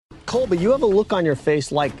Colby, you have a look on your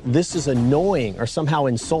face like this is annoying or somehow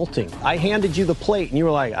insulting. I handed you the plate and you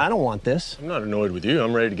were like, I don't want this. I'm not annoyed with you.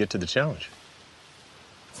 I'm ready to get to the challenge.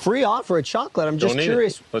 Free offer of chocolate. I'm just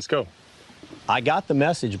curious. Let's go. I got the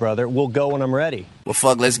message, brother. We'll go when I'm ready. Well,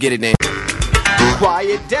 fuck, let's get it then.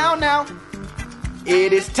 Quiet down now.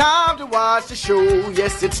 It is time to watch the show.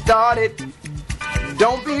 Yes, it started.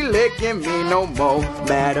 Don't be licking me no more.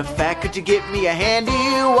 Matter of fact, could you get me a handy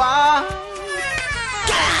wire?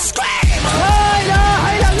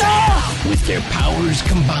 With their powers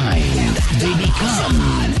combined, they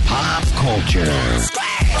become pop culture.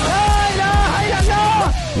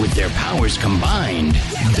 With their powers combined,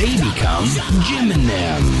 they become Jim and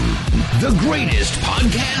Them, the greatest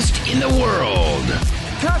podcast in the world.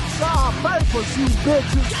 Cuts our papers, you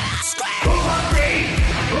bitches. Who wants me?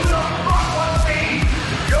 Who the fuck wants me?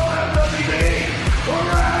 You're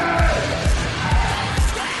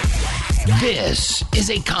This is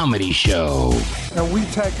a comedy show. And we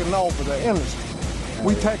taking over the industry.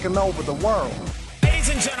 We taking over the world. Ladies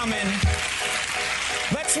and gentlemen,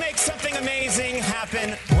 let's make something amazing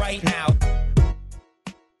happen right now.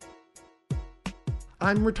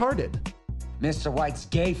 I'm retarded. Mr. White's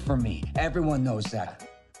gay for me. Everyone knows that.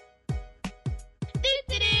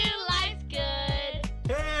 Life's good.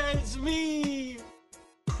 Hey, it's me.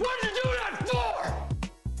 What did you do that for?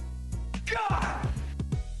 God!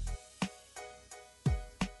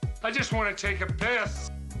 I just want to take a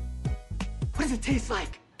piss. What does it taste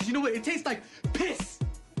like? You know what? It tastes like piss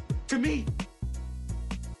to me.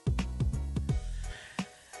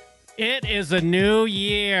 It is a new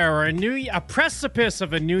year, a precipice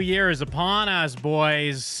of a new year is upon us,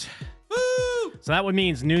 boys. Woo! So that would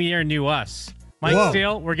means new year, new us. Mike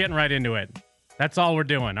Steele, we're getting right into it. That's all we're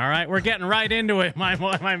doing, all right? We're getting right into it, my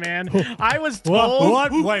man. I was told...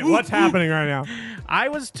 What? Wait, what's happening right now? I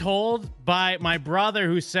was told by my brother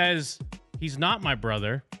who says he's not my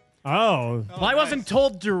brother. Oh. Well, I wasn't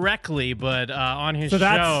told directly, but on his show... So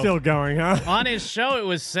that's still going, huh? On his show, it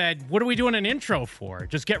was said, what are we doing an intro for?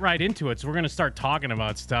 Just get right into it. So we're going to start talking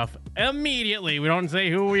about stuff immediately. We don't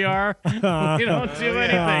say who we are. We don't do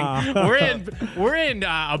anything. We're in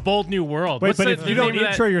a bold new world. Wait, but if you don't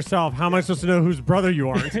intro yourself, how am I supposed to know whose brother you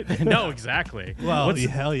are? No, exactly. Well,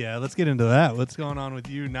 hell yeah. Let's get into that. What's going on with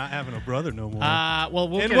you not having a brother no more?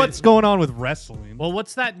 And what's going on with wrestling? Well,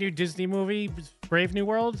 what's that new Disney movie? Brave New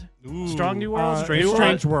World? Ooh. Strong New World?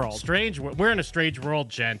 Strange World. Strange World. We're in a strange world,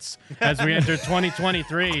 gents, as we enter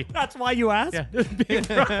 2023. That's why you asked? Yeah.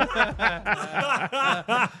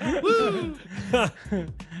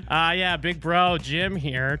 Big bro Jim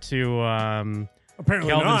here to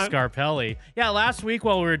apparently Kelvin not. Scarpelli. Yeah, last week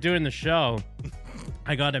while we were doing the show,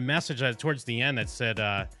 I got a message towards the end that said,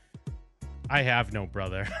 I have no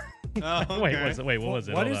brother. Oh, okay. What was it? What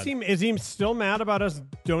Hold is on. he? Is he still mad about us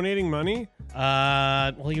donating money?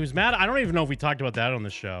 Well, he was mad. I don't even know if we talked about that on the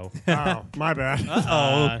show. Oh, my bad.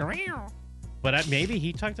 But maybe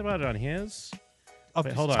he talked about it on his.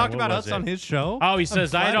 Wait, hold on. Talk what about was us it? on his show? Oh, he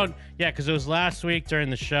says, I flattered. don't. Yeah, because it was last week during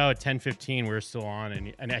the show at 10:15. We were still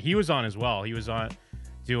on, and he was on as well. He was on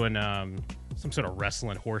doing some sort of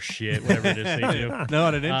wrestling horse shit, whatever it is they do.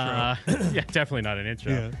 Not an intro. Yeah, definitely not an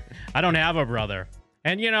intro. Yeah. I don't have a brother.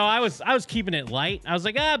 And, I was keeping it light. I was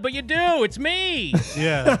like, but you do. It's me.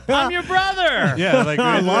 Yeah. I'm your brother. Yeah, like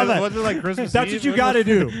I love it. Was it like Christmas That's Eve? what you got to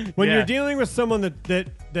do. When Yeah. you're dealing with someone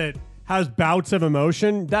that has bouts of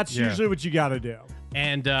emotion, that's Yeah. usually what you got to do.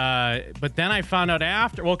 And but then I found out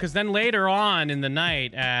after, because then later on in the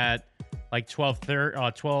night at like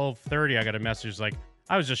 12:30, I got a message like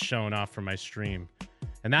I was just showing off for my stream,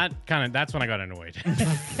 and that's when I got annoyed.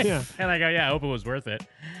 Yeah, and I go, I hope it was worth it.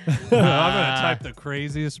 I'm gonna type the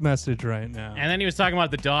craziest message right now. And then he was talking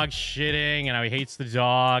about the dog shitting and how he hates the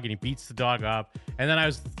dog and he beats the dog up. And then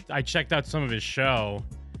I checked out some of his show,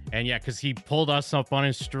 and because he pulled us up on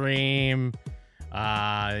his stream.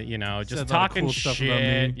 Just Said talking cool stuff about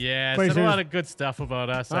shit. me. Yeah, Wait, said so a lot of good stuff about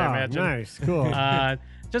us, I imagine. Nice, cool.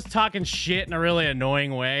 Just talking shit in a really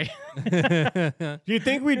annoying way. You'd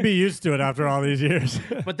think we'd be used to it after all these years.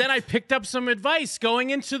 But then I picked up some advice going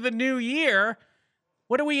into the new year.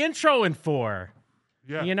 What are we introing for?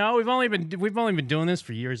 Yeah. We've only been doing this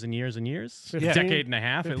for years and years and years. Yeah. A decade and a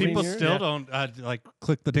half at People least. still don't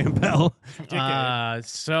click the damn bell.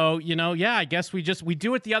 So I guess we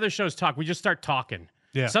do what the other shows talk. We just start talking.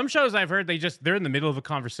 Yeah. Some shows I've heard they're in the middle of a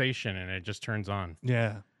conversation and it just turns on.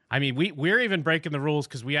 Yeah. I mean, we're even breaking the rules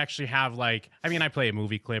because we actually have I play a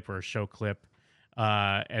movie clip or a show clip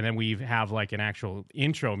And then we have like an actual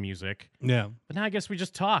intro music. Yeah. But now I guess we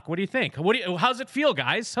just talk. What do you think? How's it feel,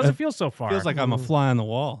 guys? How's it feel so far? Feels like I'm a fly on the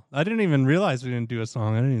wall. I didn't even realize we didn't do a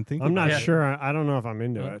song. I didn't even think I'm about not it. sure. I don't know if I'm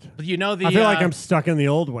into it. You know, I feel like I'm stuck in the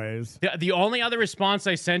old ways. The only other response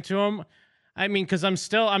I sent to him, I mean, because I'm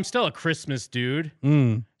still a Christmas dude.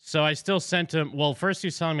 So I still sent him. Well, first he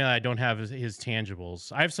was telling me that I don't have his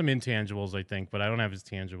tangibles. I have some intangibles, I think, but I don't have his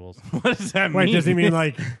tangibles. What does that mean? Wait, does he mean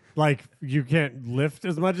like you can't lift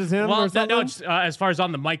as much as him? Well, or something? no, just, as far as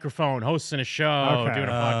on the microphone, hosting a show, doing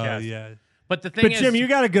a podcast. Yeah. But the thing But is, Jim, you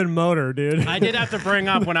got a good motor, dude. I did have to bring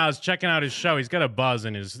up when I was checking out his show. He's got a buzz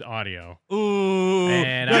in his audio. Ooh.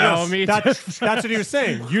 And that's what he was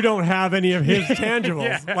saying. You don't have any of his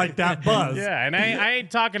tangibles, like that buzz. Yeah, and I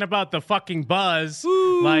ain't talking about the fucking buzz,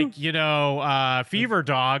 like, Fever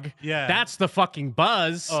Dog. Yeah. That's the fucking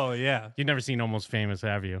buzz. Oh, yeah. You've never seen Almost Famous,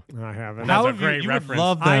 have you? I haven't. That's How a have great you reference. would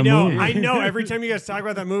love that I know. movie. I know. Every time you guys talk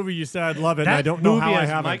about that movie, you said I'd love it. That And I don't know movie how I has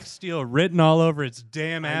haven't. Mike Steele written all over its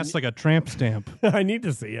damn ass like a tramp stamp. I need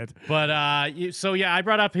to see it. But I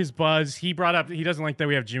brought up his buzz. He doesn't like that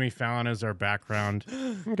we have Jimmy Fallon as our background.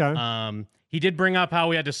 Okay. He did bring up how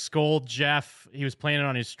we had to scold Jeff. He was playing it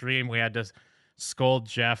on his stream. We had to scold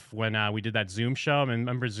Jeff when we did that Zoom show. I mean,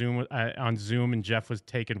 remember Zoom on Zoom, and Jeff was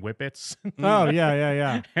taking whippets. Oh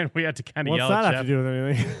yeah. And we had to kind of What's yell that at have Jeff. to do with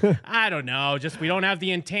anything? I don't know. Just we don't have the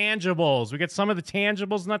intangibles. We get some of the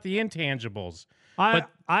tangibles, not the intangibles.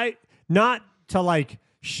 I not to like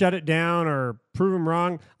shut it down or prove him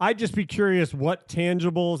wrong. I'd just be curious what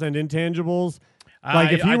tangibles and intangibles.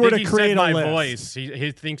 Like if you were to create my a list. voice,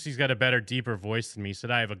 he thinks he's got a better, deeper voice than me. He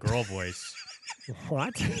said I have a girl voice.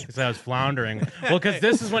 What? Because I was floundering. Well, because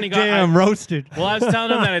this is when he got Damn, roasted. Well, I was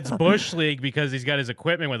telling him that it's Bush League because he's got his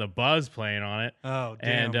equipment with a buzz playing on it. Oh,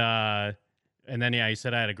 damn. And then he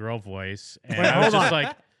said I had a girl voice, and Wait, I was hold just on.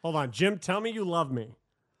 like, Hold on, Jim. Tell me you love me.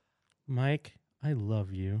 Mike, I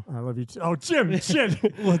love you. I love you too. Oh, Jim, shit.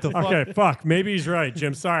 What the fuck? Okay, fuck. Maybe he's right,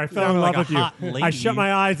 Jim. Sorry, I fell in Sounded love like with a hot you. lady. I shut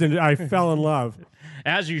my eyes and I fell in love.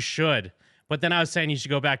 As you should. But then I was saying he should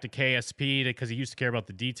go back to KSP because he used to care about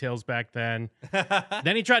the details back then.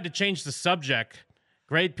 Then he tried to change the subject.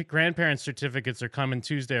 Grandparent certificates are coming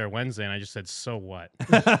Tuesday or Wednesday, and I just said, so what?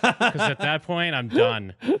 Because at that point, I'm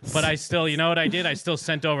done. But I still, you know what I did? I still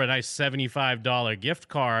sent over a nice $75 gift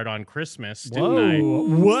card on Christmas, didn't I?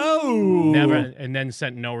 Whoa. Never, and then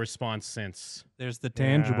sent no response since. There's the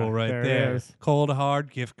tangible right there there. it is. Cold,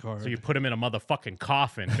 hard gift card. So you put him in a motherfucking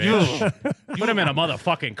coffin, bitch. Put him in a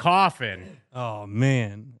motherfucking coffin. Oh,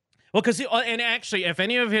 man. Well, because and actually, if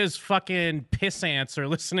any of his fucking piss ants are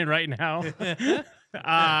listening right now,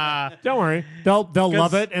 don't worry, they'll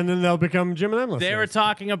love it, and then they'll become Jim and them listeners. they were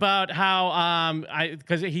talking about how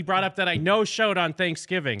because he brought up that I no-showed on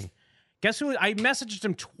Thanksgiving. Guess who? I messaged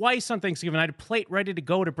him twice on Thanksgiving. I had a plate ready to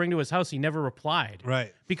go to bring to his house. He never replied.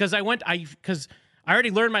 Right. Because I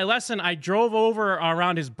already learned my lesson. I drove over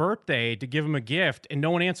around his birthday to give him a gift, and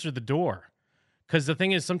no one answered the door. Because the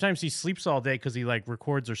thing is, sometimes he sleeps all day because he like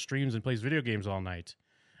records or streams and plays video games all night.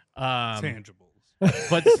 Tangibles.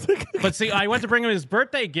 But see, I went to bring him his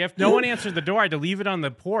birthday gift. No one answered the door. I had to leave it on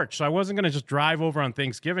the porch, so I wasn't going to just drive over on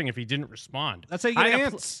Thanksgiving if he didn't respond. That's how you get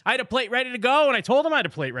ants. I had a plate ready to go, and I told him I had a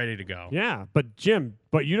plate ready to go. Yeah, but Jim,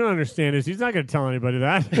 what you don't understand is he's not going to tell anybody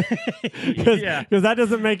that. Yeah. Because that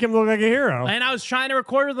doesn't make him look like a hero. And I was trying to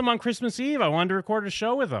record with him on Christmas Eve. I wanted to record a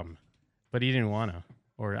show with him, but he didn't want to.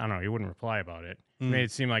 Or I don't know, he wouldn't reply about it. It made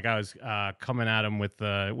it seem like I was coming at him with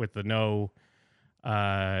the no,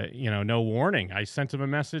 no warning. I sent him a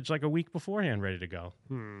message like a week beforehand, ready to go.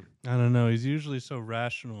 I don't know. He's usually so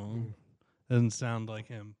rational. Doesn't sound like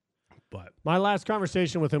him. But My last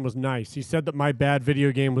conversation with him was nice. He said that my bad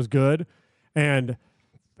video game was good, and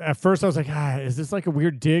at first I was like, is this like a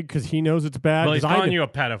weird dig because he knows it's bad? well, he's 'Cause calling you a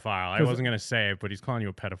pedophile. I 'cause- wasn't going to say it, but he's calling you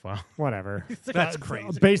a pedophile. Whatever. That's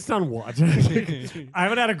crazy. Based on what? I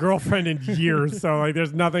haven't had a girlfriend in years, so like,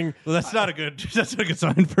 there's nothing. Well, that's not a good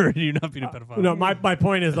sign for you not being a pedophile. No, my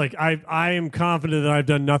point is like I am confident that I've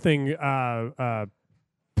done nothing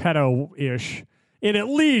pedo-ish in at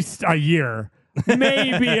least a year,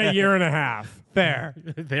 maybe a year and a half. Fair.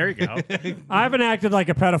 There you go. I haven't acted like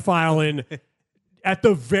a pedophile in, at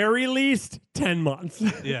the very least, 10 months.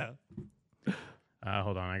 Yeah.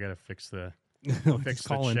 Hold on, I gotta fix the He's the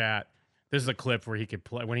calling. chat. This is a clip where he could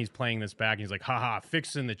play when he's playing this back. He's like, haha,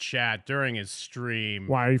 fixing the chat during his stream.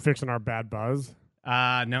 Why are you fixing our bad buzz?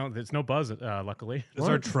 No, there's no buzz. Luckily, Is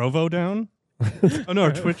our Trovo down? Oh no,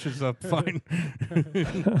 our Twitch is up. Fine.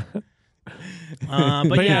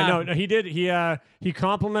 but yeah, no, he did. He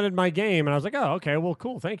complimented my game, and I was like, oh, okay, well,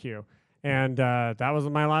 cool, thank you. And that was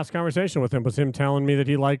my last conversation with him. Was him telling me that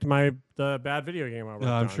he liked the bad video game I worked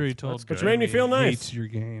on. I'm sure he told. Which made me feel he nice. Hates your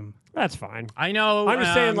game. That's fine. I know. I'm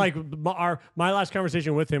just saying, like my last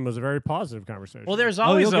conversation with him was a very positive conversation. Well, there's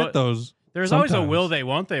always you'll get those. There's always a will they,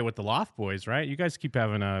 won't they with the Loft Boys, right? You guys keep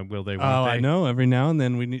having a will they, won't they. Oh, I know. Every now and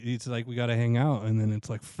then it's like we got to hang out, and then it's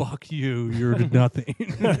like, fuck you, you're nothing.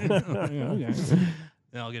 Okay.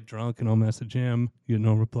 Then I'll get drunk and I'll message him. You get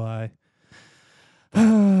no reply.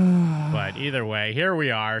 But either way, here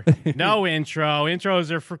we are. No intro.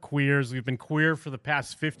 Intros are for queers. We've been queer for the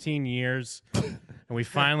past 15 years, and we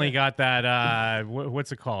finally got that.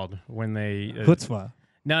 What's it called when they? Chutzpah.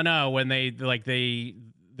 No. When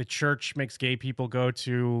the church makes gay people go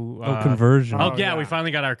to conversion. Oh, yeah, we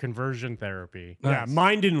finally got our conversion therapy. Yeah,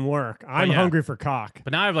 mine didn't work. I'm hungry for cock.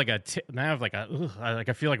 But now I have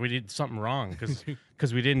I feel like we did something wrong because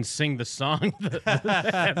we didn't sing the song.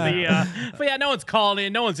 But yeah, no one's calling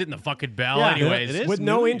in. No one's hitting the fucking bell. Anyways, with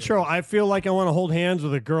no intro, I feel like I want to hold hands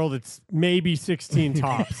with a girl that's maybe 16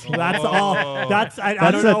 tops. That's all. That's I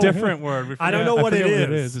don't know. A different word. I don't know what it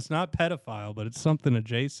is. It's not pedophile, but it's something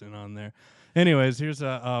adjacent on there. Anyways, here's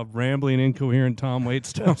a rambling, incoherent Tom Waits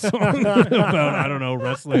style song about, I don't know,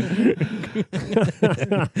 wrestling.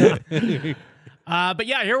 But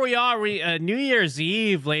yeah, here we are. New Year's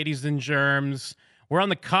Eve, ladies and germs. We're on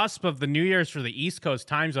the cusp of the New Year's for the East Coast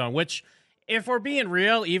time zone, which, if we're being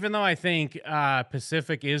real, even though I think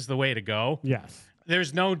Pacific is the way to go. Yes.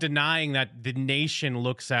 There's no denying that the nation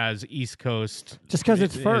looks as East Coast. Just because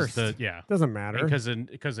it's first. Doesn't matter.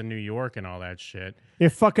 Because of New York and all that shit.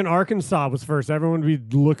 If fucking Arkansas was first, everyone would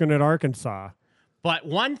be looking at Arkansas. But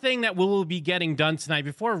one thing that we will be getting done tonight,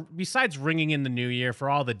 besides ringing in the new year for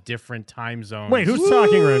all the different time zones. Wait, who's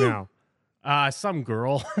talking right now? Some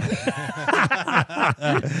girl.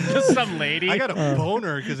 Just some lady. I got a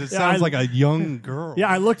boner because it sounds like a young girl. Yeah,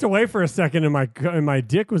 I looked away for a second and my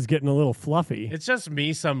dick was getting a little fluffy. It's just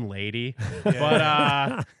me, some lady.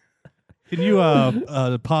 But can you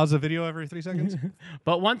pause the video every 3 seconds?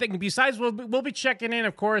 But one thing, besides we'll be checking in,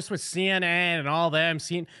 of course, with CNN and all them,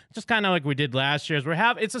 seeing just kind of like we did last year.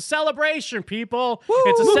 It's a celebration, people. Woo!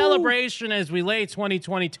 It's a celebration as we lay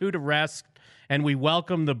 2022 to rest. And we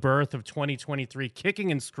welcome the birth of 2023, kicking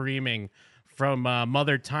and screaming from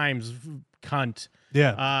Mother Time's cunt.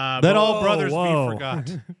 Yeah, let all brothers be forgot.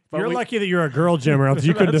 You're lucky that you're a girl, Jim, or else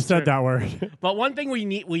you couldn't have said that word. But one thing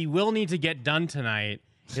we will need to get done tonight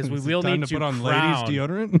is we will need to put on crown. ladies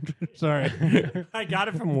deodorant. Sorry, I got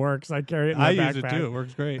it from work, so I carry it in my backpack. I use it too. It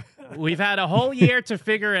works great. We've had a whole year to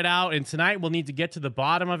figure it out, and tonight we'll need to get to the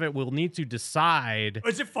bottom of it. We'll need to decide.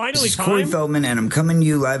 Is it finally This is time? Corey Feldman, and I'm coming to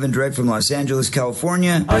you live and direct from Los Angeles,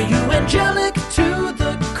 California. Are you angelic to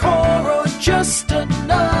the core, or just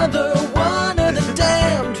another one of the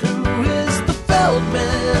damned? Who is the Feldman,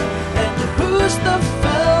 and who's the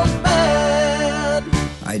Feldman?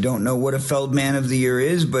 I don't know what a Feldman of the Year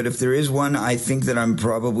is, but if there is one, I think that I'm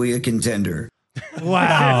probably a contender.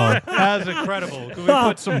 Wow, that's incredible. Can we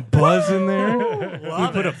put some buzz in there? Can we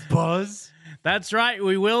put a buzz? That's right.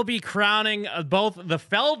 We will be crowning both the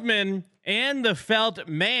Feldman and the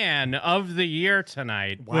Feldman of the year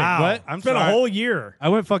tonight. Wow. Wait, what? It's been a whole year. I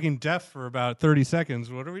went fucking deaf for about 30 seconds.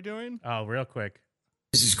 What are we doing? Oh, real quick.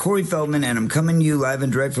 This is Corey Feldman, and I'm coming to you live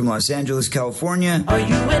and direct from Los Angeles, California. Are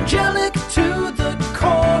you angelic to the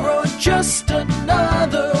core, or just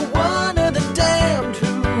another one of the damned?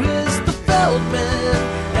 Who is the Feldman,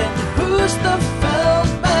 and who's the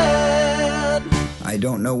Feldman? I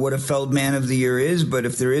don't know what a Feldman of the Year is, but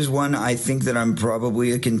if there is one, I think that I'm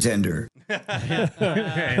probably a contender.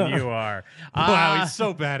 And you are. Wow, he's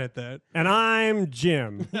so bad at that. And I'm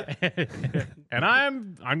Jim. And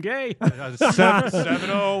I'm gay.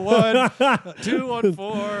 701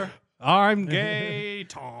 214. I'm gay,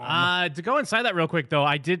 Tom. To go inside that real quick, though,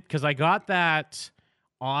 I did, because I got that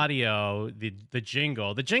audio, the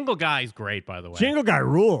jingle. The jingle guy is great, by the way. Jingle guy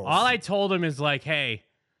rules. All I told him is like, hey,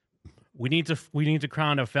 we need to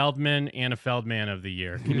crown a Feldman and a Feldman of the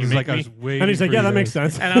year. Can you make me? And he's like, yeah, that makes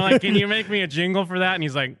sense. And I'm like, can you make me a jingle for that? And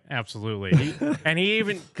he's like, absolutely. He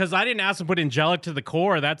even, because I didn't ask him to put angelic to the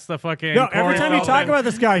core. That's the fucking. No, every time you talk about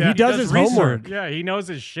this guy, he does his homework. Yeah, he knows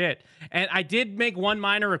his shit. And I did make one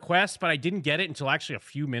minor request, but I didn't get it until actually a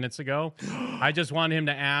few minutes ago. I just wanted him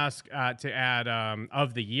to ask to add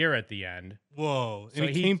of the year at the end. Whoa. So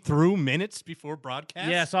and he came through minutes before broadcast?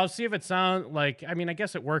 Yeah, so I'll see if it sounds like, I mean, I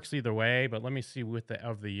guess it works either way, but let me see with the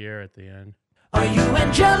of the year at the end. Are you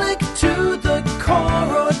angelic to the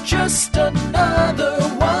core, or just another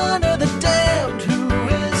one of the damned? Who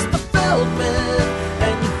is the Feldman,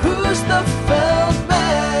 and who's the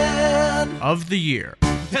Feldman of the year?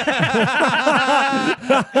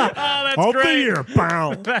 that's Of the great. year.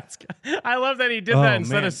 Bow. I love that he did that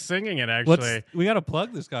instead of singing it, actually. We got to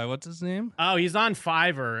plug this guy. What's his name? Oh, he's on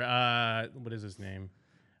Fiverr. What is his name?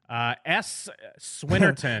 S.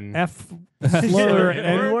 Swinnerton. F. Slur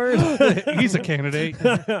N-word. He's a candidate.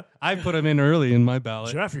 I put him in early in my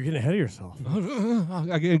ballot. Jeff, you're getting ahead of yourself.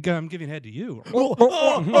 I'm giving head to you.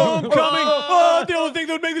 I'm coming. The only thing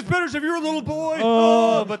that would make this better is if you're a little boy.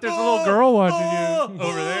 But there's a little girl watching you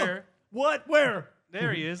over there. What? Where?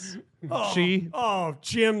 There he is. She. Oh,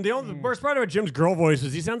 Jim. The worst part about Jim's girl voice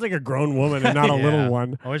is he sounds like a grown woman and not a little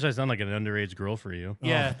one. I wish I sound like an underage girl for you.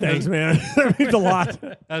 Yeah. Thanks, man. That means a lot.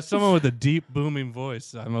 As someone with a deep, booming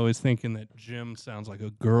voice, I'm always thinking that Jim sounds like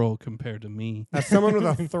a girl compared to me. As someone with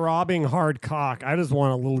a throbbing hard cock, I just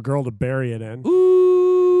want a little girl to bury it in.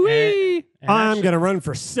 Ooh-wee. I'm going to run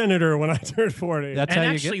for senator when I turn 40. That's And how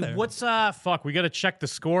you actually, get there. what's fuck? We got to check the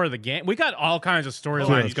score of the game. We got all kinds of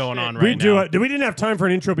storylines going on right we do now. it. We didn't have time for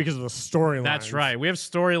an intro because of the storyline. That's right. We have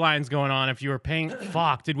storylines going on. If you were paying,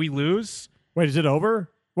 fuck, did we lose? Wait, is it over?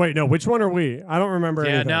 Wait, no. Which one are we? I don't remember. Yeah,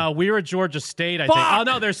 anything. no, we were Georgia State. I think. Oh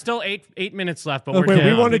no, there's still eight minutes left. But we're Wait, we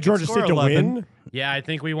down. wanted Georgia State to 11. win. Yeah, I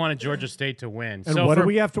think we wanted Georgia State to win. And so what for, do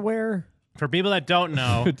we have to wear? For people that don't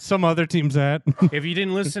know, Some other team's at. if you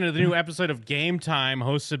didn't listen to the new episode of Game Time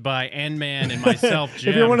hosted by N-Man and myself,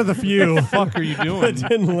 Jim, If you're one of the few, What the fuck are you that doing?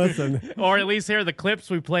 didn't listen. or at least hear the clips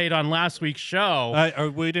we played on last week's show.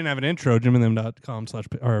 We didn't have an intro. JimandThem.com/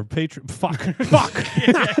 or Patreon. Fuck.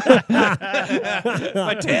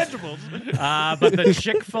 My tangibles. But the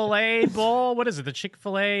Chick-fil-A Bowl, what is it? The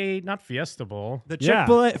Chick-fil-A, not Fiesta Bowl. The Yeah.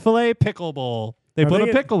 Chick-fil-A pickle bowl. They put a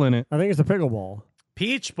think pickle in it. I think it's a pickleball.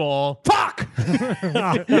 Peach Bowl. Fuck!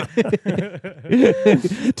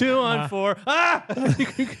 2 on 4. Ah!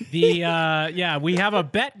 We have a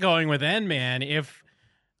bet going with N-Man. If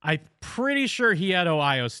I'm pretty sure he had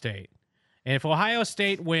Ohio State. And if Ohio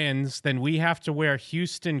State wins, then we have to wear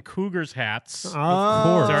Houston Cougars hats during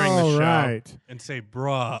the show. Right. And say,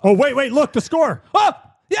 bruh. Oh, wait. Look, the score. Oh,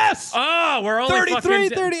 yes! Oh, we're only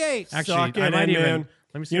 33-38. Actually, Suck I it, might even. N-Man.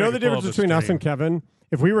 Let me see. You if know I the can pull difference up a between us stream. and Kevin?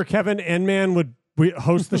 If we were Kevin, N-Man would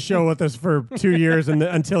host the show with us for 2 years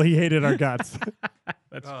until he hated our guts.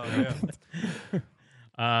 That's Yeah.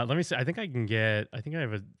 let me see. I think I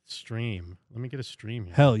have a stream. Let me get a stream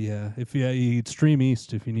here. Hell yeah. If you stream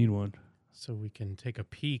East if you need one. So we can take a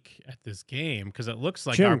peek at this game because it looks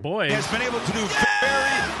like Jim. our boys. Has been able to do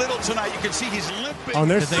very little tonight. You can see he's limping. Oh, and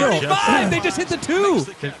they're Did they still. just- 5! They just hit the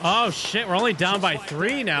 2! Oh shit, we're only down by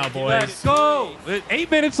 3 now, boys. Let's go! 8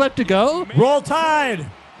 minutes left to go. Roll Tide.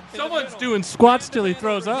 Someone's doing squats till he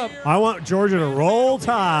throws up. I want Georgia to roll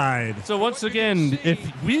Tide. So once again, if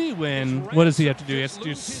we win, what does he have to do? He has to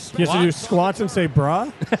do squats. He has to do squats and say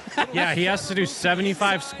bruh. Yeah, he has to do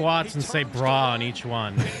 75 squats and say bra on each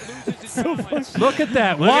one. Look at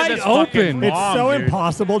that, Look at wide this fucking open. It's Long, so dude.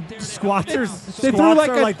 impossible. Squats are threw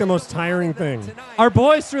like the most tiring thing. Our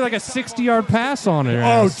boys threw like a 60-yard pass on her.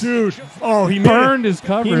 Oh, ass. dude. Oh, he Burned his He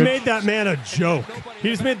coverage. made that man a joke. He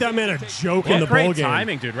just made that man a joke in What the great bowl game.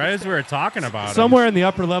 timing, dude. Right as we were talking about him. Somewhere in the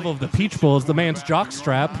upper level of the Peach Bowl is the man's jock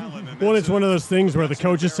strap. Well, it's one of those things where the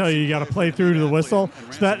coaches tell you got to play through to the whistle.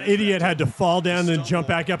 So that idiot had to fall down and then jump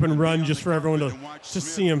back up and run just for everyone to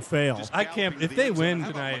see him fail. I can't. If they win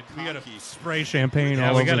tonight, we gotta spray champagne Yeah,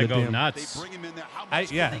 all we over gotta the go damn. nuts.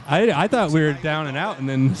 I thought we were down and out, and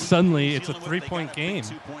then suddenly it's a 3-point game.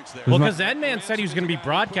 Well, because N-Man said he was going to be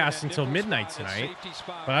broadcast until midnight tonight,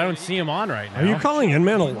 but I don't see him on right now. Are you calling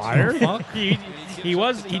N-Man a liar?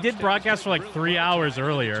 He did broadcast for like 3 hours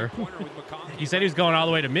earlier. He said he was going all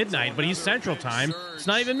the way to midnight, but he's Central Time. It's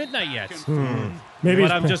not even midnight yet. Maybe But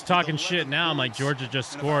he's I'm just talking shit now. I'm like, Georgia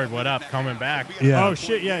just scored. What up? Coming back. Yeah. Oh,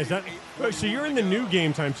 shit, yeah. Is that? Oh, so you're in the new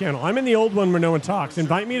Game Time channel. I'm in the old one where no one talks.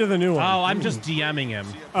 Invite me to the new one. Oh, I'm just DMing him.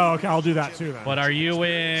 Oh, okay. I'll do that too then. But are you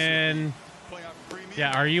in...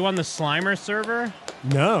 Yeah, are you on the Slimer server?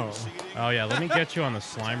 No. Oh, yeah. Let me get you on the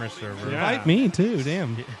Slimer server. Yeah. Invite me too.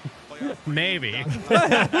 Damn. Maybe.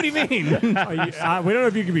 What do you mean? We don't know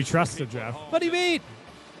if you can be trusted, Jeff. What do you mean?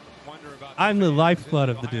 I'm the lifeblood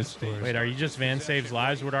of the Discord. Wait, are you just Van Saves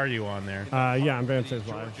Lives? What are you on there? Yeah, I'm Van Says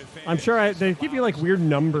Live. I'm sure they give you like weird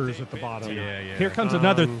numbers at the bottom. Yeah. Here comes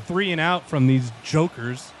another 3 and out from these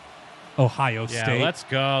jokers. Ohio Yeah, State. let's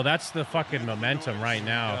go. That's the fucking momentum right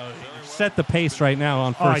now. Set the pace right now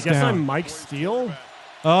on first Oh, I guess down. I'm Mike Steele.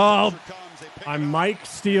 Oh, I'm Mike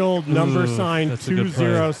Steele, number Ooh, sign that's a good play.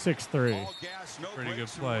 2063. pretty good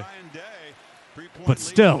play. But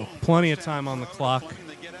still, plenty of time on the clock.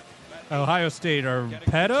 Ohio State are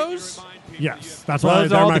pedos? Yes, that's Well, why those are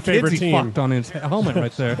they're all my the kids favorite he team. fucked on his helmet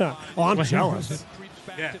right there. Oh, I'm jealous.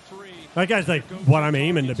 Yeah. That guy's like what I'm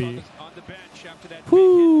aiming to be.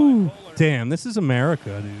 Whoo! Damn, this is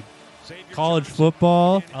America, dude. College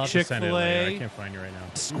football, I'll have to send it later. I Chick-fil-A, can't find it right now.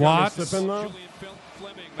 squats.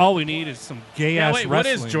 All we need is some gay-ass wait,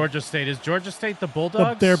 wrestling. what is Georgia State? Is Georgia State the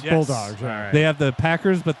Bulldogs? They're Yes. Bulldogs. Yeah. All right. They have the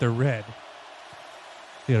Packers, but they're red.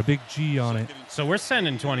 They got a big G on it. So we're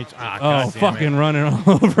sending 20. Oh, fucking running all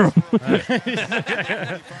over them.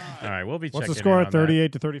 All right, we'll be checking What's the score in at on that.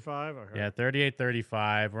 38 to 35? Okay. Yeah,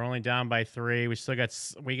 38-35. We're only down by 3.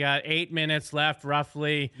 We got 8 minutes left,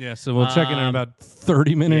 roughly. Yeah, so we'll check in about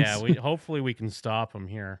 30 minutes. Yeah, hopefully we can stop them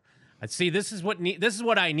here. See, this is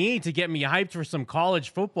what I need to get me hyped for some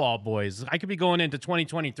college football, boys. I could be going into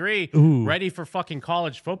 2023 Ooh. ready for fucking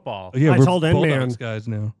college football. Yeah, I we're told N-Man, Bulldogs guys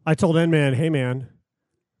now. I told N-Man, hey, man,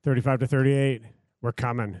 35 to 38. We're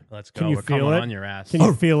coming. Let's go. Can you We're feel coming it? on your ass. Can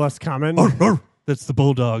you feel us coming? That's the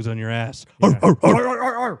Bulldogs on your ass. Yeah.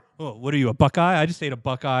 Oh, what are you, a Buckeye? I just ate a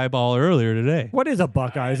Buckeye ball earlier today. What is a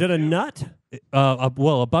Buckeye? Is it a nut?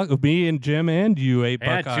 Me and Jim and you ate I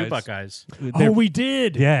had Buckeyes. 2 Buckeyes. Oh, we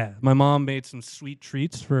did. Yeah, my mom made some sweet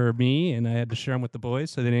treats for me, and I had to share them with the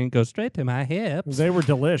boys so they didn't go straight to my hips. They were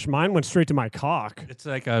delish. Mine went straight to my cock. It's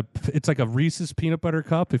like a Reese's peanut butter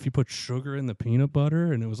cup if you put sugar in the peanut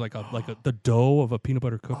butter, and it was like the dough of a peanut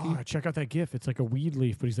butter cookie. Oh, check out that gif. It's like a weed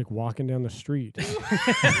leaf, but he's like walking down the street.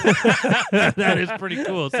 That is pretty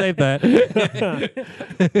cool. Save that.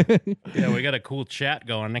 Yeah, we got a cool chat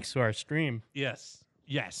going next to our stream. Yes.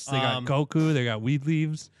 They got Goku. They got weed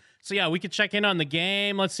leaves. So, yeah, we could check in on the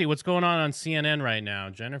game. Let's see what's going on CNN right now.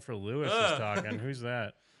 Jennifer Lewis is talking. Who's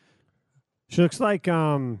that? She looks like,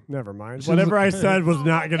 never mind. Whatever I said was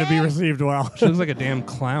not going to be received well. She looks like a damn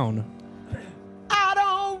clown. I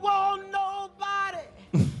don't want nobody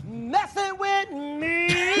messing with me.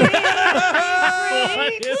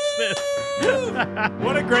 What is this?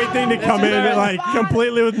 What a great thing to come in like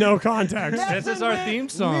completely with no context. This is our theme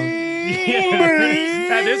song.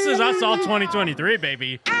 Yeah, this is us all 2023,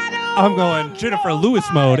 baby. I'm going Jennifer Lewis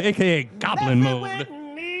mode, a.k.a. Goblin mode.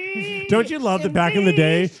 Don't you love that back in the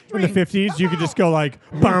day, in the 50s, you could just go like,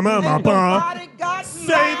 bum, bum, bum, bum,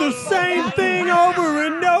 say the same thing over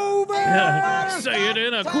and over. Say it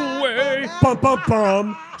in a cool way. Bum, bum,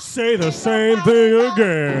 bum, say the same thing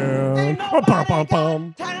again. Bum, bum,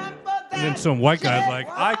 bum. And then some white guy's like,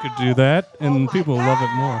 I could do that, and people love it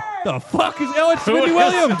more. The fuck is... Oh, it's Wendy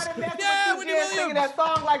Williams. Yeah, Wendy Williams. Singing that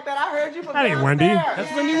song like that. I heard you from That ain't Wendy.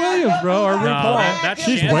 That's Wendy Williams, bro. Or RuPaul. That's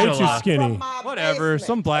She's way too Shangela. skinny. Whatever.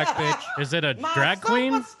 Some black bitch. Is it a drag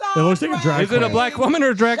queen? It looks like a drag Is queen. it a black woman or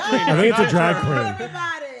a drag queen? I think it's a drag queen.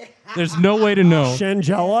 There's no way to know.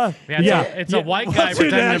 Shangela? Yeah, it's a white guy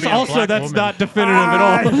pretending to be a Also, black that's woman. not definitive at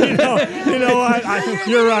all. You know what?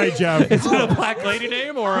 You're right, Jeff. Is it a black lady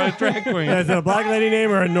name or a drag queen? Is it a black lady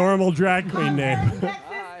name or a normal drag queen name?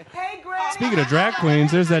 Speaking of drag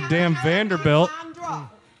queens, there's that damn Vanderbilt.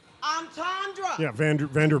 I'm Tandra. Yeah,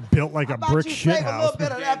 Vander built like a brick shit Save a little house.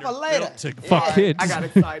 bit of that for later. To fuck kids. I got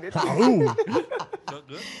excited. Ooh.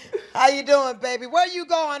 How you doing, baby? Where you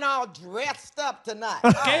going all dressed up tonight?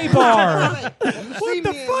 Gay bar. You see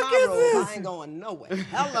the me in fuck my is robe, this? I ain't going nowhere.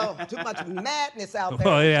 Hello. Too much madness out there.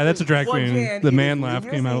 Oh, yeah, that's a drag Well, queen. Jen, The it man is laugh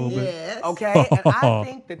New came out a Year's little bit. Yes. Okay, and I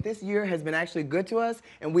think that this year has been actually good to us,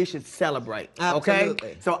 and we should celebrate.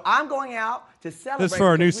 Absolutely. Okay, so I'm going out to celebrate. This is for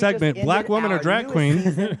our new because we just segment, Black ended Woman or our Drag newest Queen.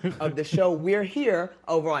 season of the show We're Here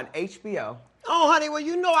over on HBO. Oh, honey, well,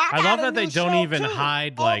 you know I got love a that they new don't show, even too,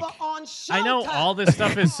 hide over like. on I know Showtime. all this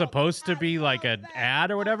stuff is supposed to be like an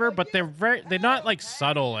ad or whatever, but they're not like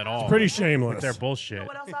subtle at all. Pretty shameless. They're bullshit.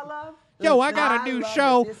 What else I love? Yo, I got a new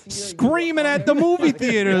show, Screaming at the Movie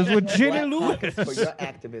Theaters with Jenny Lewis. For your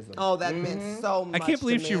activism. Oh, that meant so much. I can't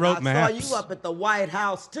believe to she me. wrote I maps. saw you up at the White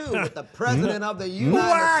House too, with the president of the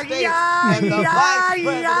United States and the vice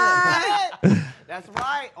president. That's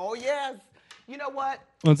right. Oh yes. You know what?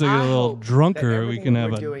 Once I get a I little hope that drunker, we everything can that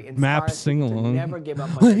have we're a doing map inspires people to sing-along. Never give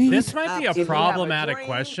up on This might be If you a have problematic dream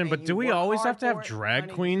question, and but you do we work always hard have to have for it, drag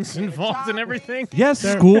honey, queens you get a involved in job. everything? Yes,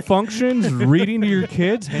 school functions, reading to your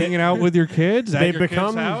kids, hanging out with your kids at They your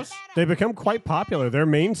become kid's house. they become quite popular. They're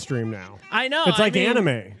mainstream now. I know. It's I like mean,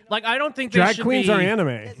 anime. Like I don't think they Drag should queens be, are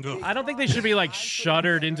anime. I don't think they should be like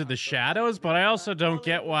shuttered into the shadows, but I also don't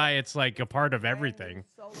get why it's like a part of everything.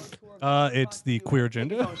 It's the queer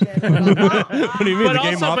agenda. What do you mean, But the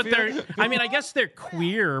gay also, but mafia? I mean, I guess they're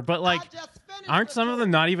queer, but like, aren't some of them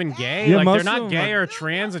not even gay? Yeah, like most they're of not them gay are- or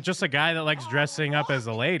trans. It's just a guy that likes dressing up as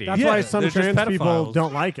a lady. That's Yeah, why some they're just trans people pedophiles.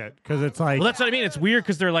 don't like it because it's like Well, that's what I mean. It's weird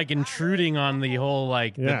because they're like intruding on the whole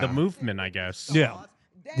like Yeah. the movement, I guess. Yeah.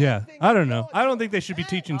 Yeah, I don't know. I don't think they should be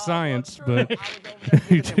teaching science, but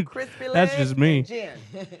Crispy that's legs just me. and gin.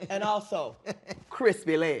 And also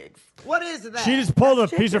crispy legs. What is that? She just pulled a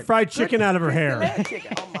piece of fried chicken out of her hair.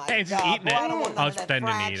 Hey, just eating it. I was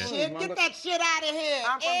pretending to eat it. Shit, get that shit out of here.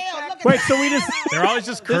 Ew, look at Wait, that. so we just... They're always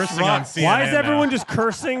just cursing on CNN. Why is everyone now. just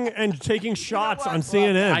cursing and taking shots on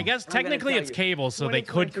CNN? I guess technically it's cable, so they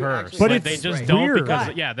could curse. But they it's just don't weird.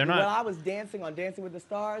 because, yeah, they're While not. I was dancing on Dancing with the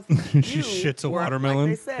Stars, She shits a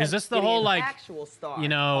watermelon. Is this the whole, like, you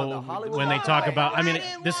know, when they talk about, I mean,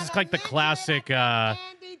 this is like the classic,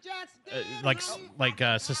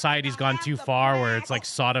 society's gone too far where it's like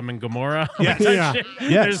Sodom and Gomorrah. Yeah. Like that Yeah. shit. Yes,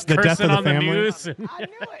 There's the death cursing of the on the family. news.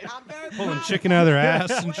 Pulling chicken out of their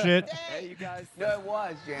ass and shit. Hey, you guys. No, it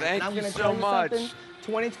was, Jan. Thank and I'm you gonna so tell you much. something.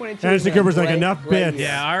 2022. Anderson has been Cooper's like, great, enough great bits. year.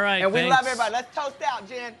 Yeah, all right, And we thanks. love everybody. Let's toast out,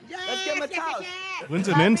 Jen. Let's give him a toast. When's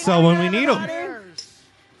an incel when we need them?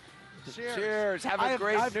 Cheers. Have a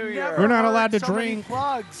great New Year. We're not allowed to so many drink.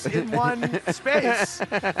 plugs in one space.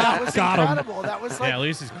 That was Got 'em. incredible. That was like Yeah, at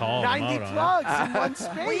least he's calling them 90 out on it. plugs in one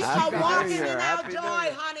space. We you are guys. walking in Year. our Happy joy, New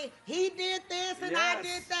Year. honey. He did this and I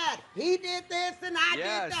did that. He did this and I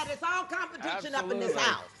Yes. did that. It's all competition up in this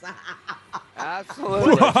Absolutely. house.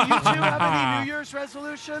 Absolutely. Do you two have any New Year's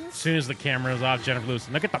resolutions? As soon as the camera's off, Jennifer Lewis,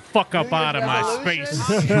 now get the fuck up out of my space.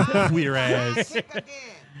 Queer ass.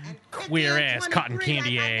 Queer ass, cotton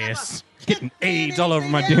candy ass. Getting AIDS all over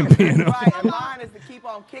my damn piano. Right, and mine is to keep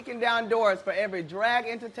on kicking down doors for every drag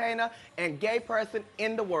entertainer and gay person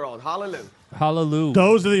in the world. Hallelujah. Hallelujah.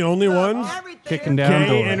 Those are the only ones? Kicking down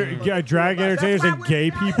doors. Drag entertainers and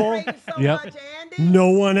gay people? Yep. No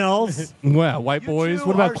one else? Well, white boys.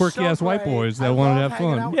 What about quirky ass white boys that wanted to have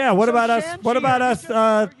fun? Yeah, what about us? What about us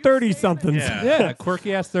 30-somethings? Yeah,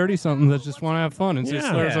 quirky ass 30-somethings that just want to have fun and say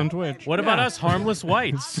slurs on Twitch. What about us harmless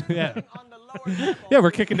whites? Yeah. Yeah,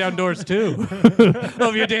 we're kicking down doors too.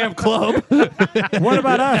 Of your damn club. What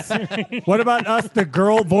about us? What about us, the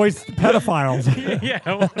girl-voiced pedophiles? Yeah,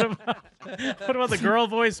 what about the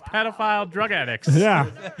girl-voiced pedophile drug addicts? Yeah.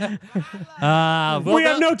 Well, We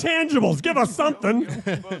have no tangibles. Give us something.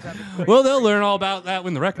 Well, they'll learn all about that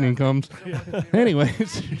when the reckoning comes.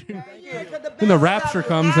 Anyways, when the rapture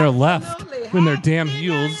comes, they're left in their damn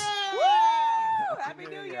heels.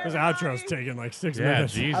 This outro's taking like 6 Yeah,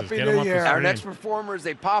 minutes. Jesus, Happy get New him off the Year. Our screen. next performer is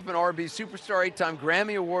a pop and R&B superstar, 8-time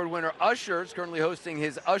Grammy Award winner Usher. Is currently hosting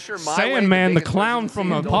his Usher My Way. Sandman, the biggest clown residency from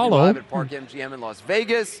in Dolby Apollo. Live at Park MGM in Las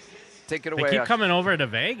Vegas. Take it They away, keep Usher. coming over to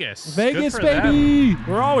Vegas. Vegas, Good for them. baby.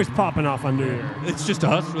 We're always popping off on New Year. It's just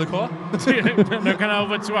us, really cool. They're coming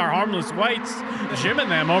over to our harmless whites, Jim and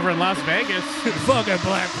them over in Las Vegas. Fucking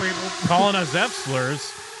black people. Calling us F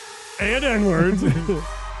slurs. And N-words.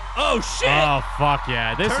 Oh, shit. Oh, fuck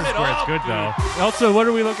yeah. This Turn is it where up, it's good, dude. though. Also, what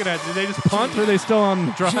are we looking at? Did they just punt or are they still on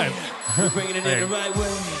the drive? We're bringing it in the right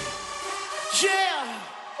way. Yeah.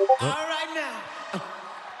 All right now.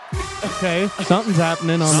 Okay, something's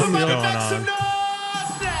happening on the Something's field. going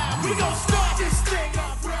on. We gonna start this thing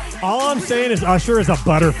off right. All I'm saying is Usher is a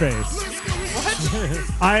butterface.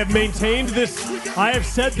 I have maintained this. I have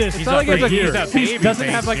said this He's for like a years. baby doesn't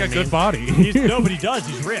face, have like you a mean. good body. No, but he does.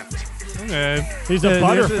 He's ripped. Okay. He's a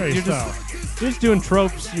butterface, You're just doing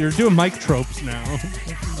tropes. You're doing Mike tropes now.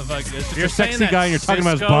 Of like, it's just You're a saying sexy that guy and you're talking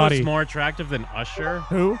about his Cisco body. is more attractive than Usher?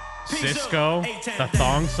 Who? Cisco, the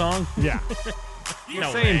thong song? Yeah. You're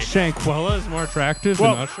No saying way. Shankwella is more attractive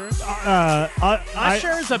Well, than Usher?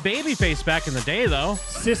 Usher's a babyface back in the day, though.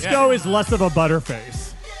 Cisco is less of a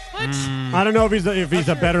butterface. What? I don't know if he's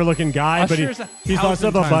a better looking guy, but Usher's he's less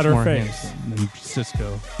of a 1,000 times more butterface. handsome than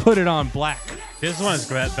Cisco. Put it on black. This is one of his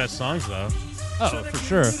best songs, though. Oh, for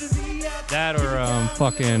sure. That or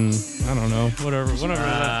fucking, I don't know, whatever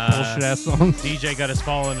that bullshit ass song. DJ Got Us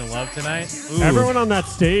Falling in Love Tonight. Ooh. Everyone on that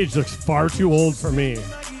stage looks far too old for me.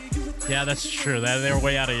 Yeah, that's true. They were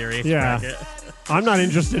way out of your age Yeah. bracket. I'm not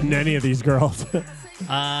interested in any of these girls. All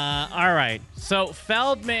right. So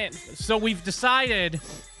Feldman. So we've decided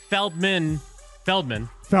Feldman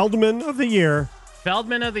Feldman of the year.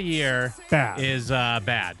 Feldman of the year Bad. is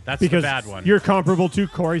bad. That's Because the bad one. you're comparable to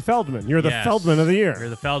Corey Feldman. You're the Yes. Feldman of the year. You're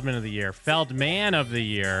the Feldman of the year. Feldman of the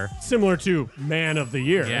year. Similar to Man of the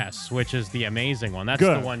Year. Yes, which is the amazing one. That's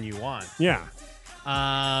Good. the one you want. Yeah.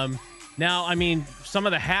 Now, I mean, some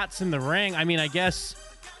of the hats in the ring. I mean, I guess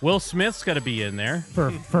Will Smith's got to be in there.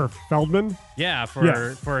 For Feldman? Yeah,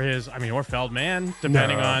 Yes. for his. I mean, or Feldman,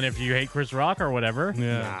 depending No. on if you hate Chris Rock or whatever.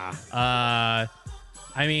 Yeah.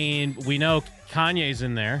 I mean, we know Kanye's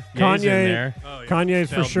in there. Ye's Kanye, in there.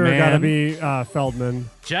 Kanye's for sure got to be Feldman.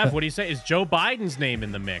 Jeff, what do you say? Is Joe Biden's name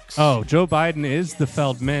in the mix? Oh, Joe Biden is the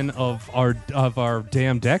Feldman of our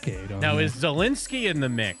damn decade. Now, is Zelensky in the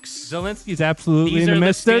mix? Zelensky's absolutely These in the are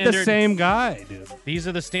mix. They're the standard- same guy, dude. These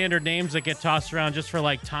are the standard names that get tossed around just for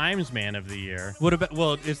like Times Man of the Year. What about?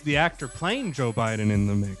 Well, is the actor playing Joe Biden in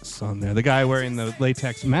the mix on there? The guy wearing the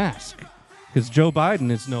latex mask. Because Joe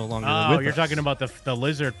Biden is no longer Oh, with you're us. talking about the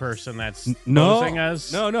lizard person that's No, posing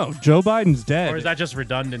as? no. Joe Biden's dead. Or is that just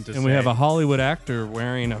redundant to say? And we have a Hollywood actor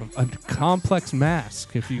wearing a complex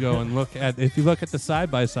mask. If you go and look at the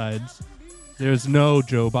side by sides, there's no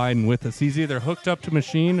Joe Biden with us. He's either hooked up to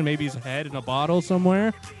machine and maybe his head in a bottle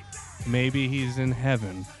somewhere. Maybe he's in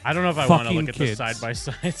heaven. I don't know if I want to Fucking look at kids. the side by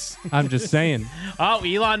sides. I'm just saying. Oh,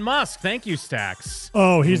 Elon Musk. Thank you, Stax.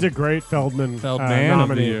 Oh, he's a great Feldman Man of the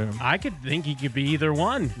nominee. Year. I could think he could be either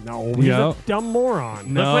one. No, he's a dumb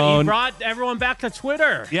moron. Look what he brought everyone back to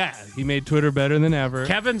Twitter. Yeah, he made Twitter better than ever.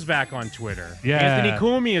 Kevin's back on Twitter. Yeah. Anthony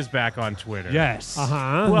Cumia is back on Twitter. Yes. Who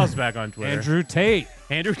else back on Twitter? Andrew Tate.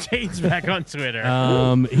 Andrew Tate's back on Twitter.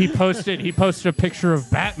 He posted a picture of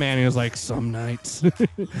Batman. He was like, "Some nights."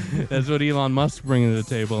 That's what Elon Musk bringing to the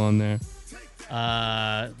table on there.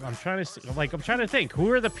 I'm trying to think.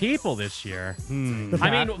 Who are the people this year? That's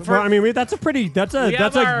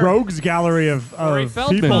a rogues gallery of Corey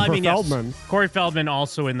Feldman. people Well, for yes. Feldman. Corey Feldman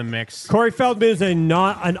also in the mix. Corey Feldman is an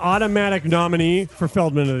automatic nominee for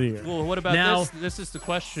Feldman of the Year. Well, what about Now- this? This is the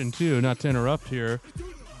question too. Not to interrupt here.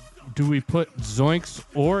 Do we put Zoinks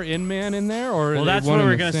or Inman in there, or Well, are they that's one what and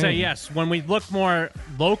we're the going to say. same? Yes, when we look more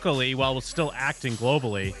locally while we're still acting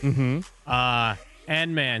globally,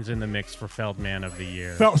 N-Man's in the mix for Feldman of the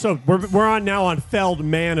Year. So we're on now on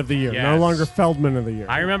Feldman of the Year, no Yes. longer Feldman of the Year.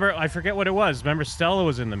 I forget what it was. Remember, Stella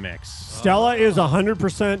was in the mix. Stella is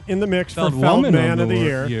 100% in the mix for Feldwoman Feldman of the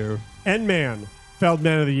year. Year. N-Man,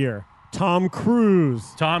 Feldman of the Year. Tom Cruise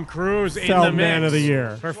in the mix. Feldman of the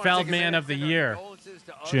Year. For Feldman of the Year.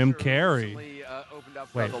 Jim Carrey. Opened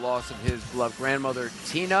up about the loss of his beloved grandmother,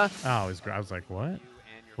 Tina. Oh, I was like, what?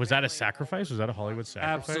 Was that a sacrifice? Was that a Hollywood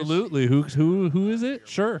sacrifice? Absolutely. Who is it?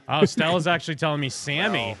 Sure. Oh, Stella's actually telling me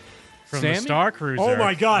Sammy from Sammy? the Star Cruiser. Oh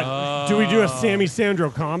my God! Do we do a Sammy Sandro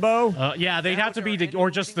combo? Yeah, they'd have to be,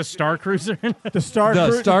 or just the Star Cruiser. The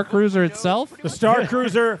Star Cruiser itself. The Star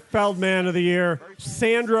Cruiser Feldman of the Year.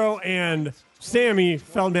 Sandro and Sammy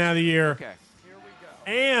Feldman of the Year. Okay.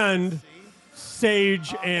 And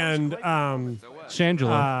Sage and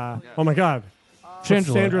Shangela. oh my God! What's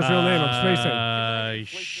Shangela. Sandra's real name? I'm spacing.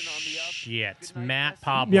 Shit, Matt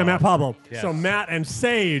Pablo. Yeah, Matt Pablo. Yes. So Matt and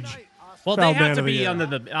Sage. Well, they Feldman have to of the be Year. under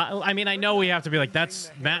the. I know we have to be like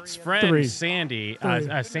that's Matt's friend, Three. Sammy,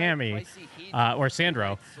 Three. or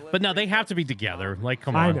Sandro. But no, they have to be together. Like,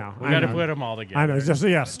 come on, I know. we I got to know. put them all together. I know. It's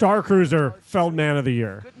just Star Cruiser Feldman of the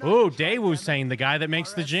Year. Ooh, Daewoo's saying the guy that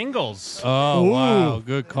makes the jingles. Oh, Ooh. wow.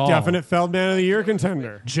 Good call. Definite Feldman of the Year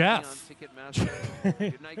contender. Jeff.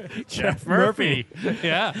 Jeff Murphy.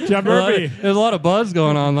 Yeah. Jeff Murphy. There's a lot of buzz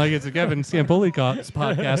going on, like it's a Kevin Scampoli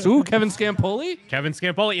podcast. Ooh, Kevin Scampoli? Kevin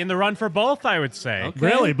Scampoli in the run for both, I would say. Okay.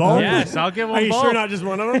 Really, both? Yes, I'll give him Are you both. sure not just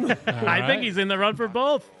one of them? I think he's in the run for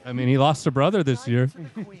both. I mean, he lost a brother this year.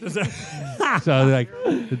 So, like,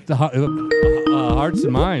 hearts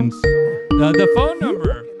and minds. The phone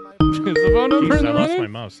number. Is the phone number Jeez, in I the lost my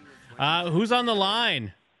running? mouse. Who's on the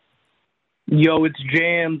line? Yo, it's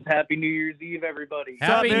Jams. Happy New Year's Eve, everybody.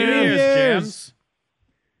 Happy New Year's, Jams.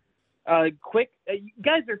 You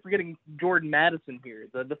guys are forgetting Jordan Madison here,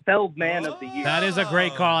 the Feldman of the Year. That is a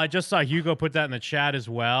great call. I just saw Hugo put that in the chat as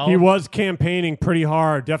well. He was campaigning pretty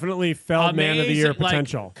hard. Definitely Feldman of the Year Amazing, like,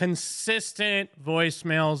 potential. consistent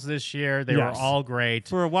voicemails this year. They Yes. were all great.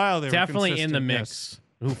 For a while, they Definitely were in the consistent, mix.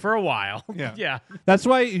 Who for a while. Yeah. Yeah. That's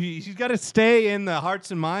why he's got to stay in the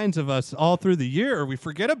hearts and minds of us all through the year, or we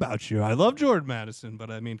forget about you. I love Jordan Madison,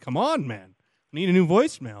 but I mean, come on, man. Need a new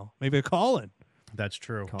voicemail. Maybe a call-in. That's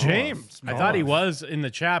true. James. I thought he was in the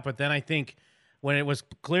chat, but then I think when it was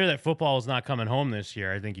clear that football was not coming home this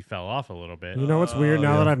year, I think he fell off a little bit. You know what's weird?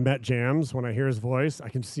 Now that I've met Jams, when I hear his voice, I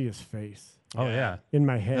can see his face. Oh, yeah. In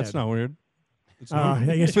my head. That's not weird. I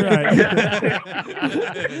guess you're right.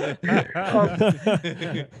 All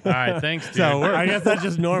right, thanks, dude. So I guess that's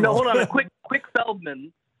just normal. No, hold on. A quick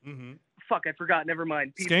Feldman. Fuck, I forgot. Never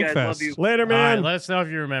mind. Peace, guys. Skankfest. Love you. Later, All man. right, let us know if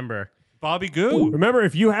you remember. Bobby Goo. Remember,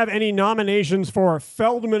 if you have any nominations for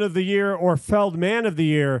Feldman of the Year or Feldman of the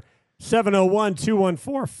Year,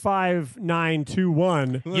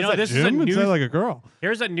 701-214-5921. You know, this is a Jim? It new. sounded like a girl.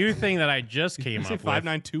 Here's a new thing that I just came up Say with.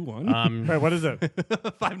 5921. Wait, what is it?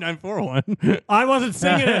 5941. I wasn't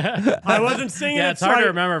singing it. I wasn't singing it. Yeah, it's so hard to I-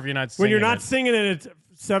 remember if you're not singing When you're not it. singing it, it's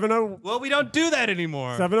 70. Well, we don't do that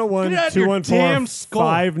anymore.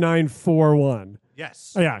 701-214-5941.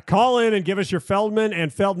 Yes. Oh, yeah. Call in and give us your Feldman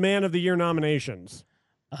and Feldman of the Year nominations.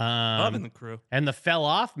 Loving the crew. And the fell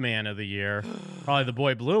off man of the year, probably the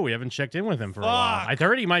boy Blue. We haven't checked in with him for a while. I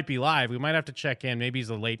heard he might be live. We might have to check in. Maybe he's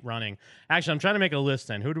a late running. Actually, I'm trying to make a list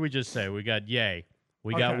then. Who do we just say? We got Ye.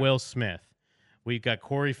 We got Will Smith. We got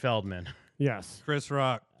Corey Feldman. Yes. Chris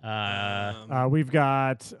Rock. We've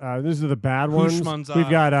got, these are the bad ones. Manzai. We've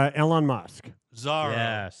got Elon Musk. Zara.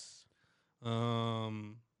 Yes.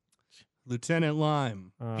 Lieutenant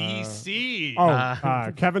Lime. BC.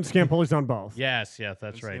 Kevin Scampoli's on both. Yes,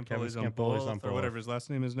 that's right. Kevin Scampoli's on both. Or whatever his last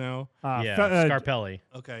name is now. Scarpelli.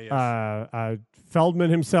 Okay, yes. Feldman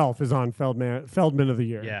himself is on Feldman of the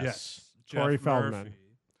Year. Yes. Corey Jeff Feldman. Murphy.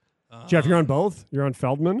 Jeff, you're on both? You're on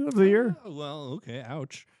Feldman of the Year? Well, okay,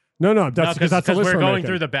 ouch. No, that's because that's the list we're going making.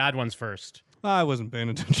 through the bad ones first. I wasn't paying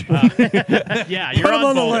attention. Yeah, you're Put him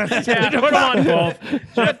on the both. list. Yeah, put him on both.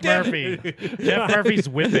 Jeff Murphy. Jeff Murphy's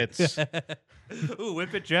Whippets. Ooh,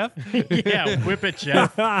 Whip it, Jeff? Yeah, Whip it,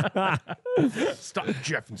 Jeff. Stop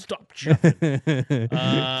Jeff and stop Jeff. Let me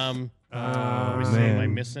see. Am I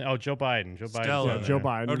missing? Oh, Joe Biden. Stella. Joe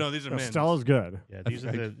Biden. Oh, no, these are men. Stella's good. Yeah, these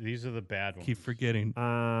are the bad ones. Keep forgetting.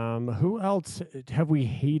 Who else have we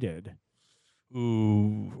hated?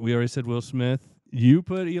 Ooh, we already said Will Smith. You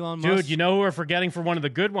put Elon Musk? Dude, you know who we're forgetting for one of the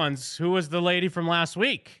good ones? Who was the lady from last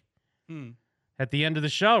week? At the end of the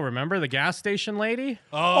show, remember the gas station lady?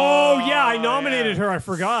 Oh yeah, I nominated her. I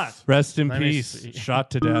forgot. Rest in peace. Shot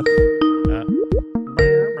to death.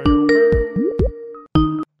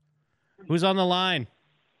 Who's on the line?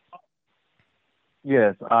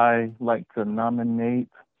 Yes, I like to nominate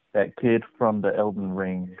that kid from the Elden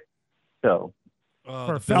Ring show.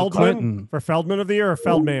 For Feldman? For Feldman of the Year or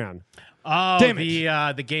Feldman? Oh, Damn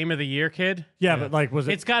the Game of the Year kid? Yeah, but like, was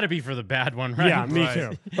it? It's got to be for the bad one, right? Yeah, me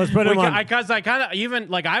too. Let's put him on. Because I kind of even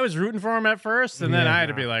like I was rooting for him at first, and then I had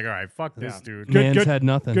to be like, all right, fuck this dude. Man's had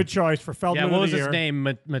nothing. Good choice for Feldman. Yeah, what of was the his year. name?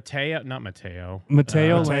 Mateo, not Mateo.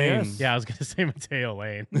 Mateo Lane. Yeah, I was gonna say Mateo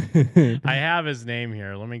Lane. I have his name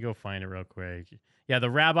here. Let me go find it real quick. Yeah,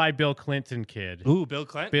 the Rabbi Bill Clinton kid. Ooh, Bill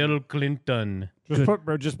Clinton. Bill Clinton.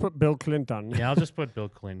 Just put Bill Clinton. Yeah, I'll just put Bill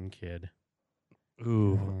Clinton kid.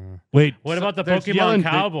 Ooh. Wait. What about the there's Pokemon yelling-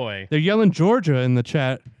 Cowboy? They're yelling Georgia in the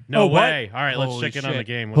chat. No what? way. All right, let's Holy check in on the shit.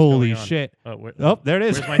 game. What's Holy going on? shit. Oh, there it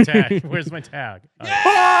is. Where's my tag? Where's my tag? No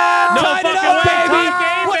fucking way. baby.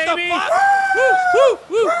 Tie game, What baby. the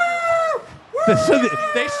fuck? So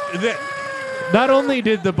they not only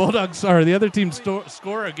did the Bulldogs or the other team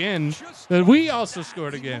score again, we also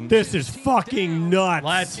scored again. This is fucking nuts.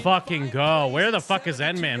 Let's fucking go. Where the fuck is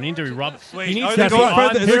N-Man? We need to be rubbed. Wait, he needs are to they be going for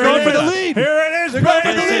on the- the they're going screen. for the lead. Here it is. This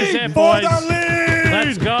is it, For boys. the lead.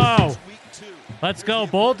 Let's go. Let's go,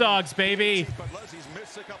 Bulldogs, baby.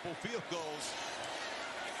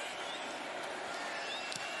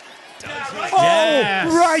 Yes.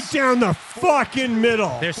 Oh, right down the fucking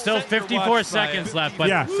middle. There's still 54 seconds left, but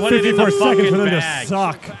Yeah, put it in 54 the seconds fucking for them to bag.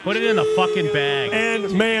 suck. Put it in the fucking bag.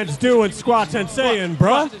 And man's doing squats and saying,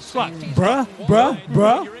 bruh, bruh.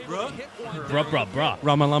 Bruh.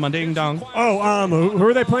 Rama Lama Ding Dong. Oh, who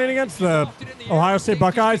are they playing against? The Ohio State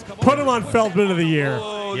Buckeyes? Put them on Feldman of the Year.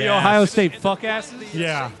 Oh, the Ohio State fuck asses.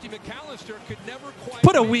 Yeah.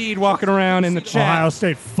 Put a weed walking around in the chat. Ohio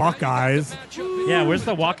State fuck eyes. Yeah, where's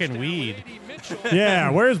the walking weed? Yeah,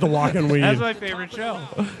 where's the walking weed? That's my favorite show.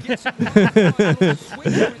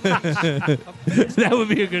 That would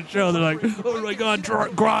be a good show. They're like, oh my God,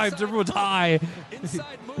 Grimes, everyone's high.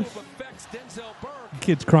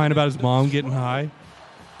 Kid's crying about his mom getting high.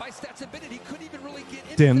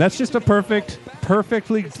 Damn, that's just a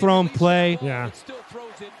perfectly thrown play. Yeah.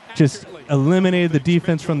 Just eliminated the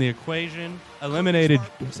defense from the equation. Eliminated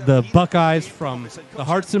the Buckeyes from the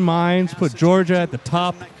hearts and minds. Put Georgia at the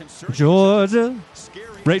top. Georgia.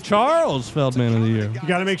 Ray Charles, Feldman of the Year. You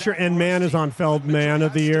got to make sure N-Man is on Feldman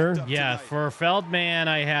of the Year. Yeah, for Feldman,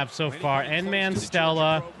 I have so far N-Man,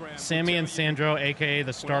 Stella, Sammy and Sandro, a.k.a.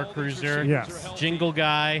 the Star Cruiser. Yes. Jingle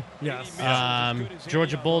Guy. Yes.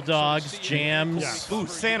 Georgia Bulldogs, Jams. Yes. Ooh,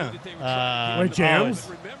 Santa. Wait, Jams?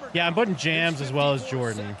 Yeah, I'm putting Jams as well as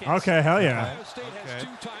Jordan. Okay, hell yeah. Okay.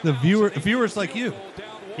 The viewers like you.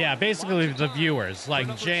 Yeah, basically the viewers,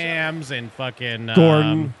 like Jams and fucking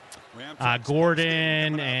Gordon.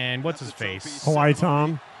 Gordon and what's his face? Hawaii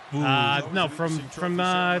Tom. No, from the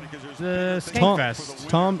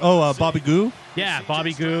Skankfest. Bobby Goo? Yeah,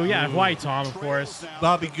 Bobby Goo. Yeah, Hawaii Tom, of course.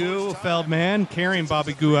 Bobby Goo, Feldman, carrying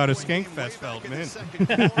Bobby Goo out of Skankfest, Feldman.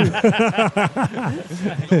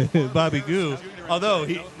 Bobby Goo. Although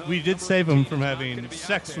we did save him from having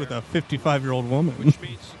sex with a 55-year-old woman.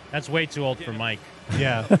 That's way too old for Mike.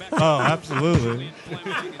 Yeah. Oh, absolutely.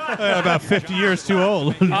 About 50 years too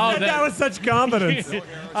old. Oh, that was such confidence.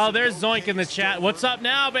 Oh, there's Zoink in the chat. What's up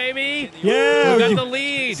now, baby? Yeah. We got the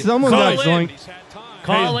lead. Someone got Zoink.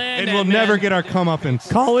 Call in. And we'll never get our comeuppance.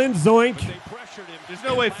 Call in, Zoink. There's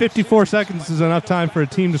no way 54 seconds is enough time for a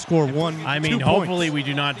team to score one. I mean, 2 hopefully points. we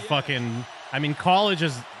do not fucking. I mean, college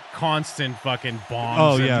is constant fucking bombs.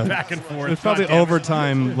 Oh, and yeah. back and forth. There's probably Goddamn it.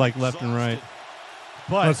 overtime, like, left and right.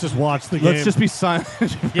 But Let's just watch the game. let's just be silent.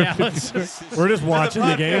 Yeah, let's just. We're just watching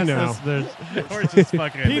the game now. We're just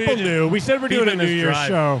fucking. People knew. We said we're doing a Beeping New this Year's drive.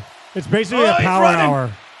 show. It's basically a he's power running.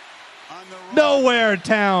 hour. Nowhere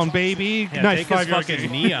town, baby. Yeah, nice take his 5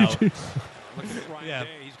 fucking knee out. Yeah.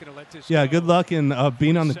 Yeah, good luck in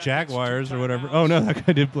being on the Jaguars or whatever. Oh, no, that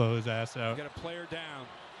guy did blow his ass out.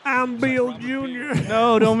 I'm Bill Jr.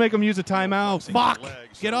 No, don't make him use a timeout. Fuck.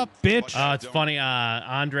 Get up, bitch. It's funny.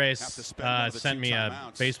 Andres sent me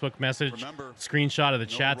a Facebook message screenshot of the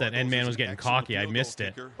chat that N-Man was getting cocky. I missed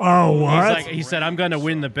it. Oh, what? He said, I'm going to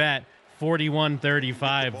win the bet.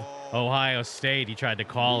 41-35, Ohio State. He tried to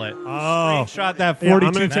call it. Oh. Screenshot that Yeah, 42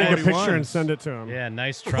 I'm going to take a picture and send it to him. Yeah,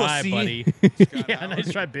 nice try, Pussy. buddy. Yeah,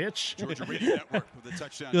 nice try, bitch.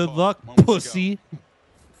 Good luck, pussy.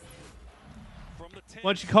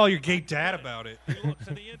 Why don't you call your gay dad about it?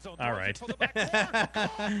 All right.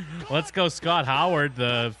 Let's go, Scott Howard,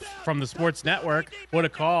 from the Sports Network. What a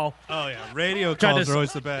call. Oh, yeah. Radio Tried calls to- are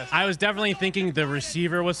always the best. I was definitely thinking the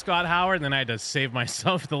receiver was Scott Howard, and then I had to save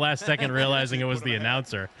myself at the last second, realizing it was the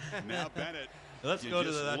announcer. Now Bennett. Let's go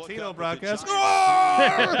to the Latino broadcast.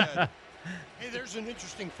 Hey, there's an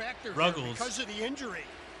interesting factor here Ruggles. because of the injury.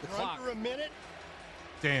 We're under a minute.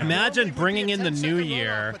 Damn. Imagine bringing in the new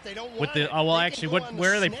year with the. Oh well, actually,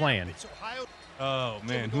 where are they playing? Oh,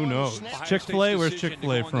 man, who knows? Chick-fil-A? Where's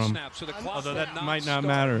Chick-fil-A from? Although that might not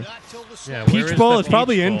matter. Yeah, where Peach is Bowl the is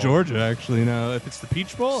probably Peach in Bowl? Georgia, actually. Now, if it's the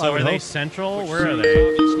Peach Bowl, I So would are they hope. Central? Where are they?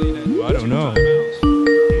 I don't know.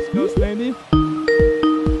 East Coast, maybe?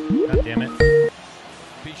 God damn it!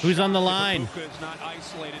 Who's on the line?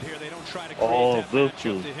 Oh, this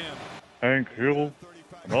is Hank Hill,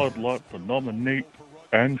 and I'd like to nominate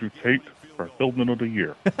Andrew Tate for Feldman of the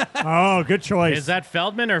Year. Oh, good choice. Is that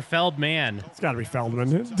Feldman or Feldman? It's got to be Feldman.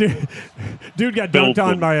 Dude got dunked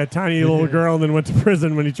on by a tiny little girl and then went to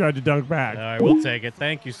prison when he tried to dunk back. All right, we'll take it.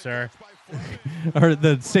 Thank you, sir. Or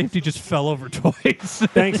the safety just fell over twice.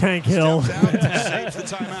 Thanks, Hank Hill.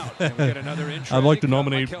 I'd like to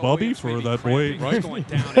nominate Bobby for that way, right? Going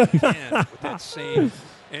down at the end with that same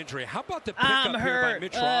injury. How about the pickup here by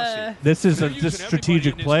Mitch Rossi? This is a just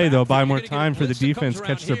strategic play, though. Buy more time for the defense,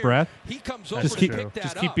 catch their breath. Just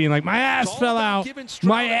keep being like, my ass fell out.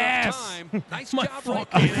 My ass. My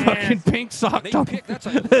fucking pink socked up.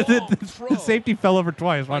 The safety fell over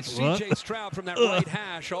twice. Watch. C.J. Stroud from that right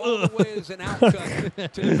hash all the way as an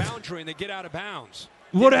outcut to the boundary, and they get out of bounds.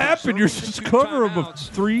 What happened? You're just covering him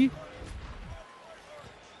 3.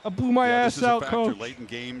 I blew my ass out, coach.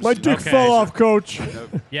 My dick fell off, coach.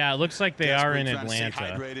 Yeah, it looks like they are in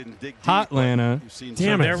Atlanta. Hot Atlanta.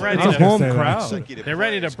 Damn it. They're ready It's a to home crowd. They're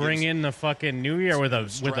ready to bring in the fucking New Year with a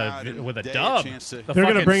dub. The They're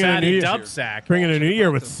going to bring in a fatty New Year. dub sack. Bring in a New Year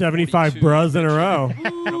with 75 bras in a row.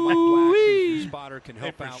 Can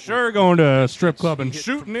help out Sure, going to a strip club and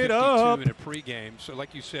shooting it up. in a pregame. So,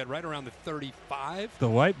 like you said, right around the 35. The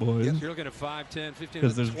white boys. You're looking at 5, 10, 15,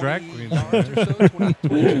 Because there's 20 drag queens. yards or so,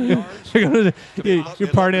 20 yards. Your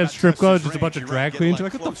party at strip clubs, just a bunch of drag queens. You're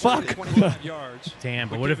like, what the fuck? 25 yards. Damn,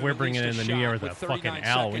 but what if we're bringing in the New Year with a fucking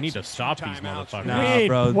L? We need to stop these motherfuckers. Nah, Wait,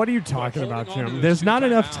 bro. what are you talking about, Jim? There's not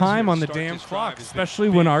enough time on the damn clock, especially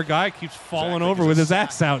when our guy keeps falling over with his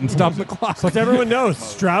ass out and stopping the clock. But everyone knows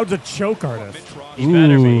Stroud's a choke artist. He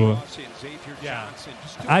better be. Yeah.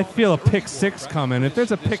 I feel a pick 6 coming. If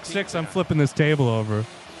there's a pick 6, I'm flipping this table over.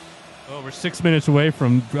 Oh, we're 6 minutes away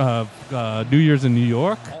from New Year's in New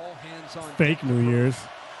York. Fake New Year's.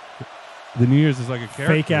 The New Year's is like a character.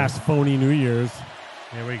 Fake ass phony New Year's.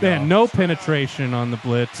 Here we go. Man, no penetration on the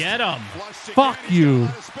blitz. Get him. Fuck you.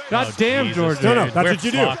 God Oh, damn, Jesus, Georgia. No, dude. that's We're what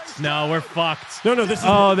you do. fucked. No, we're fucked. No, this is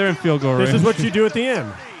Oh, they're in field goal range. this is what you do at the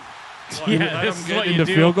end. Yeah, this is Get what you into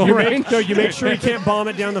do. field goal You range. make, no, you make sure you can't bomb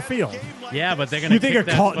it down the field. Yeah, but they're gonna You think kick a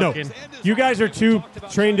that call? No, fucking. you guys are too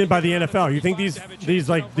trained in by the NFL. You think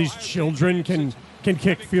these children can can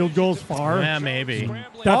kick field goals far. Yeah, maybe.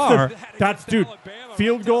 That's dude.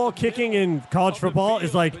 Field goal kicking in college football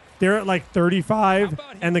is like they're at like 35,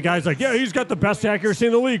 and the guy's like, yeah, he's got the best accuracy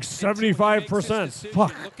in the league, 75%.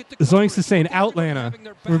 Fuck. Zoinks is saying Outlander.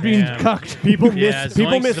 We're being cucked. People Yeah, miss.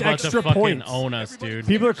 People Zoinks miss is about extra to fucking points. own us, dude.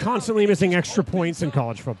 People are constantly missing extra points in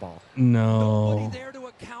college football. No.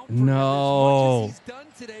 No.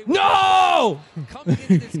 No!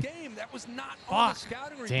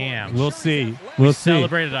 Damn. We'll see. We We'll see.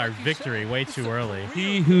 celebrated our victory way too early.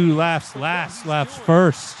 He who laughs last laughs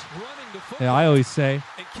first. Yeah, I always say.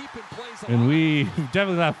 And we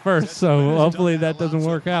definitely laugh first, so hopefully that doesn't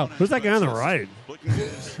work out. Who's that guy on the right?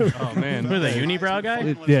 Oh, man. Who, the unibrow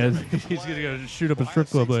guy? Yeah, he's going to go shoot up a strip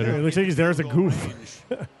club later. It looks like he's there as a goof.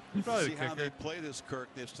 Probably the See how kicker. they play this, Kirk.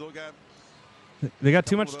 They've still got They got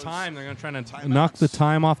too much time. They're going to try to knock the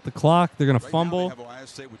time off the clock. They're going to fumble. They have Ohio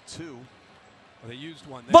State with 2. Well, they used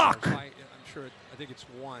one there. Fuck! I'm sure. I think it's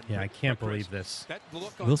one. Yeah, I can't believe this. That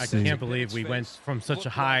look on We'll I see. can't believe we went from such a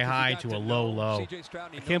high to a low. I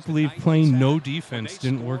can't believe playing no defense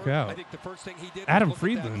didn't work out. Adam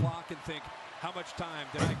Friedland. How much time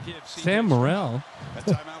did I give Sam Morrell. That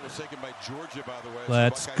timeout was taken by Georgia, by the way.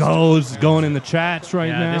 Let's go. It's going in the chats right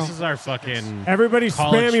Yeah, now. this is our fucking Everybody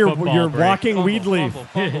college spam your football break. walking weed leaf.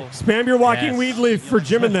 Spam your walking Yes. weed leaf for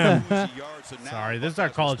Jim and them. Sorry, this is our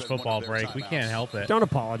college football break. We can't help it. Don't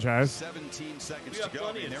apologize. 17 seconds to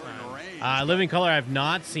go. They're in the range. Living Color, I've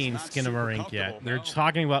not seen Skinamarink yet. They're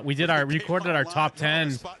talking about, we recorded our top 10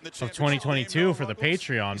 of 2022 for the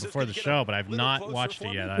Patreon before the show, but I've not watched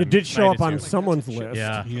it yet. It did show up on excited to. someone's list.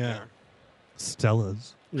 Yeah. Yeah.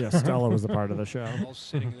 Stella's. Yeah, Stella was a part of the show. All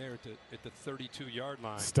sitting there at the 32-yard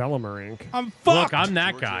line. Stella Marink. I'm Look, I'm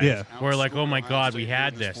that guy. Yeah. We're like, oh my God, we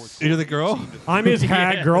had this. You're the girl? I'm his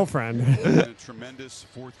hag Yeah. girlfriend. Tremendous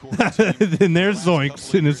fourth quarter. Then there's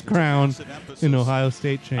Zoinks in his crown in Ohio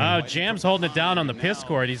State chain. Oh, Jam's holding it down on the piss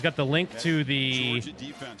cord. He's got the link to the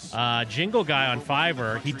Jingle guy on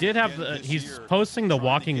Fiverr. He did have he's posting the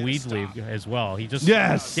Walking Weed League as well. He just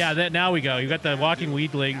Yes! Yeah, now we go. You got the Walking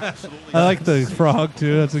Weed League. I like the frog,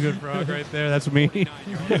 too. That's a good frog right there. That's me.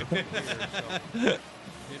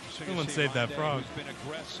 Someone saved that frog. Been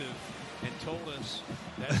aggressive and told us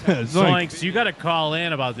Zoinks, you got to call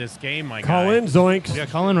in about this game, my Call guy. in, Zoinks. Yeah,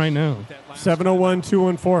 call in right now.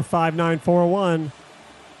 701-214-5941.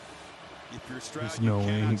 There's no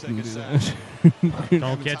way he can do that.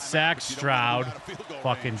 Don't get sacked, Stroud.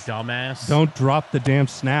 Fucking dumbass. Don't drop the damn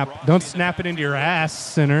snap. Don't snap it into your ass,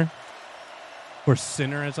 sinner. Or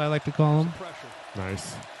sinner, as I like to call him.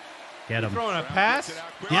 Nice. Get him. Throwing a pass?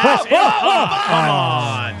 Yes. Come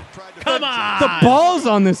on. Come on. The ball's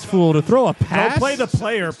on this fool to throw a pass. Don't play the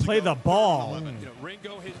player, play the ball.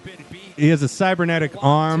 He has a cybernetic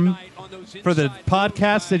arm. For the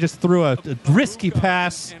podcast, they just threw a risky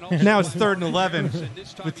pass. Now it's 3rd and 11.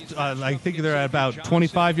 With, I think they're at about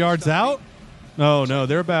 25 yards out. Oh, no,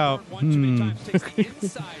 they're about, I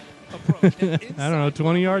don't know,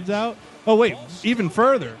 20 yards out? Oh, wait, even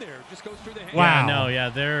further. Wow. No, yeah,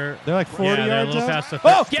 they're like 40 yeah, they're a yards little out? past the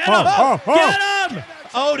Oh, Get oh, him! oh, oh. Get him!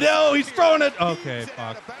 Oh, no, he's throwing it. Okay,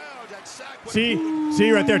 fuck. See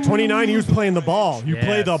right there, 29. He was playing the ball. You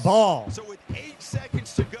play the ball.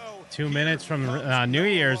 2 minutes from New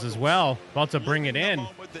Year's as well. About to bring it in.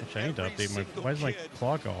 Which I need to update my. Why is my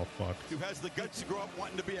clock all fucked? Who has the guts to grow up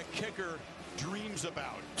wanting to be a kicker, dreams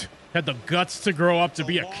about. Had the guts to grow up to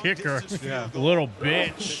be a kicker. Yeah. Little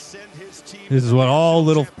bitch. This is what all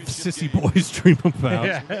little sissy boys dream about.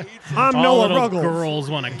 Yeah. I'm All Noah little Ruggles. girls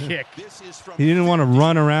want to kick. He didn't want to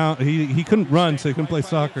run around. He couldn't run, so he couldn't play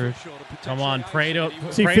soccer. Come on, pray to.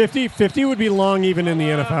 See, pray, 50 would be long even in the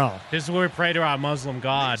NFL. This is where we pray to our Muslim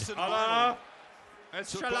God.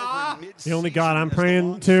 The only God I'm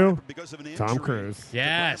praying to, Tom Cruise.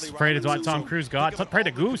 Yes, pray to what Tom Cruise God. Pray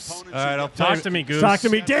to Goose. All right, I'll Talk to me, Goose. Talk to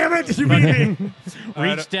me. Damn it! You beat me.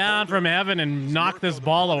 Reach down from heaven and knock this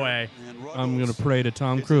ball away. I'm gonna pray to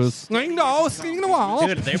Tom Cruise. Sling the wall, sling the wall.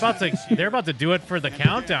 Dude, they're about to do it for the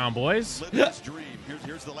countdown, boys.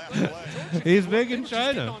 He's big in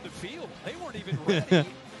China. On the field. They weren't even ready.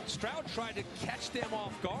 Stroud tried to catch them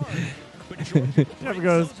off guard. But Georgia Jeff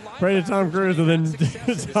goes, pray to Tom Cruise and then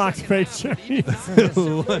talks fake Chinese.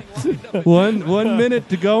 1 minute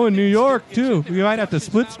to go in New York too. We might have to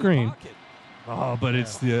split screen. Oh, but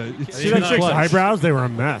it's the See that chick's eyebrows? They were a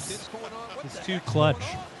mess. It's too clutch.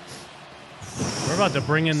 We're about to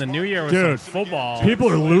bring in the new year with Dude, some football. People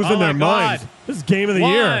are losing Oh their my God. minds. This is game of the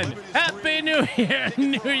year. Happy New Year,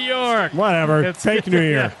 New York. Whatever. It's Fake New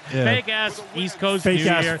Year. Yeah. Fake ass East Coast Fake New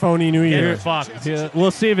ass Year. phony New Get Year. fucked. Yeah,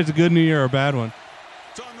 we'll see if it's a good New Year or a bad one.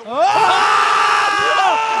 It's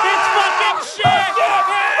fucking shit.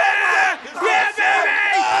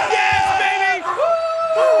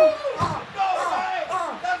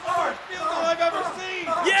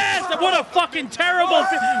 fucking terrible.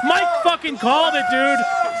 Mike fucking called it, dude.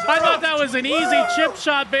 I thought that was an easy chip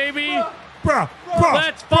shot, baby. Bruh,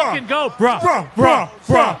 Let's fucking go.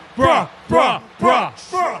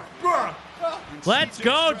 Let's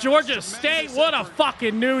go, Georgia State. What a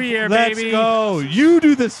fucking New Year, baby. Let's go. You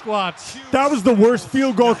do the squats. That was the worst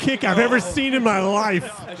field goal kick I've ever seen in my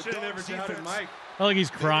life. I should have never doubted Mike. I think he's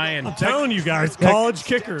crying. I'm telling you guys, college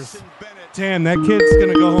kickers. Damn, that kid's going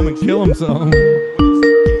to go home and kill himself.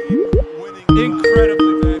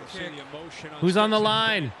 Incredibly bad kick. Who's on the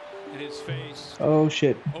line? Oh,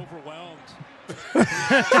 shit.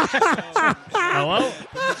 Hello?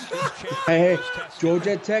 Hey,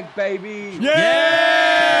 Georgia Tech, baby.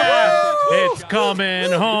 Yeah! It's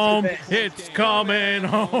coming home. It's coming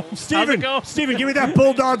home. Steven, give me that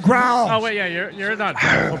bulldog growl. Oh, wait, yeah, you're not.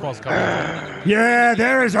 Football's coming. Yeah,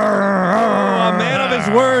 there is a man of his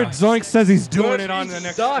word. Zoink says he's doing it on the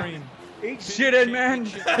next screen. Eat shit in, man.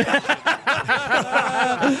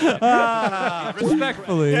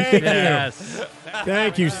 Respectfully. Yes.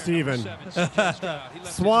 Thank you, Steven.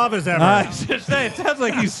 Suave as ever. I should say, it sounds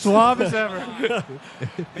like he's suave as ever.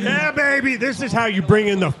 Yeah, baby. This is how you bring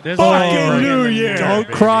in the fucking New Year. Don't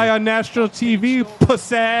cry on national TV,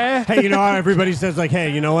 pussy. Hey, you know how everybody says, like,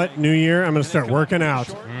 hey, you know what? New Year, I'm going to start working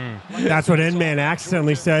out. That's what N-Man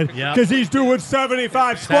accidentally said. Yep. Because he's doing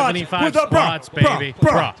 75 squats. 75 with a squats, baby.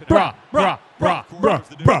 Bruh.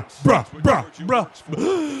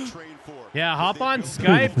 Yeah, hop on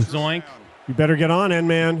Skype, Zoink. You better get on,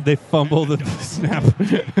 N-Man. They fumble the snap.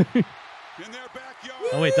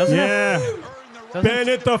 Oh, wait, doesn't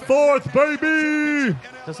Bennett the fourth, baby.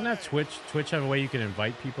 Doesn't that Twitch have a way you can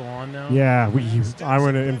invite people on now? Yeah, I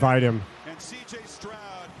want to invite him.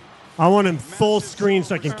 I want him full screen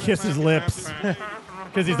so I can kiss his lips.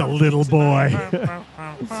 Because he's a little boy.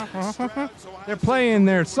 They're playing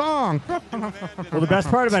their song. Well, the best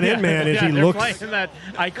part about N-Man is he they're looks... playing that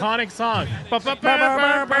iconic song.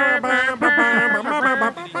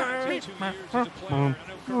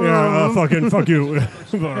 Yeah, fuck you.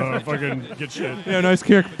 Fucking get shit. Yeah, nice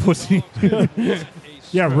kick, pussy.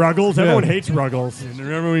 Yeah, Ruggles. Everyone hates Ruggles. And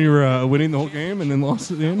remember when you were winning the whole game and then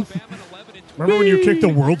lost at the end? Remember when you kicked the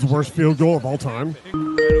world's worst field goal of all time?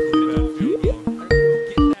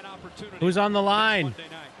 Who's on the line?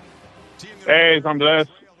 Hey, I'm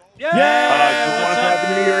blessed. Yeah! Just want to happy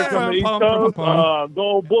New Year from the East Coast.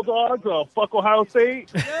 Go Bulldogs. Fuck Ohio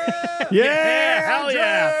State. Yeah! Hell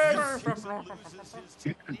yeah!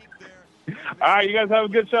 All right, you guys have a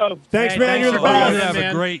good show. Thanks, man. You're the Have best.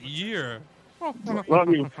 a great year.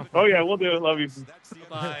 Love you. Oh yeah, we'll do it. Love you.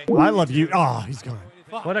 Bye. I love you. Oh, he's gone.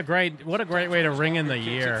 What a great way to ring in the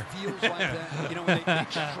year.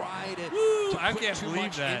 I can't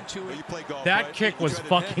believe that. That kick was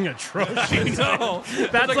fucking atrocious. No,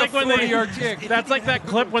 That's like when they. 40-yard kick. That's like that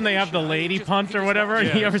clip when they have the lady punt or whatever.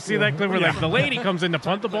 You ever see that clip where like the lady comes in to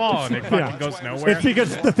punt the ball and it fucking goes nowhere? It's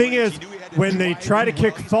because the thing is, when they try to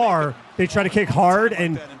kick far, they try to kick hard,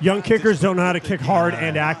 and young kickers don't know how to kick hard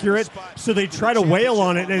and accurate, so they try to wail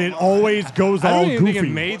on it, and it always goes I all don't even goofy. think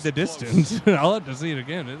it made the distance. I'll have to see it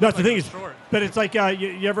again. That's the thing is, but it's like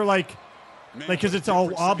you ever like because it's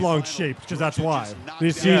all oblong shaped, because that's why.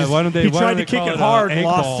 Yeah, why don't they? He why tried don't to they kick call it hard, egg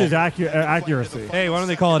lost ball? his accuracy. Hey, why don't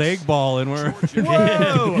they call it egg ball? And we're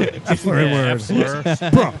Whoa! That's the right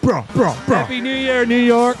word. Bro. Happy New Year, New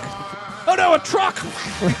York. Oh no, a truck!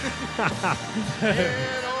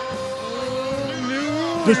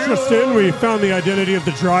 This just in, we found the identity of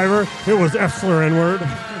the driver. It was F-slur N-word.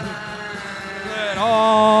 Let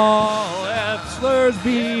all F slurs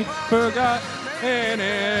be forgot, and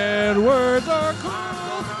N-words are cool.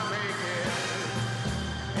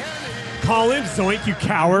 Call in, Zoink, you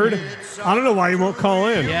coward. I don't know why he won't call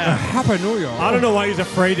in. Yeah. Happy New Year. I don't know why he's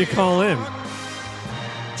afraid to call in.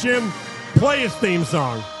 Jim, play his theme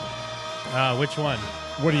song. Which one?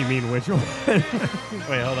 What do you mean, which one?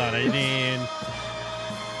 Wait, hold on. I need.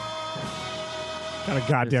 What kind of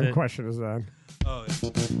goddamn question is that? Oh, It's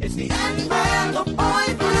the N-Man, the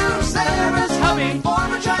boy blue, Sarah's hubby,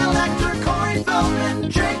 former child actor Corey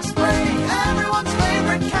Feldman, Jake Spring, everyone's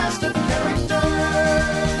favorite cast of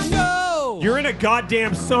characters. No! You're in a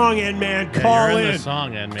goddamn song, N-Man. Yeah, Call you're in. in the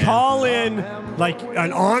song, N-Man. Call in like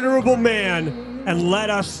an honorable man and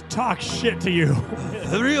let us talk shit to you.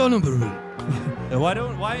 Very honorable. Why?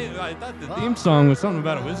 I thought the theme song was something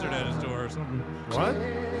about a wizard at his door or something. What?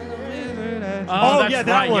 Oh, that's yeah,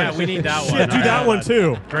 that right. one. Yeah, we need that one. Shit, do that one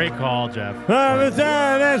too. Great call, Jeff.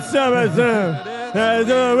 That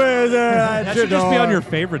should just be on your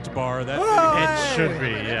favorites bar. It should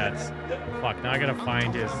be. Yeah. Fuck. Now I gotta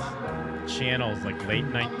find his channels, like late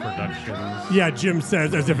night productions. Yeah, Jim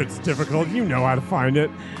says as if it's difficult. You know how to find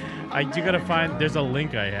it. I do gotta find. There's a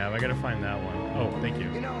link I have. I gotta find that one. Oh, thank you.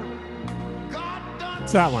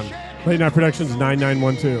 It's that one. Late Night Productions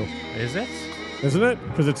 9912. Is it? Isn't it?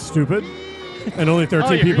 Because it's stupid, and only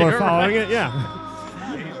 13 people are following it. Yeah.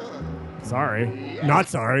 Sorry. Not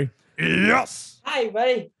sorry. Yes. Hi,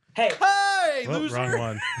 buddy. Hey. Hey, Oh, loser. wrong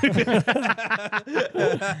one.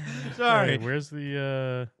 Sorry. Wait, where's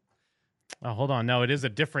the? Oh, hold on. No, it is a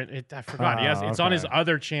different. I forgot. Yes, it's on okay. his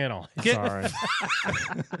other channel. Sorry.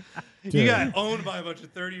 You got owned by a bunch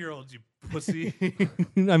of 30-year-olds, you pussy.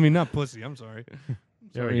 I mean, not pussy. I'm sorry.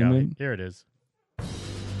 There Sorry, we go. man. Here it is.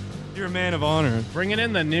 You're a man of honor. Bringing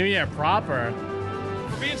in the new year proper.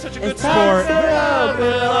 For being such a good time sport.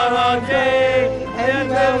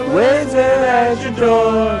 Waiting at your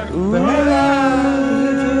door.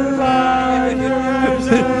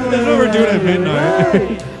 That's what we're doing at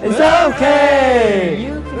midnight. It's okay.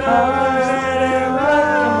 You can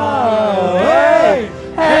hey,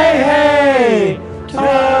 hey, hey.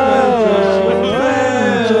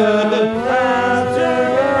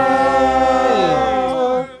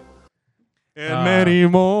 And many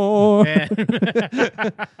more. It's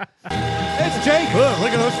Jake.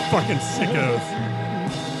 Look at those fucking sickos.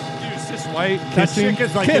 Dude, it's just white. That kissing. chick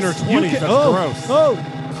is like in her Kiss. 20s. That's Oh, gross. Oh.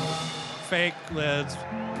 Fake lids.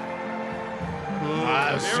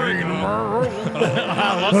 I've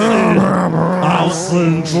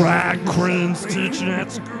seen drag queens teaching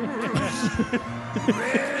at schools.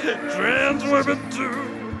 Trans women too.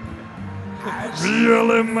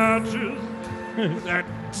 Really matches that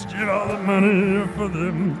steal all the money for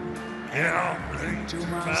them. Yeah, to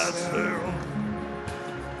myself.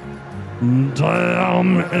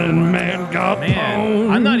 Damn, and man got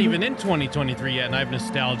Man, I'm not even in 2023 yet, and I have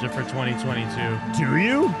nostalgia for 2022. Do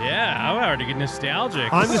you? Yeah, I'm already getting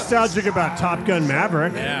nostalgic. I'm nostalgic about Top Gun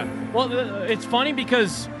Maverick. Yeah. Well, it's funny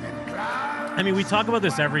because, I mean, we talk about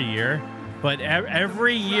this every year, but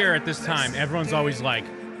every year at this time, everyone's always like,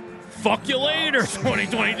 fuck you later,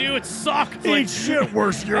 2022, it sucked. Ain't shit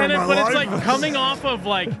worse year and of my But it's life. like coming off of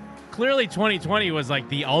like, clearly 2020 was like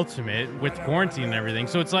the ultimate with quarantine and everything.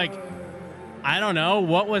 So it's like, I don't know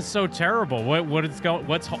what was so terrible. What's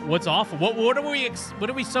awful? What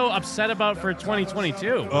are we so upset about for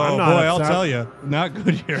 2022? Oh boy, I'll tell you, not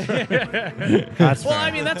good year. That's well,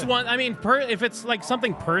 I mean that's one. I mean, if it's like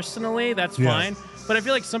something personally, that's Yes. fine. But I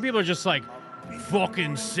feel like some people are just like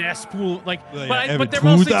fucking cesspool. Like, Yeah, but they're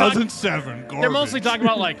mostly 2007. they're mostly talking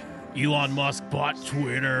about like Elon Musk bought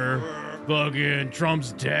Twitter. Fucking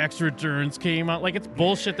Trump's tax returns came out. Like, it's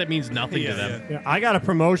bullshit that means nothing to them. Yeah, I got a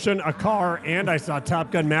promotion, a car, and I saw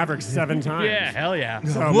Top Gun Maverick 7 times. Yeah, hell yeah.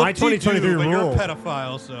 So my 2023 but rule. you're a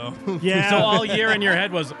pedophile, so Yeah. So all year in your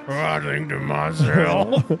head was, I think to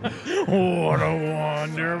myself, what a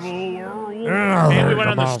wonderful world. And we went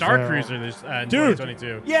on the Star Cruiser this in Dude,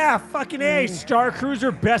 2022. Yeah, fucking A. Star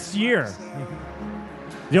Cruiser, best year.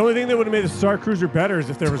 The only thing that would have made the Star Cruiser better is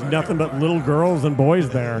if there was nothing but little girls and boys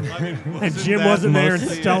there. And Jim that wasn't there and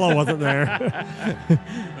mostly- Stella wasn't there.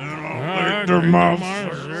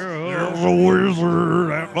 There's a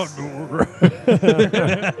wizard at my door.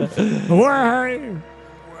 Why?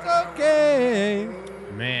 Okay.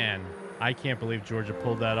 Man, I can't believe Georgia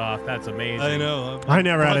pulled that off. That's amazing. I know. I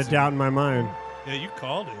never had a doubt in my mind. Yeah, you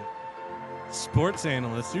called it. Sports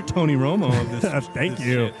analyst. You're Tony Romo of this. Thank this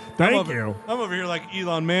you. shit. Thank you. I'm over here like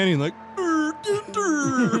Elon Manning, like.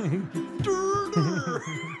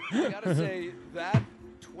 I gotta say that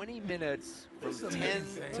 20 minutes from 10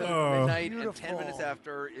 to midnight and 10 minutes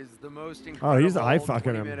after is the most incredible. Oh, he's eye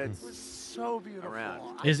fucking 20 him. minutes so beautiful.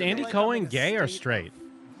 around. Is Andy Cohen gay or straight?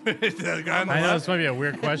 I know this might be a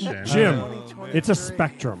weird question. Jim, it's a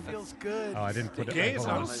spectrum. Oh, I didn't put it Gay back is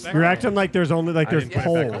on. not a spectrum. You're acting like there's only like I there's didn't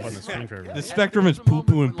put it back up on poles. the screen for everybody. The spectrum is poo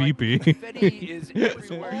poo and pee pee.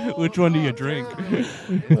 Which one do you drink?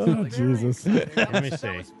 Oh, Jesus. Let me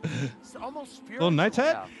see. Little Knight's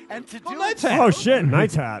hat? And to do Knight's it, hat. Oh, shit.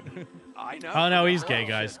 Knight's hat. I know. Oh, no, he's gay,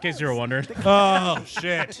 guys. In case you were wondering. Oh,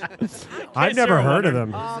 shit. I've never heard of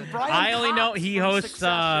him. I only know he hosts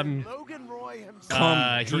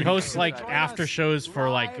he hosts like after shows for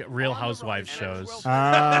like Real Housewives shows.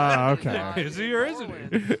 Ah, okay. Is he or isn't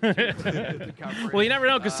he? Well, you never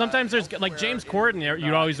know because sometimes there's like James Corden.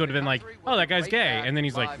 You always would have been like, oh, that guy's gay, and then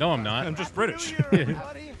he's like, no, I'm not. I'm just British.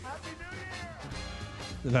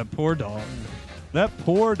 That poor dog. That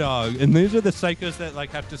poor dog. And these are the psychos that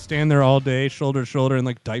like have to stand there all day, shoulder to shoulder, in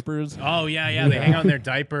like diapers. Oh yeah. They hang out in their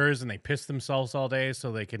diapers and they piss themselves all day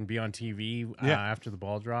so they can be on TV after the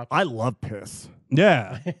ball drops. I love piss.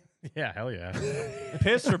 Yeah. Yeah, hell yeah.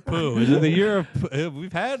 Piss or poo? Is it the year of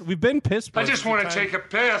we've been piss? I just want to take a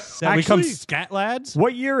piss. That we become scat lads.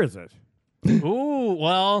 What year is it? Ooh,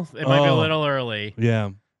 well, it might be a little early. Yeah.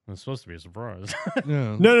 It's supposed to be a surprise.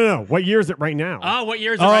 Yeah. No. What year is it right now? Oh, what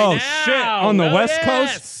year is it right now? Shit. On the West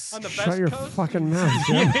Coast? On the Shut your fucking mouth.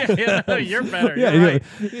 yeah, you're better. Yeah, You're right.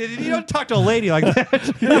 You don't talk to a lady like that.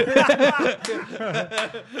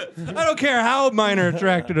 I don't care how minor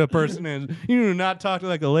attracted a person is. You do not talk to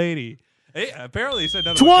like a lady. Hey, apparently he said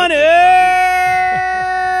nothing. 20!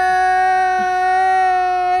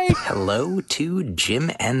 Hello to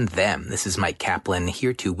Jim and them. This is Mike Kaplan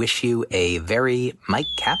here to wish you a very Mike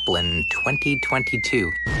Kaplan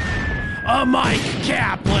 2022. A Mike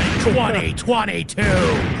Kaplan 2022.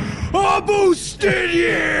 A boosted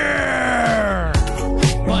year!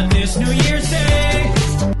 But this New Year's Day,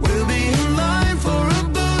 We'll be in line for a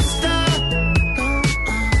booster.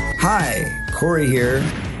 Hi, Corey here.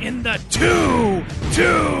 In the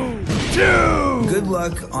 2-2-2. Good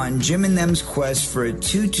luck on Jim and them's quest for a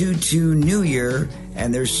 222 New Year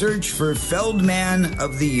and their search for Feldman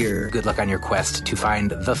of the Year. Good luck on your quest to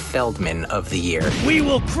find the Feldman of the year. We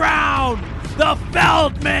will crown the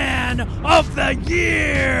Feldman of the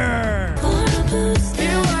Year!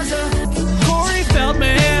 Corey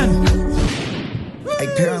Feldman!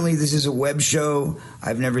 Apparently, this is a web show.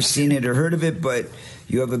 I've never seen it or heard of it, but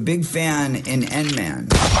you have a big fan in N-Man.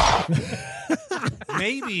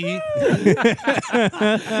 Maybe.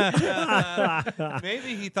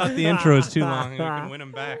 Maybe he thought the intro was too long and we can win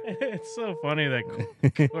him back. It's so funny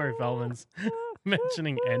that Corey Feldman's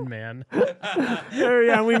mentioning N-Man.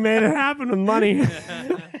 Yeah, we made it happen with money.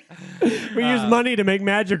 We used money to make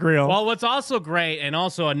magic real. Well, what's also great, and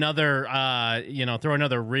also another, throw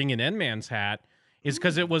another ring in N-Man's hat, is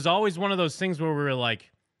because it was always one of those things where we were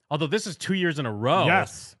like, although this is 2 years in a row.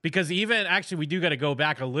 Yes. Because even, actually, we do got to go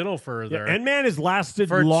back a little further. Yeah, N-Man has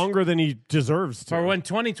lasted longer than he deserves to. For when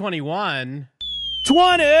 2021...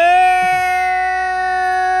 20!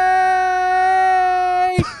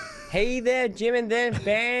 Hey there, Jim and them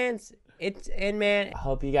fans. It's N-Man. I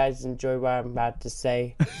hope you guys enjoy what I'm about to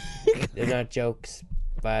say. They're not jokes,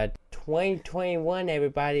 but 2021,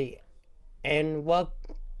 everybody, and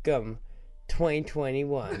welcome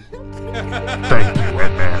 2021. Thank you,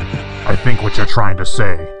 N-Man. I think what you're trying to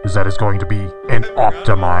say is that it's going to be an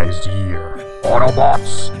optimized year.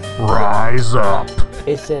 Autobots, rise up.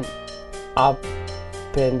 It's an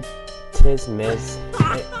optimismus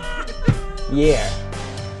year.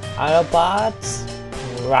 Autobots,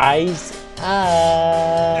 rise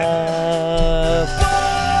up.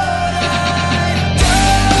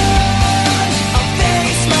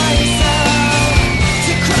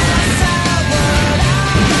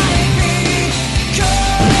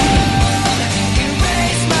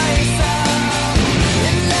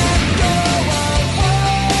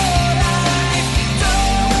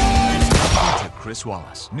 Chris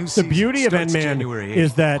Wallace. New The beauty of starts N-Man January 8th.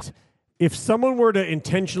 is that if someone were to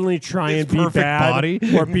intentionally try and be perfect bad body.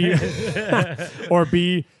 or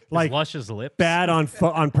be like luscious lips. bad on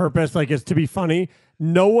purpose, like as to be funny,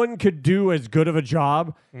 no one could do as good of a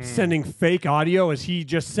job sending fake audio as he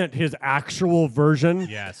just sent his actual version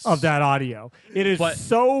of that audio. It is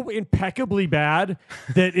so impeccably bad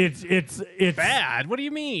that it's bad. What do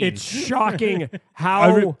you mean? It's shocking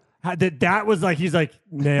how that was like, he's like,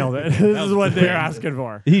 nailed it. This is what they're asking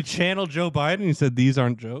for. He channeled Joe Biden. He said, these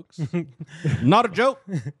aren't jokes. Not a joke.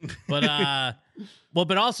 But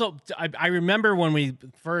but also, I remember when we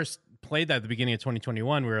first played that at the beginning of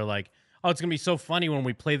 2021, we were like, oh, it's going to be so funny when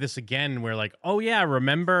we play this again. And we're like, oh, yeah,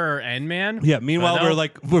 remember N-Man? Yeah, meanwhile,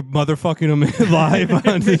 we're motherfucking him live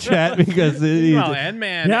on the chat because...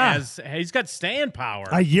 N-Man, he's got staying power.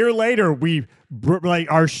 A year later,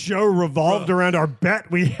 our show revolved around our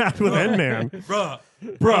bet we had with N-Man. Bruh.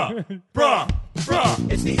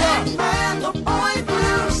 It's the N-Man, the boy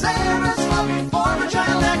blue, Sarah's lovely former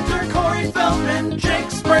child actor, Corey Feldman,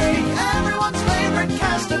 Jake Sprague, everyone's favorite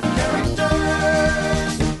cast of characters.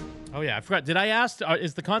 Oh, yeah, I forgot. Did I ask,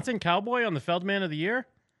 is the Content Cowboy on the Feldman of the Year?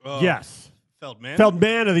 Yes. Feldman?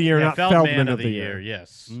 Feldman of the Year, not Feldman of the Year.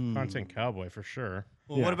 Yes. Content Cowboy, for sure.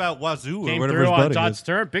 Well, what about Wazoo? Came or whatever through his on buddy Todd is?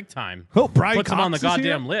 Stern big time. Oh, Brian Puts him on the Cox is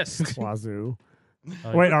here? goddamn list. Wazoo.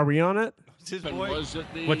 Wait, are we on it? Was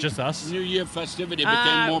that the What, just us? New Year festivity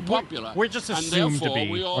became more popular. we're just and assumed to therefore be.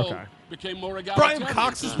 we all Okay. became more egalitarian. Brian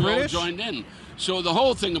Cox is We all British? joined in. So the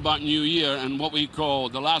whole thing about New Year and what we call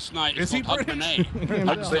the last night is he called British? Hogmanay.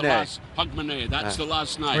 That's the last Hogmanay. That's the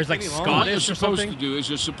last night. Or it's like And what Scottish you're or supposed something? to do is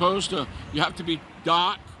you have to be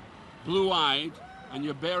dark, blue-eyed, and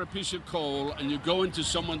you bear a piece of coal and you go into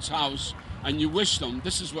someone's house and you wish them.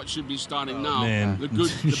 This is what should be starting now. man. The good,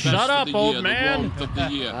 the best Shut up, of the old year, man. the warmth of the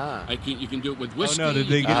year. You can do it with whiskey. no, did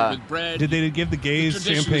they you can do get- it with bread. Did they give the gays The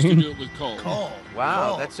tradition is champagne? to do it with coal.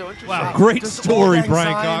 Wow, that's so interesting. Wow, great Does story, Old Lang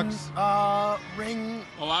Brian Syne, Cox. ring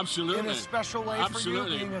Oh, absolutely. in a special way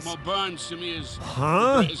Absolutely. for you? Well, Burns to me is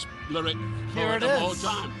Huh? the greatest lyric Here poet it of all is.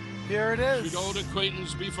 time. Here it is. Should old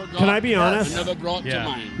acquaintance be forgot? Can I be honest? And never brought Yeah. to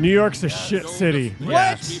mind. New York's a shit city.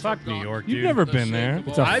 What? Fuck New York, dude. You've never been there.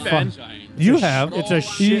 It's a I've fuck. been. You have. It's a You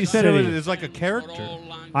shit said it city. was like a character.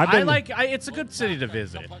 I've been. It's a good city to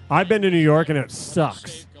visit. I've been to New York and it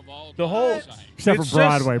sucks. The whole. Except for it's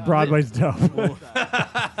Broadway. just- Broadway's dope.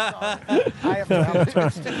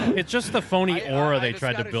 It's just the phony aura they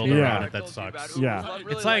tried to build Yeah. around it that sucks. Yeah.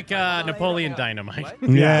 It's like Napoleon Dynamite.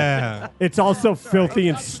 Yeah. It's also filthy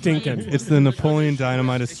and stinking. It's the Napoleon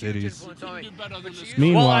Dynamite of cities.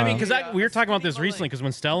 Meanwhile, Well, I mean, because we were talking about this recently, because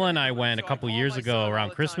when Stella and I went a couple years ago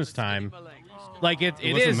around Christmas time, like it Was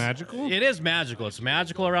it is magical? It is magical. It's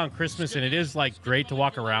magical around Christmas, and it is like great to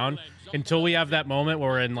walk around until we have that moment where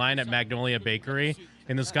we're in line at Magnolia Bakery.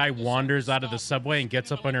 And this guy wanders out of the subway and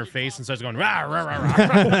gets up on her face and starts going, rah, rah, rah, rah,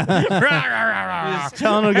 rah, rah, rah, rah. Just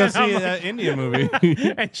telling her to go And I'm see like- that Indian movie.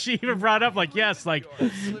 And she even brought up, like, yes, like,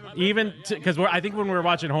 even because I think when we were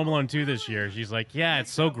watching Home Alone 2 this year, she's like, yeah,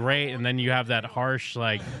 it's so great. And then you have that harsh,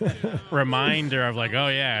 like, reminder of, like, oh,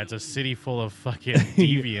 yeah, it's a city full of fucking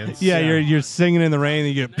deviants. Yeah, you're singing in the rain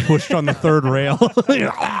and you get pushed on the third rail.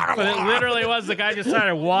 But it literally was the guy just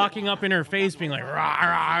started walking up in her face, being like, rah, rah,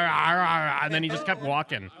 rah, rah, rah, and then he just kept walking.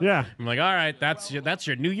 Yeah. I'm like, all right, that's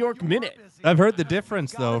your New York minute. I've heard the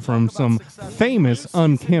difference though from some famous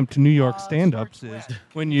unkempt New York stand-ups is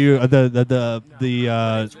when you the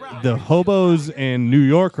hobos in New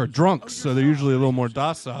York are drunks, so they're usually a little more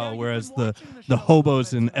docile, whereas the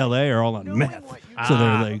hobos in L.A. are all on meth,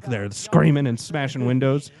 so they're screaming and smashing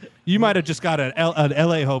windows. You might have just got an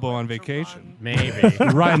L.A. hobo on vacation. Maybe.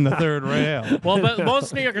 Riding the third rail. Well, but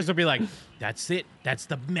most New Yorkers will be like, that's it. That's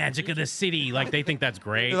the magic of the city. Like, they think that's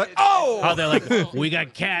great. They're like, oh! How they're like, we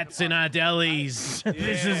got cats in our delis.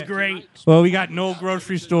 This is great. Well, we got no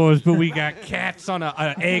grocery stores, but we got cats on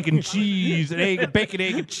a egg and cheese, bacon,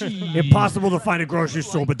 egg, and cheese. Impossible to find a grocery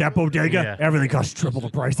store, but that bodega, everything costs triple the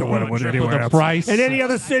price of what it would Triple anywhere the else. price. In any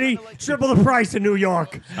other city, triple the price in New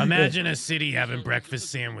York. Imagine a city having breakfast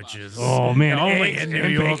sandwiches. Oh, man, only eggs in New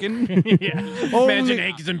and York. bacon? Yeah. Only- Imagine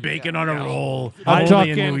eggs and bacon on a roll. I'm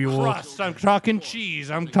only in talking New York. crust. I'm talking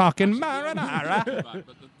cheese. I'm talking marinara.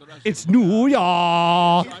 It's New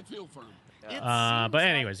York. But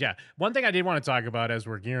anyways, yeah. One thing I did want to talk about as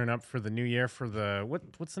we're gearing up for the new year for the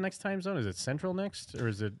what's the next time zone? Is it Central next, or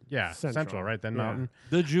is it Central right? Then Yeah. Mountain.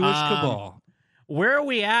 The Jewish cabal. Where are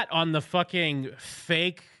we at on the fucking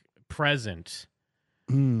fake present?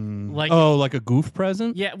 Like like a goof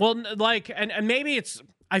present? Yeah, well, like, and maybe it's.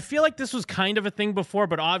 I feel like this was kind of a thing before,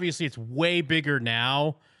 but obviously it's way bigger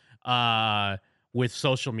now with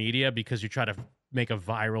social media because you try to make a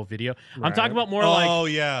viral video. I'm talking about more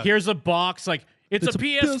like, yeah. here's a box, like it's a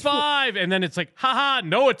PS5, and then it's like, haha,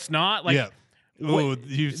 no, it's not. Like, Yeah. Ooh,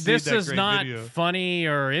 you've seen this that is great not video. funny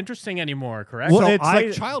or interesting anymore, correct? Well, So it's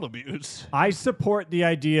like child abuse. I support the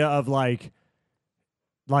idea of like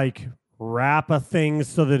wrap a thing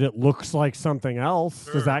so that it looks like something else.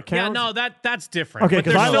 Does that count? Yeah, no, that's different. Okay, but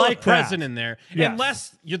 'cause there's I still like a present that. in there, Yes.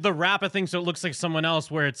 unless the wrap a thing so it looks like someone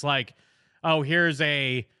else, where it's like, oh, here's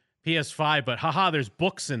a PS5, but haha, there's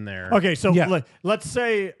books in there. Okay, so let's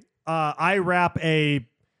say I wrap a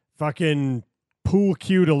fucking pool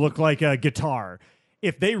cue to look like a guitar.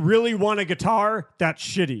 If they really want a guitar, that's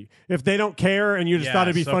shitty. If they don't care and you just thought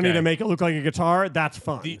it'd be Yes, funny okay. to make it look like a guitar, that's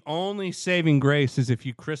fun. The only saving grace is if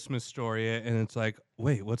you Christmas story it and it's like,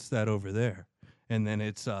 wait, what's that over there? And then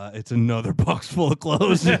it's another box full of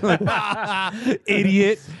clothes. You're like,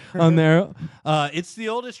 idiot on there. It's the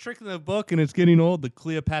oldest trick in the book, and it's getting old. The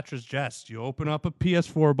Cleopatra's Jest. You open up a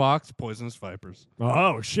PS4 box, poisonous vipers.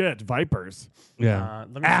 Oh shit, vipers. Yeah.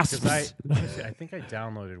 Let me see, 'cause let me see, I think I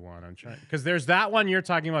downloaded one. I'm trying because there's that one you're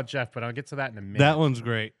talking about, Jeff, but I'll get to that in a minute. That one's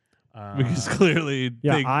great because clearly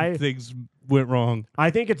things went wrong. I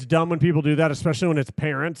think it's dumb when people do that, especially when it's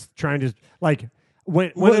parents trying to like.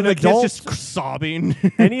 When an the kid's adult just sobbing.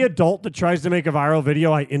 any adult that tries to make a viral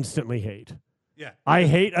video, I instantly hate. Yeah. I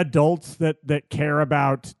hate adults that care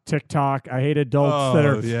about TikTok. I hate adults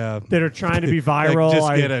that are trying to be viral.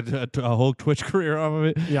 Just get a whole Twitch career off of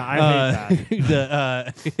it. Yeah, I hate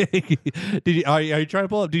that. Are you trying to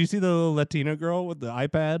pull up? Do you see the little Latina girl with the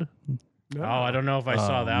iPad? Oh, I don't know if I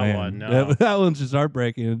saw that man. one. No. That one's just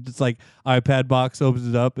heartbreaking. It's like iPad box opens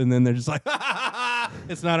it up, and then they're just like,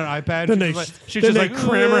 It's not an iPad. Then they She's just like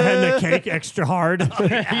cram her head in the cake extra hard.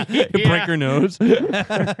 to break her nose.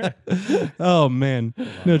 Oh man,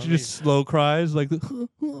 no, she just slow cries like.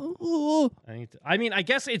 I mean, I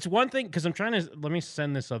guess it's one thing because I'm trying to. Let me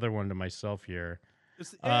send this other one to myself here.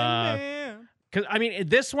 Because I mean,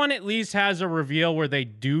 this one at least has a reveal where they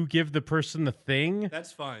do give the person the thing.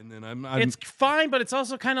 That's fine. Then it's fine, but it's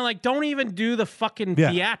also kind of like don't even do the fucking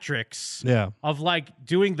theatrics. Yeah. Of like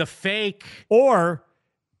doing the fake or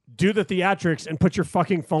do the theatrics and put your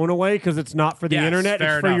fucking phone away because it's not for the internet.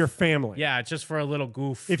 It's for enough. your family. Yeah, it's just for a little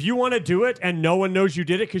goof. If you want to do it and no one knows you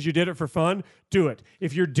did it because you did it for fun, do it.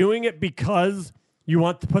 If you're doing it because you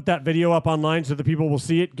want to put that video up online so the people will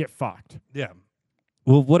see it, get fucked. Yeah.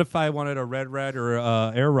 Well, what if I wanted a red or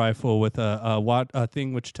air rifle with a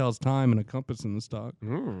thing which tells time and a compass in the stock?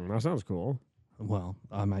 That sounds cool. Well,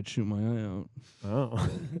 I might shoot my eye out.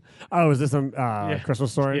 Oh, is this some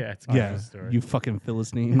Christmas story? Yeah, it's a Christmas story. You fucking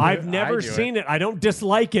Philistine. I've never seen it. I don't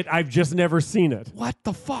dislike it. I've just never seen it. What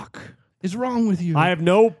the fuck is wrong with you? I have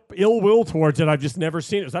no ill will towards it. I've just never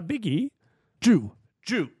seen it. Is that Big E? Jew.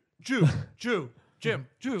 Jim, Jew. Mike's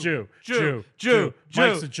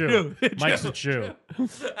a Jew. Mike's a Jew.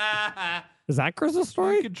 Is that Christmas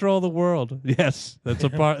story? Control the world. Yes, that's a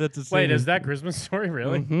part. That's a. Wait, is that Christmas story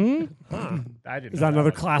really? Mm-hmm. I didn't. Is that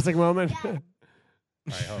another classic moment? All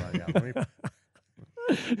right, hold on. Yeah, let me...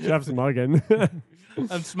 Jeff's mugging.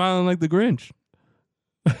 I'm smiling like the Grinch.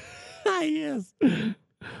 He is.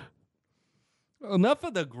 Enough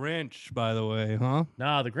of the Grinch, by the way, huh?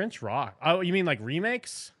 No, the Grinch rock. Oh, you mean like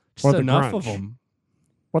remakes? Just enough of them.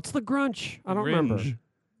 What's the Grunch? I don't remember.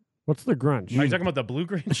 What's the Grunch? Are you talking about the Blue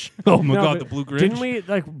Grinch? Oh my God, the Blue Grinch.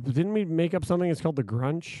 Didn't we make up something? It's called the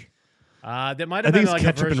Grunch. That might have been like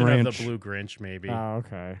a version of the Blue Grinch, maybe. Oh,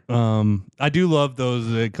 okay. I do love those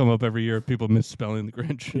that come up every year. People misspelling the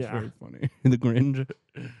Grinch. It's very funny. The Grinch.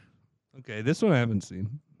 Okay, this one I haven't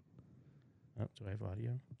seen. Oh, do I have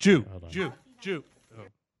audio? Jew. Hold on. Jew.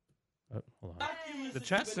 Hold on. The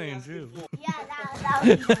chat's saying Jew. Yeah, that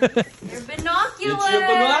was your binoculars. It's your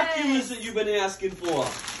binoculars that you've been asking for.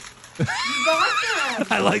 You got them.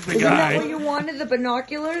 I like the Isn't guy. that what you wanted, the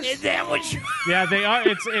binoculars? Is that what you... Yeah, they are.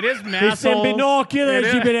 It is They massive. said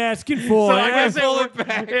binoculars you've been asking for. So I eh? guess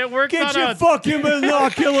it works Get on your a... fucking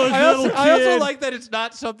binoculars, little kid. I also like that it's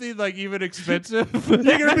not something like even expensive.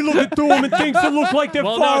 You're gonna be looking through them and things that look like they're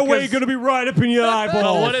Well, far no, away. 'cause- Gonna be right up in your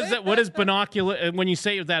eyeball. Well, what is it? What is binocular? When you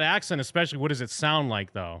say it with that accent, especially, what does it sound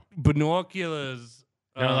like though? Binoculars.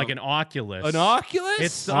 No, like an Oculus. An Oculus?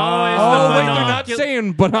 It's always Oh, the wait, they're not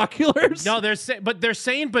saying binoculars? No, they're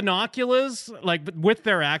saying binoculars like with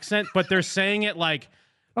their accent, but they're saying it like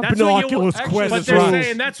A that's binoculars what you, quest But they're rules.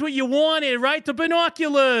 saying that's what you wanted, right? The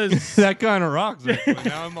binoculars. That kind of rocks. Actually.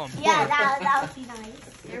 Now I'm on board. Yeah, that would be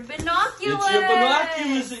nice. Your binoculars. It's your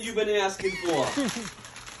binoculars that you've been asking for.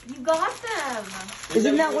 You got them.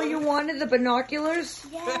 Isn't that what you wanted, the binoculars?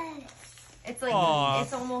 Yes. It's like Aw.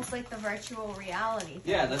 it's almost like the virtual reality thing.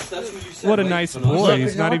 Yeah, that's what you said. What a right? nice Binoculars. boy.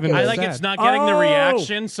 He's not even I like sad. it's not getting the Oh.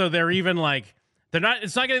 reaction, so they're even like they're not.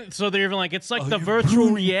 It's not getting. So they're even like it's like the virtual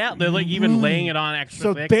reality. They're like even laying it on extra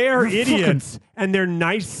So thick. they're idiots, and their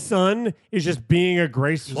nice son is just being a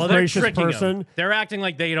gracious Well, they're person. tricking them. They're acting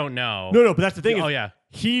like they don't know. No, but that's the thing. Oh is yeah.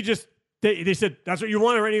 He just they said that's what you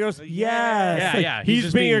wanted, right? And he goes, yes. Yeah. He's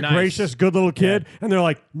just being a nice. gracious, good little kid, and they're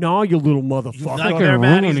like, no, you little motherfucker. Like they're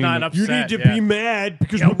mad. He's not upset. You need to yeah. be mad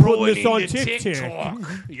because we're putting this on TikTok.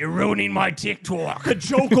 You're ruining my TikTok. The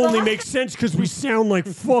joke only makes sense because we sound like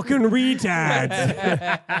fucking retards.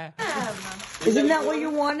 Isn't that what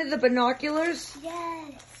you wanted, the binoculars?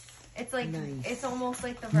 Yes. It's like it's almost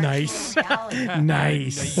like the virtual Nice. reality.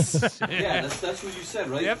 Nice. Yeah, that's what you said,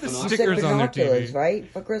 right? They have the You said stickers on their binoculars, TV. right,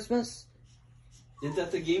 for Christmas? Is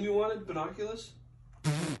that the game you wanted? Binoculars?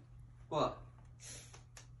 What?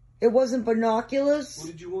 It wasn't binoculars? What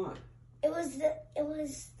did you want? It was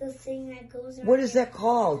the thing that goes around. What is that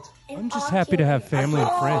called? I'm just happy to have family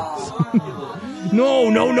and friends. Binoculars. No.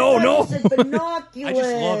 You said binoculars. I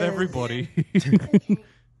just love everybody.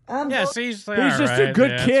 Yeah, see, He's just a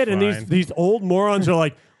good kid, and these old morons are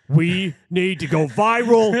like, we need to go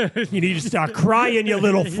viral. You need to start crying, you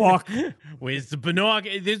little fuck. Where's the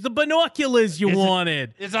binoculars? There's the binoculars you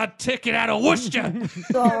wanted. There's a ticket out of Worcester.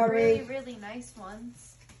 Sorry. really nice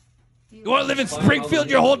ones. You want to live in Springfield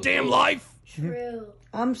your whole damn life? True.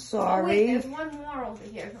 I'm Oh, wait, sorry. there's one more over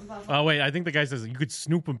here from Bubba. Oh wait, I think the guy says you could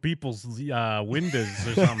snoop in people's windows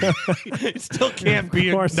or something. It still can't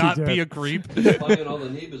be course he not did. be a creep. Buying all the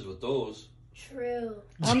neighbors with those. True.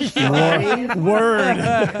 I'm sorry. Word.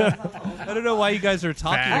 I don't know why you guys are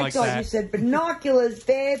talking I like thought you that. said binoculars,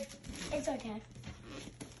 babe. It's okay.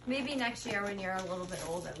 Maybe next year when you're a little bit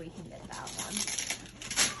older, we can get that one.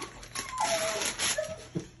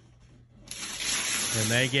 And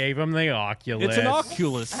they gave him the Oculus. It's an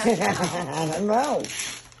Oculus. I don't know.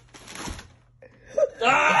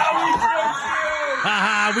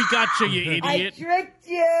 Haha, we got you, you idiot. I tricked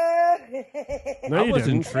you. No, I you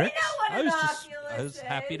wasn't didn't. tricked. what I an was Oculus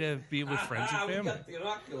happy to be with friends and family.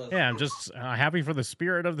 Yeah, I'm just happy for the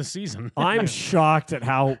spirit of the season. I'm shocked at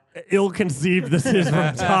how ill-conceived this is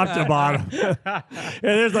from top to bottom. And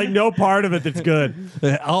there's like no part of it that's good.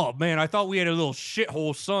 Oh man, I thought we had a little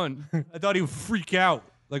shithole son. I thought he would freak out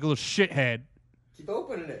like a little shithead. Keep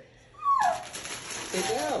opening it. Take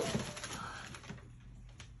it out.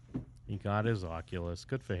 He got his Oculus.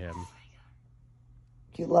 Good for him.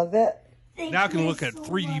 Do you love it? Now I can look at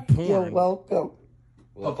 3D porn. You're welcome.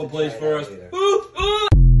 Papa plays for us.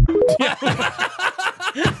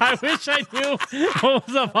 I wish I knew what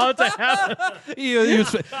was about to happen. He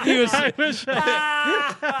was I wish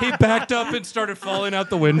he backed up and started falling out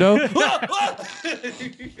the window. I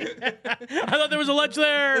thought there was a ledge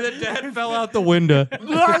there. The dad fell out the window.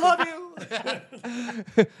 I love you.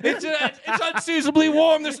 It's unseasonably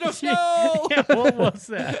warm. There's no snow. Yeah, what was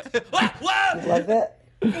that? You love it?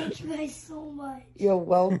 Thank you guys so much. You're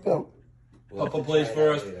welcome. Papa plays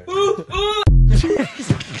for us.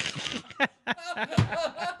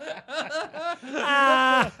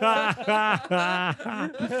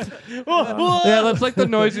 Yeah, that's like the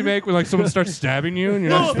noise you make when like someone starts stabbing you and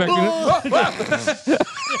you're not expecting it.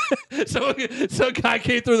 So a guy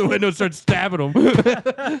came through the window and started stabbing him.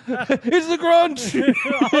 It's the grunge.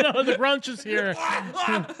 Oh no, the grunge is here.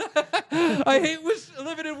 I hate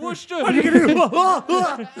living in Worcester. What are you gonna do?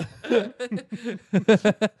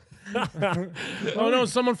 Oh no,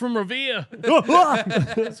 someone from Revere.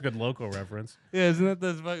 That's a good local reference. Yeah, isn't that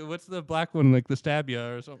the what's the black one like the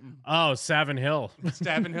Stabia or something? Oh, Savin Hill.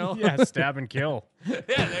 Stab and Hill? Yeah, Stab and Kill. Yeah,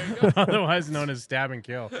 there you go. Otherwise known as Stab and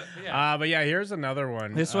Kill. Yeah. But yeah, here's another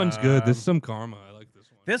one. This one's good. This is some karma. I like this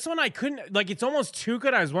one. This one I couldn't like. It's almost too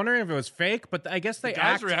good. I was wondering if it was fake, but I guess they The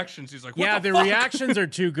guy's reactions. He's like, what yeah, the the fuck? reactions are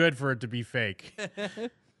too good for it to be fake.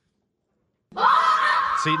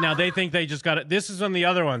 See, now they think they just got it. This is on the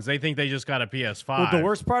other ones. They think they just got a PS5. Well, the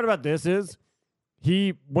worst part about this is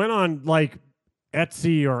he went on like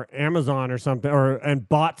Etsy or Amazon or something, and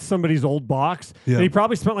bought somebody's old box. Yeah. And he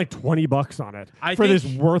probably spent like $20 on it for this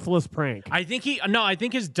worthless prank. I think I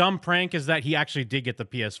think his dumb prank is that he actually did get the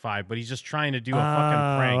PS5, but he's just trying to do a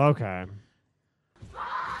fucking prank. Okay.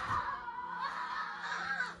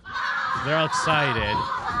 They're all excited,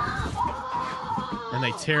 and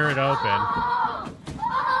they tear it open.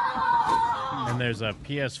 And there's a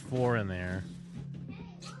PS4 in there.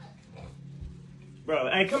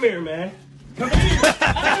 Bro, hey, come here, man. Come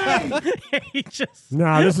here. He just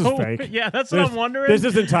No, this is fake. Yeah, that's what I'm wondering. This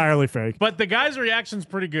is entirely fake. But the guy's reaction's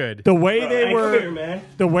pretty good. The way Bro, they hey, were, come here, man.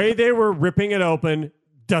 the way they were ripping it open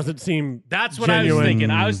doesn't seem. That's what genuine. I was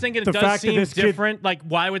thinking. I was thinking it The does fact that seem this kid- different. Like,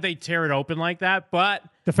 why would they tear it open like that? But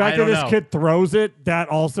The fact I that don't this know. kid throws it, that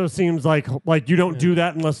also seems like you don't do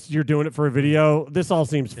that unless you're doing it for a video. This all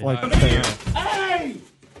seems like fake. Hey!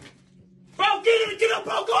 Bro, get up,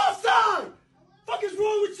 bro, go outside! Fuck is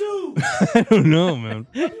wrong with you? I don't know, man.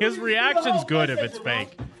 His reaction's good if it's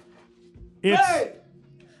fake. It's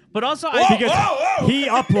But also, because he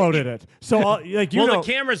uploaded it, so like you well, know.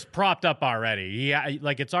 the camera's propped up already.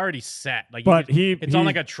 Like it's already set. Like, But it's on he-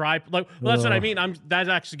 like a tripod. Like, well, that's what I Ugh. mean. That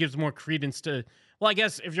actually gives more credence to. Well, I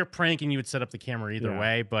guess if you're pranking, you would set up the camera either Yeah.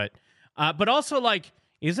 way. But also like,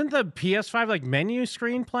 isn't the PS5 like menu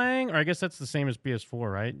screen playing? Or I guess that's the same as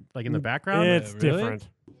PS4, right? Like in the background. It's Really? different.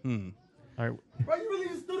 All right, Bro, you really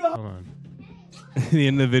just threw the hold on. The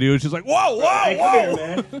end of the video is just like, whoa, whoa, Hey, come here,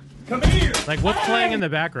 man. Come here. Like what's playing in the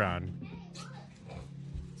background?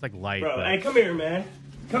 It's like light. Bro, but- hey, come here, man.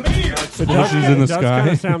 Come here. It Explosions in the does kind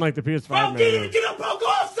sky. of sound like the PS5 Bro, menu. get up, bro,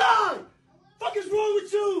 go outside! Fuck is wrong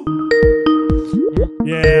with you?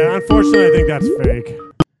 Yeah, unfortunately, I think that's fake.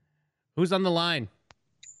 Who's on the line?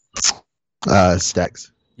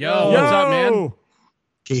 Stacks. Yo, what's up, man?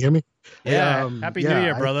 Can you hear me? Yeah, Happy New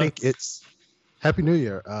Year, brother. I think it's Happy New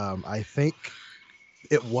Year. I think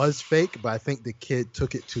it was fake, but I think the kid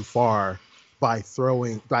took it too far by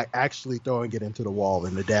actually throwing it into the wall,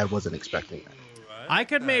 and the dad wasn't expecting that. I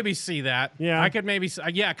could maybe see that. Yeah. I could maybe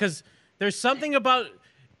yeah, because there's something about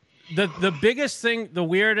the biggest thing, the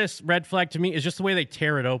weirdest red flag to me is just the way they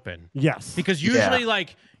tear it open. Yes. Because usually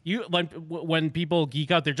when people geek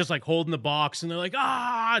out, they're just like holding the box and they're like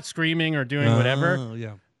screaming or doing whatever. Oh,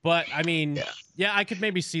 yeah. But I mean, yeah, I could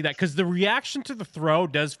maybe see that because the reaction to the throw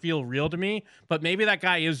does feel real to me. But maybe that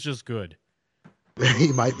guy is just good.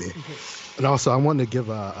 He might be. And also, I wanted to give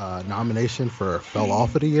a nomination for Fell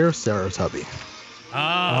Off of the Year, Sarah's hubby.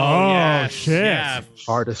 Oh, yes, shit. Yeah.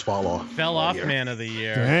 Hardest fall off. Fell all off year. man of the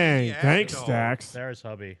year. Dang. Thanks, Stax. There's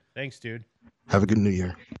hubby. Thanks, dude. Have a good New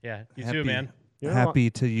Year. Yeah, you Happy- too, man. You know Happy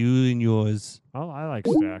to you and yours. Oh, I like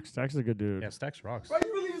Stax. Stax is a good dude. Yeah, Stax rocks. Bro,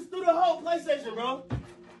 you really just threw the whole PlayStation, bro.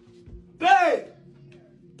 Babe!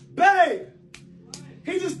 Babe!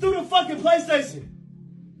 He just threw the fucking PlayStation.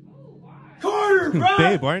 Carter, bro!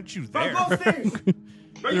 Babe, why aren't you Bro, there? go upstairs.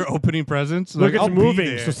 You're opening presents. Look, Like, it's I'll be moving,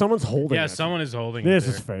 there. so someone's holding Yeah, it. someone is holding This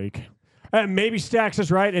it. is fake. Maybe Stax is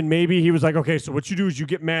right, and maybe he was like, okay, so what you do is you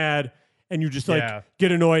get mad and you just like Yeah.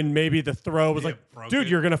 get annoyed, and maybe the throw was like, dude,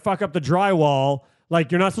 you're gonna fuck up the drywall.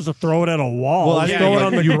 Like you're not supposed to throw it at a wall. Well, I Just think throw it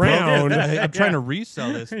on the you broke ground. it. I'm trying to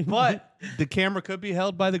resell this, but the camera could be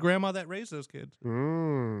held by the grandma that raised those kids.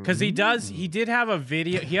 Because he did have a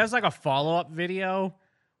video. He has like a follow-up video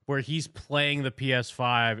where he's playing the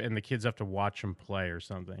PS5 and the kids have to watch him play or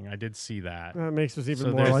something. I did see that. That makes us even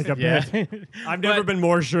So more there's- like a yeah. bit. I've never been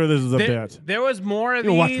more sure this is a bit. There was more of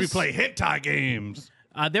You'll these. watch me play hentai games.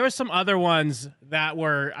 There were some other ones that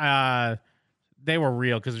were they were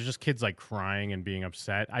real because there's just kids like crying and being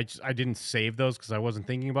upset. I didn't save those because I wasn't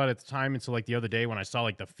thinking about it at the time until like the other day when I saw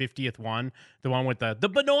like the 50th one, the one with the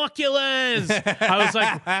binoculars.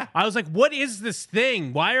 I was like, what is this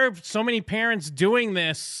thing? Why are so many parents doing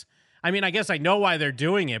this? I mean, I guess I know why they're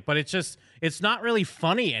doing it, but it's not really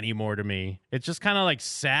funny anymore to me. It's just kind of like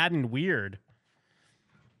sad and weird.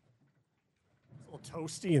 A little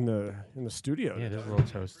toasty in the studio. Yeah, it is a little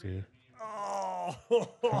toasty.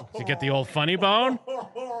 To get the old funny bone?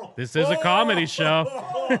 This is a comedy show.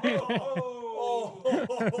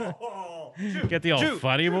 Get the old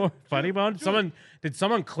funny bone? Did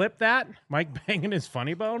someone clip that? Mike banging his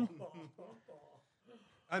funny bone?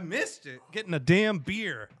 I missed it. Getting a damn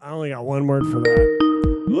beer. I only got one word for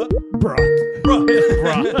that. Bruh.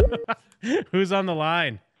 Bruh. Who's on the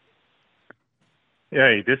line?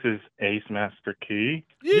 Hey, this is Ace Master Key.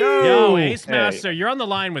 Yo, Ace Hey. Master, you're on the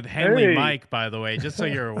line with Henley Hey. Mike, by the way, just so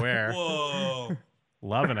you're aware. Whoa.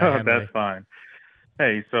 Loving it, Oh, Henley. that's fine.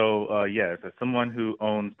 Hey, so yes, as someone who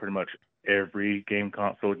owns pretty much every game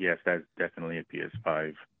console, yes, that's definitely a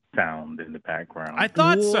PS5 sound in the background. I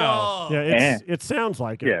thought so. Yeah, it sounds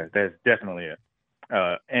like it. Yeah, that's definitely it.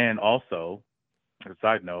 And also, a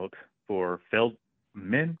side note, for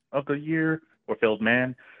Feldman of the Year, or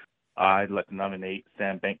Feldman, I'd like to nominate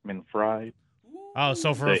Sam Bankman-Fried. Oh,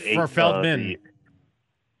 so for The Feldman.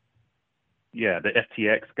 the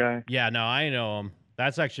FTX guy. Yeah, no, I know him.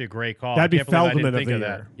 That's actually a great call. That'd be I can't believe I Feldman didn't of think the of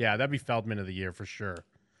that. year. Yeah, that'd be Feldman of the year for sure.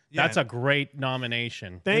 Yeah. That's a great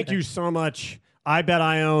nomination. Thank you so much. I bet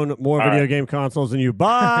I own more All video right. game consoles than you.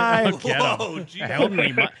 Bye. Get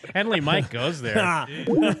him. Henley Mike goes there.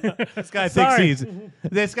 This guy Sorry.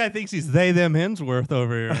 thinks he's they them Hemsworth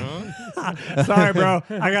over here, huh? Sorry, bro.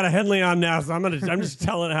 I got a Henley on now, so I'm just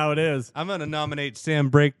telling it how it is. I'm gonna nominate Sam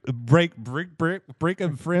Break and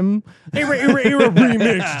Frim. Era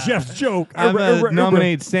remix, Jeff's joke. I'm gonna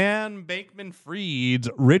nominate Sam Bankman-Fried's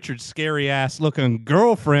Richard scary ass looking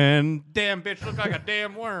girlfriend. Damn bitch look like a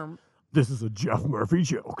damn worm. This is a Jeff Murphy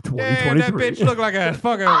joke. Damn, that 2023. bitch look like a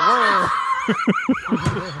fucking worm.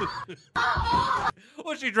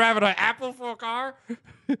 Was she driving an apple for a car?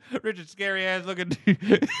 Richard scary ass looking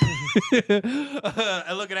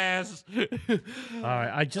looking ass. All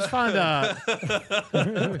right, I just found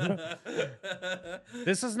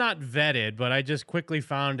this is not vetted, but I just quickly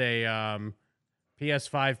found a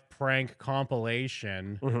PS5 prank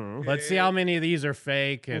compilation. Mhm. Let's see how many of these are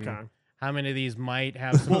fake and Okay. how many of these might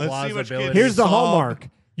have some Let's see which plausibility. Here's the hallmark.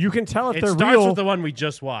 You can tell if It they're starts real. with the one we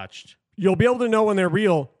just watched. You'll be able to know when they're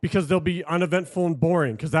real because they'll be uneventful and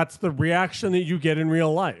boring because that's the reaction that you get in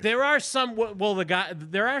real life. There are some. Well,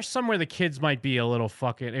 there are some where the kids might be a little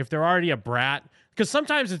fucking. If they're already a brat, because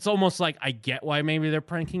sometimes it's almost like I get why maybe they're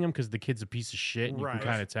pranking him because the kid's a piece of shit. And you Right. can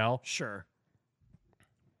kind of tell. Sure.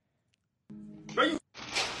 I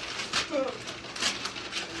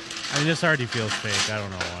mean, this already feels fake. I don't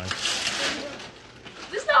know why.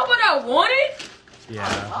 This not what I wanted?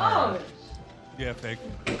 Yeah. Oh. Yeah, fake.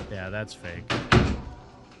 Yeah, that's fake.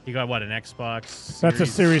 You got what, an Xbox? That's a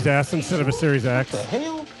Series S instead of a Series X.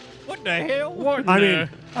 hell? What the hell? What I the- mean,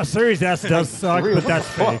 a Series S does suck, but that's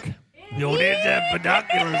fake. Yo, there's that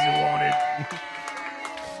binoculars you wanted.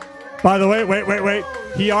 By the way, wait.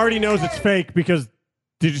 He already knows it's fake because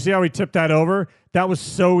did you see how he tipped that over? That was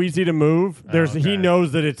so easy to move. He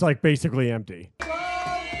knows that it's like basically empty.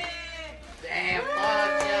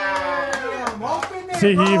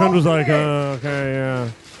 See, he even was like, okay, yeah.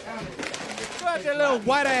 Got that little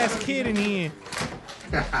white ass kid in here.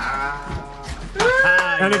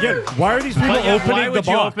 And again, why are these people But yeah, opening why the would box?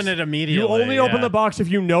 you open it immediately? You only open Yeah. the box if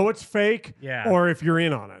you know it's fake, Yeah. or if you're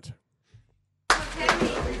in on it.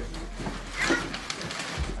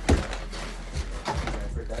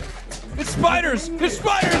 It's spiders! It's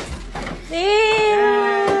spiders!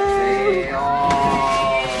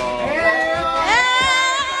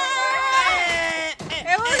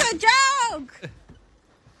 It was a joke.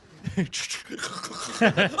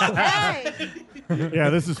 Hey, Yeah,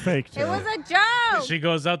 this is fake too. it was a joke. She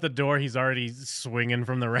goes out the door. He's already swinging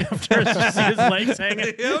from the rafters. You see his legs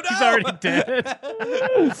hanging. He's already dead.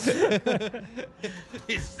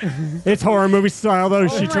 It's horror movie style though. Oh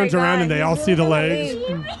She my turns around God, and they he's all see the legs.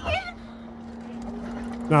 leaving.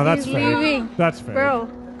 No, that's He's fake. leaving. That's fake. Bro.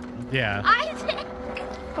 Yeah.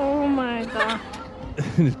 Oh my God.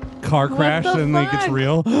 Car What crash the and like it's fuck?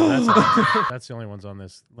 real. That's the only ones on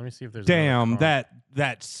this. Let me see if there's. Damn, another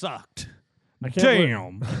that sucked. I can't believe-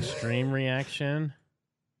 Damn. Extreme reaction.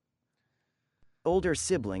 Older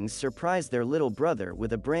siblings surprise their little brother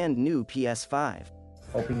with a brand new PS5.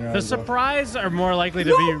 The surprise are more likely to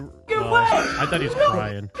be. Well, I thought he was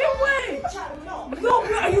crying. Get away! No,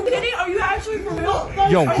 are you kidding? Are you actually for real?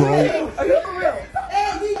 Yo, Are bro. You are you for real?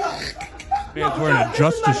 Man's wearing a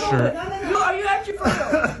Justice shirt. No, are you actually for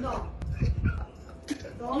real? No.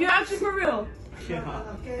 You actually for real?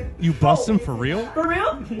 You bust him for real? For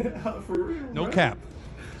real? For real. No cap.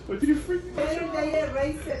 What you freaking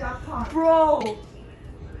Bro.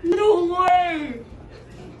 No way.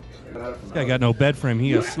 This guy got no bed frame.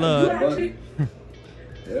 He a slut.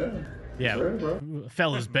 Yeah,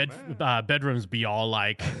 fellas, bedrooms be all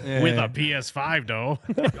like Yeah. with a PS5 though.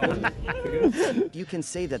 You can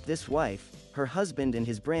say that this wife, her husband, and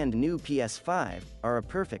his brand new PS5 are a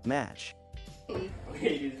perfect match. Wait,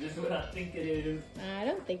 is this what I think it is? I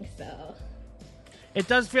don't think so. It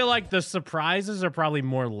does feel like the surprises are probably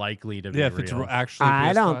more likely to be Yeah, if it's real. actually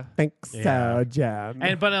I don't PS5. think so, Yeah. Jim.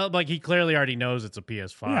 And but like he clearly already knows it's a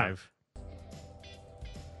PS5.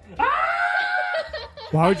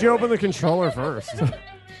 Why would you open the controller first?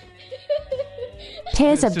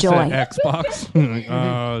 Tears of It's just joy. an Xbox. Like,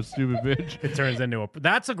 oh, stupid bitch. It turns into a.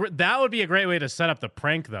 That would be a great way to set up the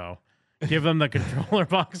prank though. Give him the controller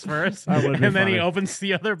box first, That would be and then he funny. opens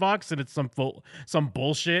the other box, and it's some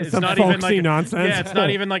bullshit. It's Some not even folksy like nonsense. Yeah, it's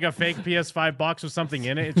not even like a fake PS5 box with something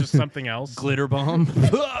in it. It's just something else. Glitter bomb.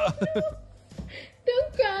 Don't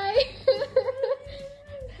cry.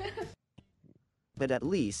 But at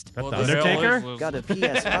least That the this Undertaker? wife got a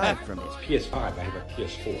PS5 from it. PS5, I have a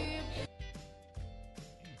PS4.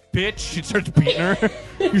 Bitch, she starts beating her.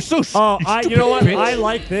 You're so Oh, you know what? bitch. I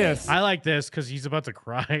like this. I like this because he's about to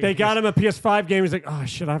cry. They got him a PS5 game. He's like, oh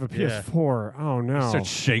shit, I have a Yeah. PS4. Oh no. Starts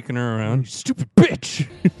shaking her around. You stupid bitch.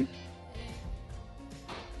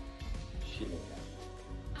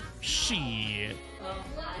 Shit.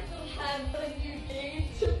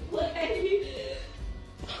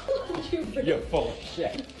 You're full of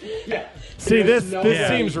shit. Yeah. See, this There's no this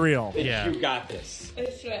way seems real. that Yeah. You got this.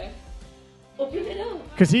 It's right. Open it up.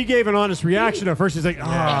 Because he gave an honest reaction at first. He's like,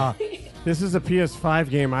 this is a PS5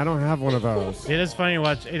 game. I don't have one of those. It is funny to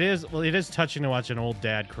watch. It is touching to watch an old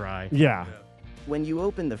dad cry. Yeah. When you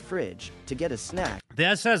open the fridge to get a snack,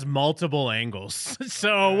 This has multiple angles.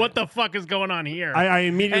 So what the fuck is going on here? I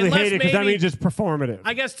immediately Unless hate it because that maybe- means it's performative.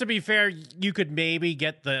 I guess to be fair, you could maybe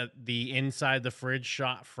get the inside the fridge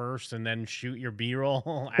shot first and then shoot your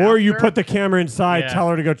B-roll. Or you after. put the camera inside, Yeah. tell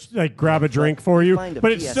her to go like grab a drink for you. find a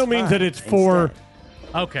But it still means that PS5 it's for.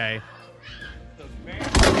 Okay.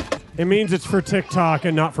 It means it's for TikTok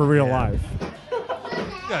and not for real life.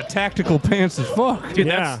 Got tactical pants as fuck. Dude,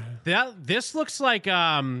 Yeah. this looks like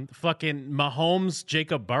fucking Mahomes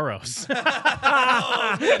Jacob Burrows.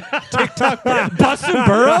 TikTok busting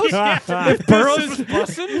Burrows? Yeah. If Burrows was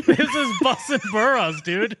busting? This is busting Burrows,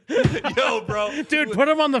 dude. Yo, bro. Dude, put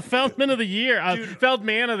him on the Feldman of the Year.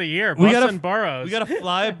 Feldman of the Year. We gotta- Busting Burrows. We gotta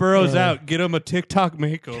fly Burrows out, get him a TikTok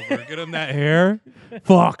makeover, get him that hair.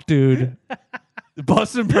 Fuck, dude.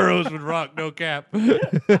 Bustin' Burrows would rock, no cap.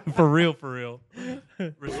 For real, for real.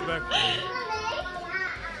 Respect.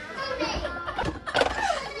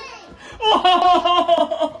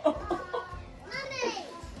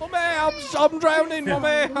 Mommy, I'm drowning, Mommy.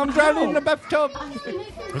 I'm drowning in the bathtub.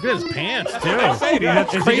 Look at his pants, too. I say, dude,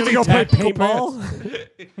 that's Is he crazy gonna go play tactical paintball? pants.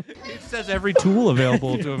 It says every tool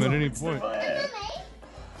available to him at any point.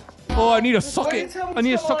 Oh, I need a socket. I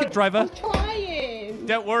need a socket driver. Trying.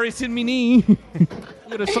 Don't worry, it's in me knee. I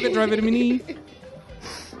got a socket driver in me knee.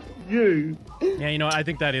 Yeah, you know, I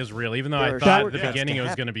think that is real. Even though I There are thought at the shortcuts beginning to it was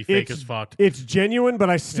happen. going to be fake It's- as fuck. It's genuine, but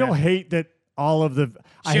I still Yeah. hate that all of the.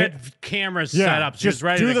 She had cameras set up. She was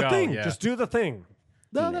ready do to the go. thing. Yeah. Just do the thing.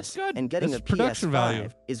 No, that's good. And getting That's a production PS5 value.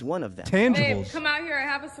 is one of them. Babe, come out here. I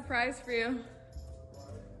have a surprise for you.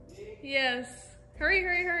 Yes. Hurry,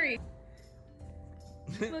 hurry, hurry.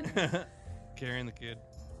 Look. Carrying the kid.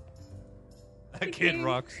 That kid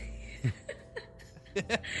rocks.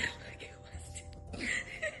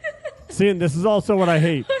 See, and this is also what I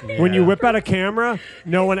hate. When you whip out a camera,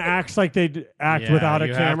 no one acts like they act Yeah, without a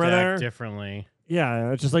you camera have to there. act differently.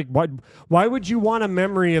 Yeah, it's just like, why would you want a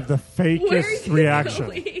memory of the fakest reaction?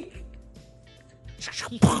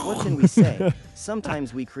 What can we say?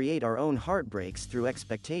 Sometimes we create our own heartbreaks through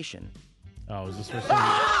expectation. Oh, is this for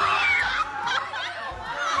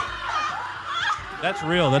That's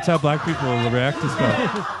real. That's how black people react to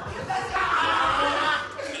stuff.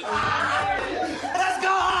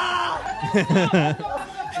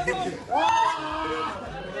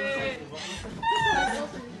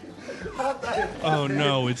 Oh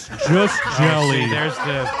no, it's just jelly. See, there's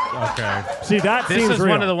the okay. See, that this seems is one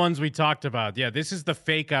real. of the ones we talked about. Yeah, this is the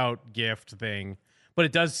fake out gift thing, but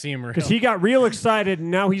it does seem real. Because he got real excited,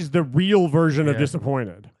 and now he's the real version of Yeah.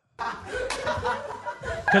 disappointed.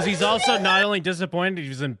 Because he's also not only disappointed,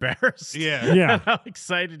 he's embarrassed. Yeah. Yeah. How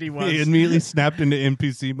excited he was. He immediately snapped into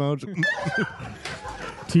NPC mode.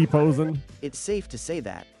 T-posing. It's safe to say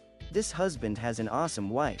that this husband has an awesome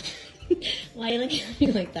wife. Why are you looking at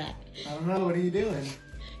me like that? I don't know. What are you doing?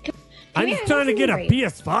 I'm just trying to get a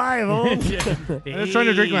PS5 on. I was trying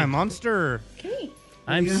to drink my Monster.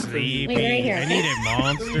 I'm sleepy. Wait, right here. I need a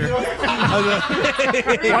monster.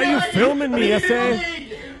 Why are you filming me, essay?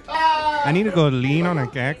 I need to go lean on a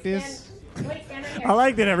cactus. I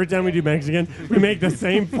like that every time we do Mexican, we make the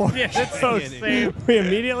same four Yeah, it's so same. We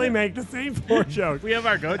immediately make the same four jokes. We have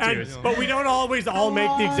our go-tos. But we don't always all make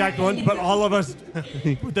the exact ones, but all of us,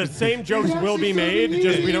 the same jokes will be made,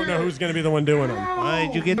 just we don't know who's going to be the one doing them.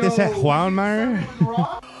 Did you get this at Walmart?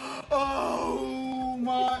 Oh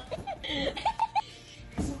my!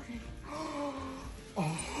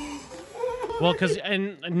 Well, because,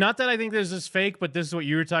 and not that I think this is fake, but this is what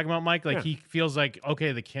you were talking about, Mike. Like, Yeah. he feels like,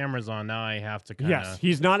 okay, the camera's on. Now I have to kind of. Yes,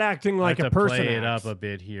 he's not acting like a person play it acts. up a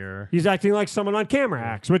bit here. He's acting like someone on camera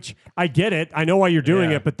acts, which I get it. I know why you're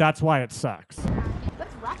doing Yeah. it, but that's why it sucks.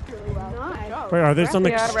 That's wrapped really well. Nice. Wait, are they on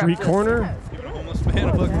the street corner? Almost fan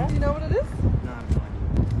of fucking. Do you know what it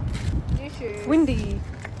is? It's windy.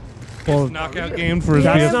 Well, Knockout game for his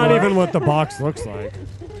that's PS4. not even what the box looks like.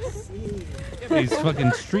 He's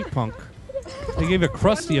fucking street punk. They gave a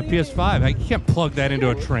Krusty a PS5. I can't plug that into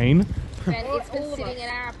a train. It's been sitting in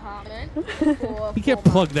our apartment. You can't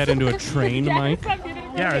plug that into a train, Mike.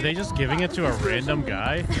 Yeah, are they just giving it to a random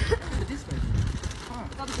guy?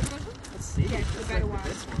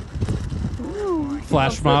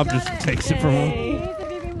 Flash mob just takes it from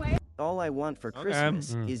him. All I want for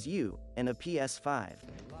Christmas is you and a PS5.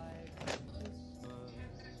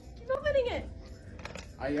 He's opening it.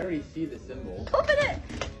 I already see the symbol. Open it.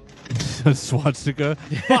 Swastika.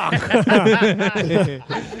 Fuck.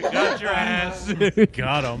 Got your ass.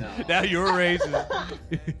 Got him. Now you're racist.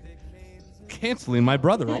 Canceling my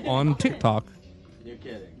brother on TikTok. You're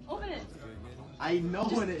kidding. Open it. I know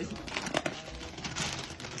what it is.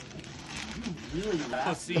 You really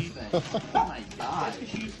wrapped the thing. Oh my god.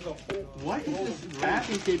 What is this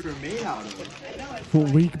wrapping paper made out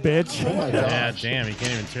of? Weak bitch. Yeah, damn, you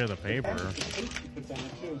can't even tear the paper.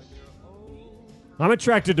 I'm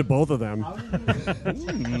attracted to both of them.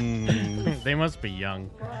 They must be young.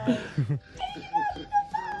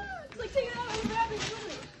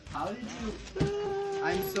 How did you...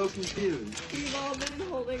 I'm so confused. We've all been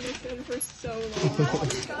holding this in for so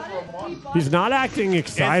long. He's not acting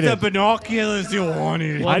excited. It's the binoculars you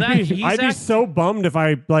wanted. Well, I'd be he's so bummed if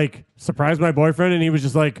I like surprised my boyfriend and he was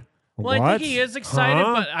just like, Well, what? I think he is excited,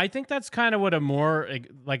 Huh? but I think that's kind of what a more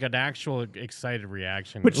like an actual excited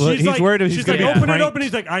reaction. But is. she's he's like, worried if she's he's like, gonna get open it up, pranked. and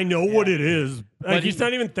he's like, I know what it is. Like, But he's he-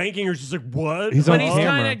 not even thanking her. She's like, what? He's But on he's camera.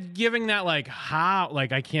 kind of giving that like how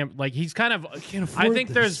like I can't like he's kind of can't I afford think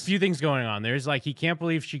this. there's a few things going on. There's like he can't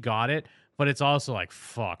believe she got it, but it's also like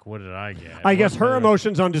fuck, what did I get? I guess What her the-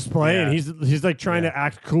 emotions on display, and Yeah. he's like trying to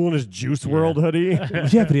act cool in his Juice World hoodie.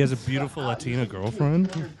 Yeah, but he has a beautiful Latina girlfriend.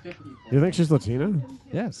 You think she's Latina?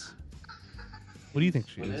 Yes. What do you think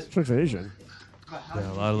she is? She looks Asian.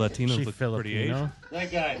 Yeah, a lot of Latinos She look pretty Asian. Filipino?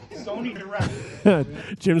 That guy, Sony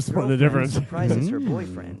Direct. Jim's splitting the Girlfriend difference. surprises her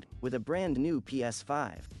boyfriend with a brand new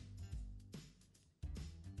PS5.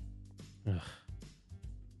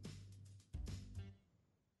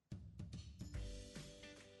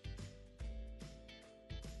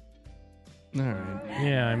 All right.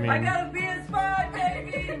 Yeah, I mean, I got a PS5,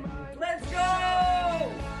 baby! Let's go!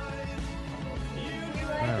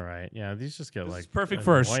 all right, Yeah, these just get like perfect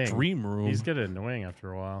for our annoying. stream room. These get annoying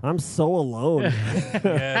after a while. I'm so alone.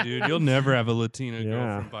 Yeah, dude, you'll never have a Latina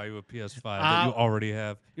girlfriend buy you a PS5 that you already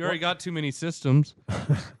have. You already got too many systems.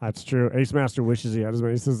 That's true. Ace Master wishes he had as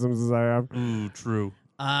many systems as I have. Ooh, true.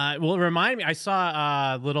 Well, remind me. I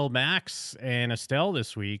saw little Max and Estelle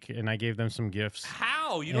this week, and I gave them some gifts.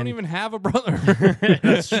 How? You don't even have a brother.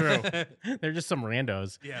 That's true. They're just some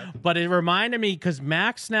randos. Yeah. But it reminded me because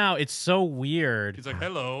Max now, it's so weird. He's like,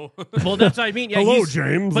 hello. Well, that's what I mean. Yeah, Hello,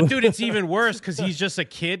 James. But dude, it's even worse because he's just a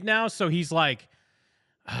kid now. So he's like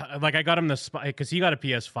I got him because he got a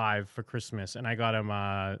PS5 for Christmas, and I got him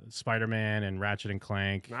Spider-Man and Ratchet and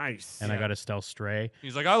Clank. Nice. And I got Estelle Stray.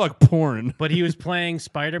 He's like, I like porn. But he was playing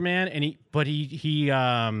Spider-Man, and he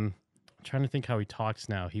I'm trying to think how he talks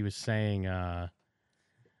now. He was saying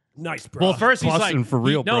nice, bro. well, first he's Bussin' like for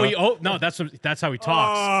real, bro. That's how he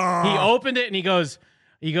talks. He opened it and he goes,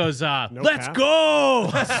 let's cap? go,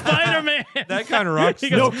 Spider-Man. That kind of rocks. He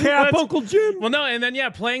goes, No cap, "Let's-" Uncle Jim. Well, no, and then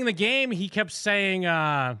playing the game, he kept saying,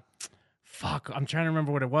 fuck, I'm trying to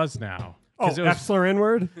remember what it was now. Oh, It was, F-slur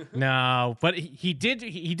N-word? no, but he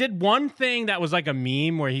did one thing that was like a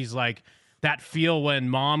meme where he's like, that feel when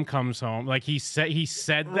mom comes home. Like he said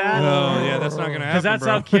that. Oh, yeah, that's not going to happen, Because that's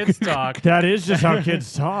bro. how kids talk. That is just how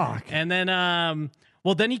kids talk. And then,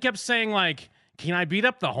 then he kept saying like, can I beat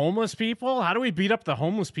up the homeless people? How do we beat up the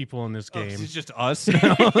homeless people in this Oh, game? it's just us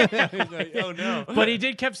now. He's like, oh, no. But he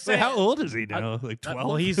kept saying, Wait, how old is he now? Like 12?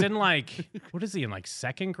 well, he's in like, what is he in, like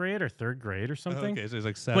second grade or third grade or something? Okay, so he's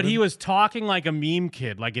like 7. But he was talking like a meme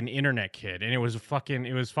kid, like an internet kid, and it was fucking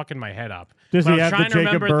my head up. Does But he I was have the trying to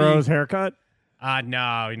Jacob remember Burrows haircut?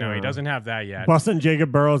 No, he doesn't have that yet. Busting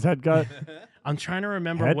Jacob Burrows' head cut? I'm trying to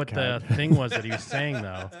remember Head what cut. the thing was that he was saying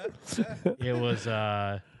though. It was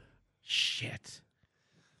shit.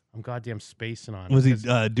 I'm goddamn spacing on it. Was he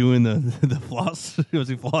doing the floss? Was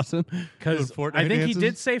he flossing? Because Doing Fortnite I think he dances?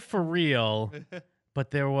 did say for real,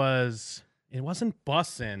 but it wasn't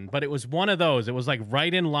bussin', but it was one of those. It was like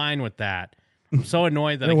right in line with that. I'm so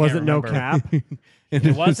annoyed that It I wasn't can't no remember. cap? And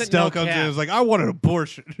It wasn't Stell no comes in cap. and is like, I want an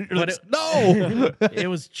abortion. You're But like, no! it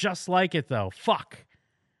was just like it though. Fuck.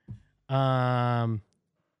 God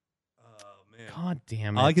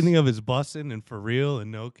damn it. All I can think of is bussin' and for real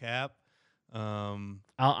and no cap.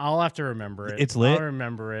 I'll have to remember it. It's lit? I'll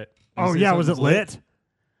remember it. Oh, yeah. Was it lit?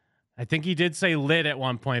 I think he did say lit at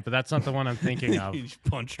one point, but that's not the one I'm thinking of. He just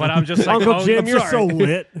punched But him. I'm just like, Uncle oh, Jim, I'm you're sorry. so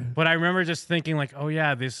lit. But I remember just thinking like, oh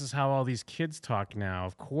yeah, this is how all these kids talk now.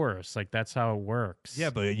 Of course, like that's how it works. Yeah,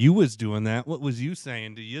 but you was doing that. What was you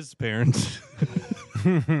saying to his parents?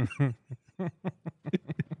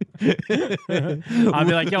 I'll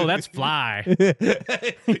be like, yo, that's fly. Yo,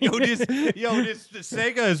 this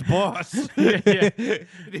Sega is boss.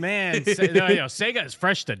 Man, Sega is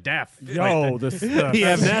fresh to death. Yo, this he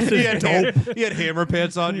had hammer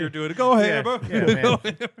pants on. You were doing it. Go hammer. Yeah,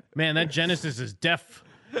 man, that Genesis is deaf.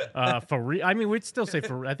 For real, I mean, we'd still say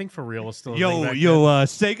for. I think for real is still. A thing back then.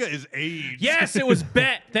 Sega is aged. Yes, it was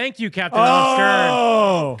Bet. Thank you, Captain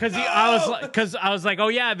Oh! Stern. Because I was like, oh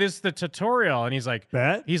yeah, this is the tutorial, and he's like,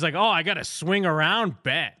 Bet? He's like, oh, I gotta swing around,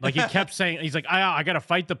 Bet. Like he kept saying, he's like, I gotta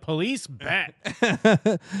fight the police, Bet.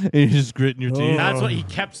 And you're just gritting your teeth. That's what he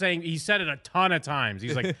kept saying. He said it a ton of times.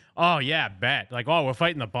 He's like, oh yeah, Bet. Like, oh, we're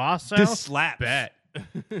fighting the boss now. This slaps. Bet.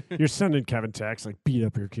 You're sending Kevin texts like, beat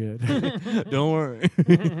up your kid. Don't worry.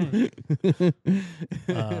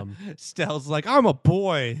 Stell's like, I'm a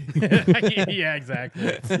boy. Yeah,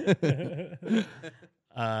 exactly.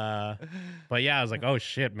 But yeah, I was like, oh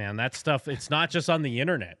shit, man, that stuff. It's not just on the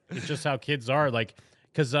internet. It's just how kids are. Like,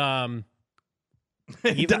 because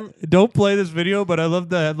even Don't play this video, but I love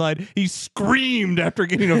the headline. He screamed after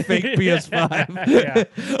getting a fake PS5.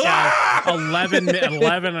 yeah, 11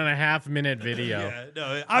 and a half minute video. Yeah,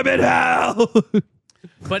 no, I'm in hell.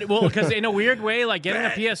 But well, because in a weird way, like getting a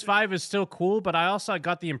PS5 is still cool. But I also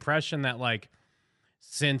got the impression that like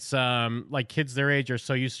since like kids their age are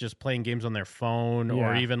so used to just playing games on their phone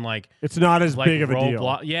or even like it's not as like big of a deal.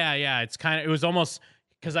 Roblox. Yeah, it was almost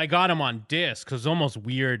because I got them on disc. Because it's almost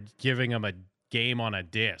weird giving them a game on a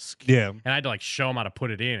disc. Yeah. And I had to like show them how to put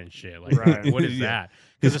it in and shit. Like, Right. what is that?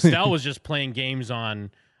 Because Estelle was just playing games on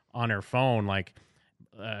her phone, like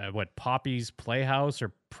Poppy's Playhouse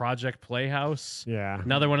or Project Playhouse. Yeah.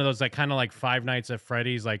 Another one of those like kind of like Five Nights at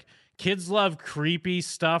Freddy's. Like kids love creepy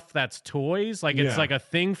stuff that's toys. Like it's Yeah. like a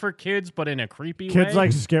thing for kids, but in a creepy way. Kids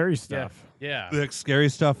like scary stuff. Yeah. Like scary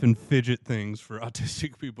stuff and fidget things for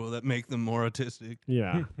autistic people that make them more autistic.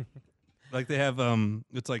 Yeah. Like they have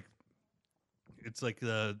it's like It's like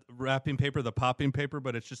the wrapping paper, the popping paper,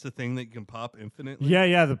 but it's just a thing that you can pop infinitely.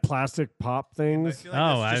 Yeah, the plastic pop things.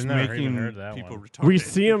 I've never even heard that people one. We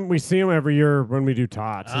see them every year when we do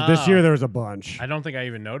tots. So this year there was a bunch. I don't think I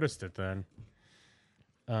even noticed it then.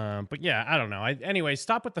 But yeah, I don't know. Anyway,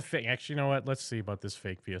 stop with the fake. Actually, you know what? Let's see about this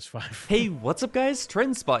fake PS5. Hey, what's up, guys?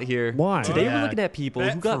 Trend Spot here. Why? Today Yeah. we're looking at people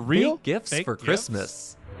Bet who for got real? fake gifts Fake for gifts?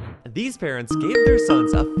 Christmas. These parents gave their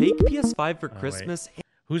sons a fake PS5 for Christmas.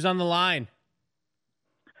 Who's on the line?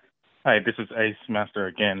 Hi, this is Ace Master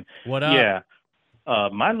again. What up? Yeah.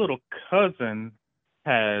 My little cousin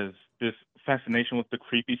has this fascination with the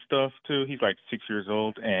creepy stuff, too. He's like 6 years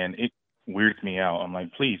old, and it weirds me out. I'm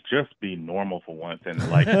like, please, just be normal for once and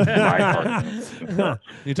like lighthearted.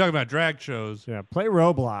 You're talking about drag shows. Yeah, play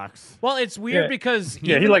Roblox. Well, it's weird Yeah. because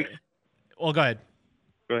Yeah, he even- like. Well, go ahead.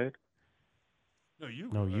 Go ahead.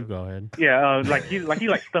 No, you go ahead. Yeah, he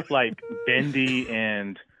likes stuff like Bendy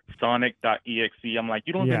and Sonic.exe. I'm like,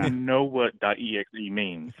 you don't Yeah. even know what .exe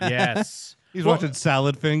means. Yes. He's watching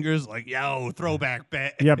Salad Fingers, like, yo, throwback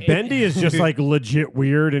bet. Yeah, Bendy is just like legit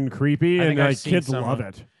weird and creepy, I and think I've like seen kids some love of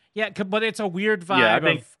it. Yeah, but it's a weird vibe Yeah, I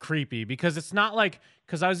think- of creepy because it's not like,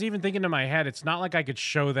 because I was even thinking in my head, it's not like I could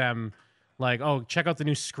show them like, oh, check out the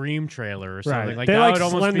new Scream trailer or something. Right. Like They that like would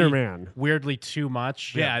almost Slender be Man. weirdly too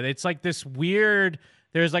much. Yeah. Yeah, it's like this weird,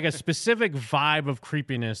 there's like a specific vibe of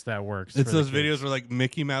creepiness that works. It's for the those kids. videos where like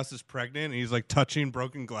Mickey Mouse is pregnant and he's like touching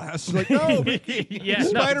broken glass. You're like, no, Mickey, Yeah, no,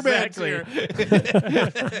 Spider-Man's exactly. here.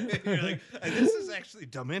 You're like, this is actually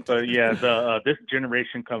demented. But yeah, this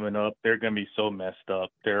generation coming up, they're gonna be so messed up.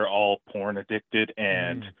 They're all porn addicted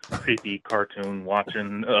and creepy cartoon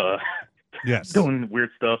watching, yes, doing weird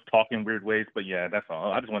stuff, talking weird ways. But yeah, that's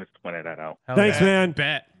all. I just wanted to point that out. Thanks, man.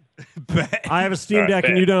 Bet. I have a Steam All right, Deck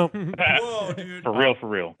and bet. you don't. Whoa, dude. For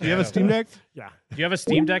real. Do you have a Steam Deck? Yeah. Do you have a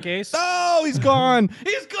Steam Deck, Ace? Oh, he's gone.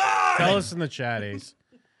 He's gone. Tell us in the chat, Ace.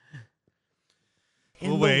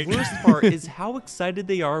 And We'll wait. the worst part is how excited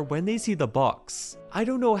they are when they see the box. I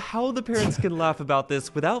don't know how the parents can laugh about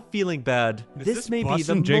this without feeling bad. This may be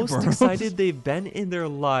the bussin' Jake most Burrows? excited they've been in their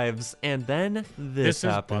lives, and then this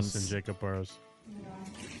Is happens. busting Jacob Burrows.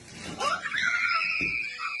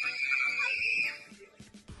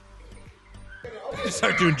 Just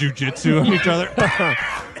start doing jujitsu on each other.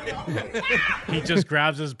 He just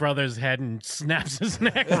grabs his brother's head and snaps his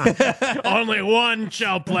neck. Only one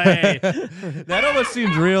shall play. That almost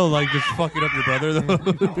seems real, like just fucking up your brother,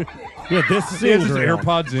 though. Yeah, this He has seems his real.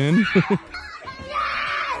 AirPods in.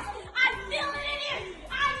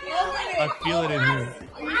 I feel it in here.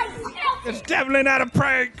 It's definitely not a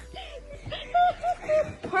prank.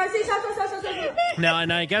 Now,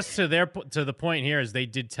 and I guess to the point here is they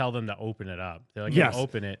did tell them to open it up. They're like, Yes.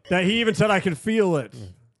 open it. That he even said I can feel it.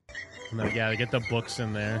 And they're like, yeah, get the books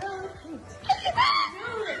in there.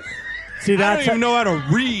 See, I that's don't even know how to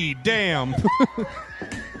read. Damn.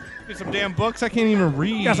 Get some damn books. I can't even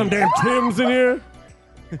read. got some damn Tims in here.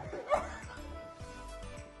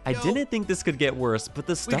 I didn't think this could get worse, but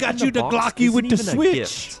the stuff got in the you the box Glocky isn't with the even a Switch.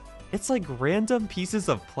 gift. It's like random pieces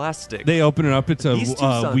of plastic. They open it up. It's a These two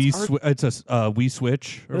sons Wii. are- It's a Wii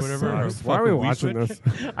Switch or This whatever. sucks. Why are we Fucking Wii watching Switch.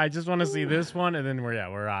 this? I just want to see this one, and then we're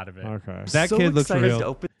out of it. Okay. That So kid looks excited to real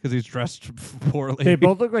open- because he's dressed poorly. They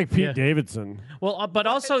both look like Pete Yeah. Davidson. Well, but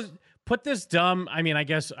also put this dumb. I mean, I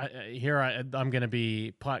guess I'm going to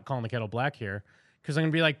be calling the kettle black here because I'm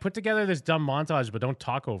going to be like, put together this dumb montage, but don't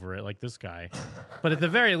talk over it like this guy. But at the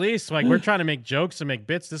very least, like we're trying to make jokes and make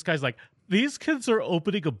bits. This guy's like, these kids are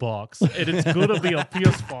opening a box and it's going to be a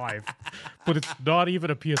PS5, but it's not even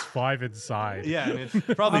a PS5 inside. Yeah, and it's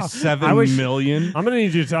probably I 7 wish- million. I'm gonna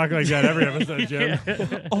need you to talk like that every episode, Jim.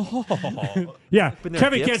 Yeah, Open their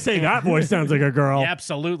Kevin gifts can't say that voice sounds like a girl.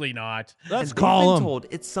 Absolutely not. Let's And call they've him. been told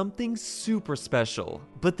it's something super special,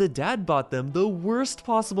 but the dad bought them the worst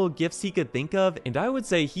possible gifts he could think of, and I would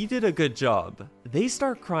say he did a good job. They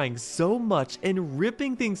start crying so much and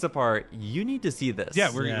ripping things apart. You need to see this. Yeah,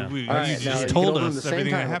 Yeah. we All right, you now just you told can open them us at the same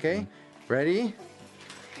everything time, that happened. okay? Ready?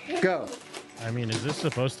 Go. I mean, is this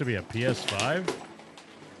supposed to be a PS5?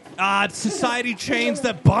 Ah, it's society chains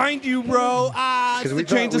that bind you, bro. Ah, it's Because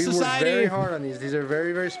the chains of we worked society. very hard on these. These are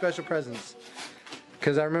very, very special presents.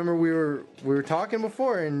 Because I remember we were talking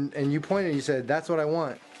before, and you pointed. You said, "That's what I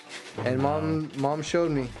want," and mom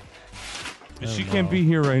showed me. She can't be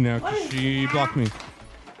here right now because she blocked me.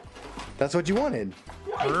 That's what you wanted.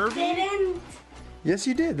 I didn't. Yes,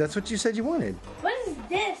 you did. That's what you said you wanted. What is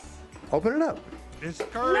this? Open it up. It's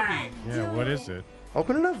Kirby. Yeah, what is it?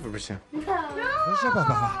 Open it up, Fabricio.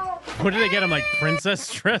 No. What did they get him, like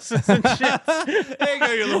princess dresses and shit? There you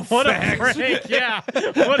go, you little What a fags. prank, yeah.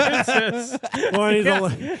 What is this? Well,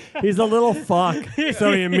 he's a little fuck,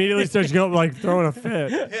 so he immediately starts going like throwing a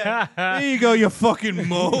fit. There you go, you fucking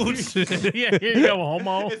moles. Yeah, here you go,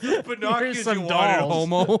 homo. It's the binoculars Here's some you wanted, dolls.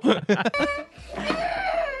 homo.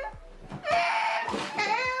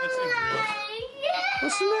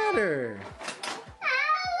 What's the matter?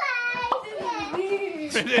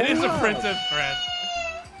 It is a princess dress.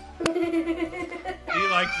 He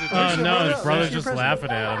likes it. Oh no, his brother's just laughing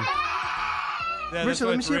at him. Yeah, Richard,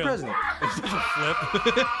 let me see your present. It's just a flip.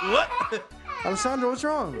 What? Alessandro, what's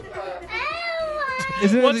wrong?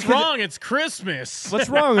 What's wrong? It's Christmas. What's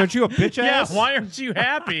wrong? Aren't you a bitch Yeah, ass? why aren't you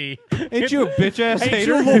happy? Ain't you a bitch ass Ain't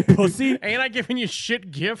hater? you a little pussy? Ain't I giving you shit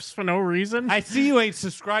gifts for no reason? I see you ain't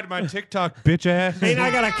subscribed to my TikTok, bitch ass. Ain't I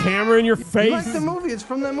got a camera in your face? You like the movie? It's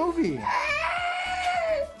from that movie.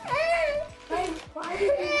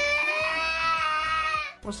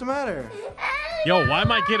 What's the matter? Yo, why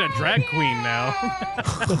am I getting a drag queen now?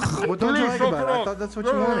 What don't you like about it? I thought that's what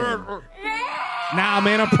you wanted. Nah,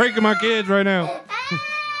 man, I'm pranking my kids right now.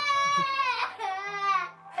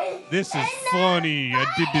 This is funny. I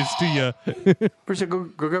did this to you. Appreciate. Go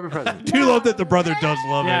grab your present. Do you love that the brother does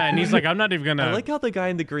love it? Yeah, and he's like, I'm not even gonna. I like how the guy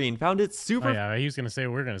in the green found it super. Oh yeah, he was gonna say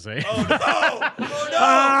what we're gonna say.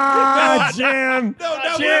 Ah, Jam!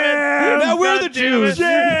 Now we're the Jews.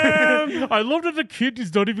 Jam! I love that the kid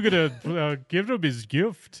is not even gonna give him his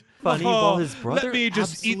gift. Funny, while his brother Let me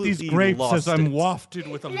just eat these absolutely grapes lost as I'm it. wafted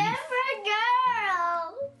with a leaf.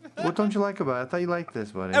 What don't you like about it? I thought you liked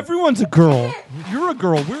this, buddy. Everyone's a girl. You're a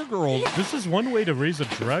girl. We're girls. This is one way to raise a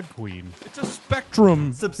drag queen. It's a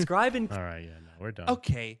spectrum. Subscribe and All right, yeah, no, we're done.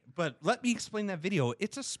 Okay, but let me explain that video.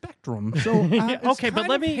 It's a spectrum. So it's okay, but kind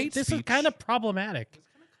let of me. hate This speech. is kind of problematic.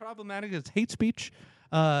 Problematic. It's hate speech.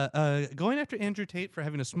 Going after Andrew Tate for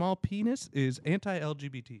having a small penis is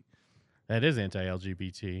anti-LGBT. That is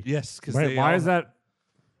anti-LGBT. Yes, because Wait, why is that?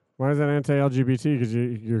 Why is that anti-LGBT? Because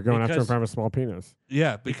you're going after him Because- for having a small penis.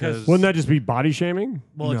 Yeah, because Wouldn't that just be body shaming?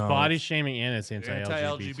 Well, it's No. body shaming and it's anti-LGBT.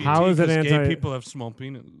 anti-LGBT. How is it because anti- Gay people have small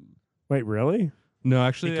penis. Wait, really? No,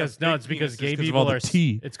 actually, Because they have no, big it's because penises gay 'cause of people all the are.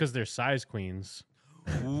 tea. It's because they're size queens.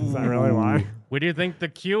 Is that really why? What do you think the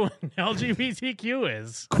Q in LGBTQ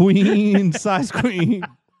is? Queen, size queen.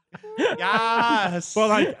 Yes. Well,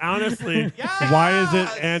 like honestly, why is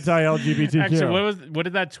it anti-LGBTQ? Actually, what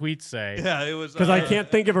did that tweet say? Yeah, it was Because I can't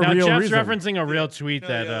think of a Now real Jeff's reason. referencing a real tweet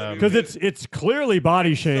that. Because it's clearly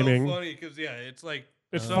body shaming. So funny because it's like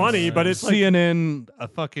It's funny, but it's like CNN a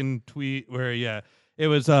fucking tweet where it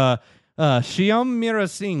was Shyam Mira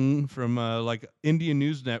Singh from like Indian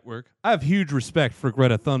News Network. I have huge respect for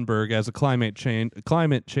Greta Thunberg as a climate change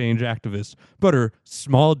activist, but her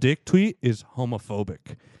small dick tweet is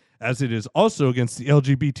homophobic, as it is also against the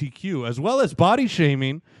LGBTQ as well as body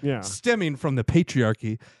shaming stemming from the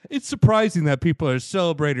patriarchy. It's surprising that people are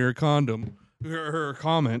celebrating her her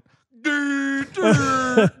comment.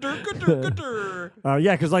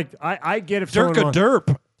 yeah, because like I get if someone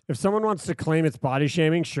derp. If someone wants to claim it's body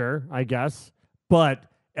shaming, sure, I guess. But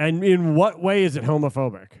and in what way is it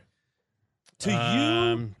homophobic? To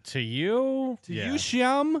you, you,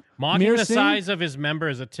 Shyam. Mocking Mir the Singh? size of his member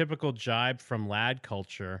is a typical jibe from lad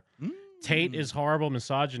culture. Tate is horrible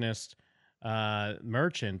misogynist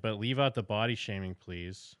merchant, but leave out the body shaming,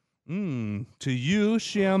 please. To you,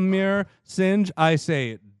 Shyam Singh, I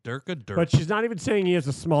say Durka Durp. But she's not even saying he has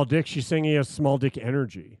a small dick. She's saying he has small dick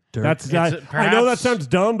energy. Durp. That's It's that. I know that perhaps- sounds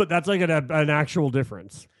dumb, but that's like an actual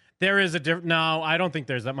difference. There is a difference. No, I don't think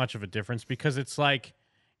there's that much of a difference because it's like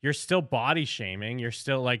you're still body shaming. You're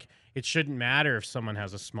still like, it shouldn't matter if someone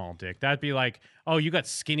has a small dick. That'd be like, oh, you got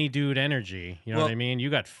skinny dude energy. You know Well, what I mean? You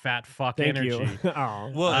got fat fuck thank you. energy.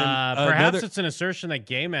 Oh. Well, and perhaps another- it's an assertion that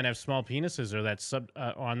gay men have small penises, or that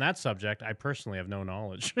on that subject. I personally have no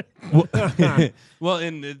knowledge. Well,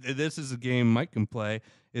 and this is a game Mike can play.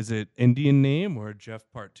 Is it Indian name or Jeff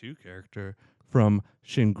Part 2 character from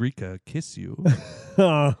Shingrika Kiss You?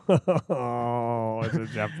 Oh, it's a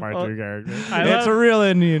Jeff Part 2 character. It's a real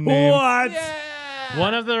Indian name. What?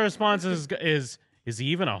 One of the responses is he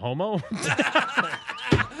even a homo?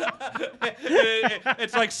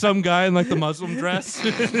 It's like some guy in like the Muslim dress.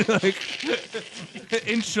 Like,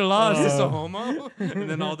 inshallah, is this a homo? And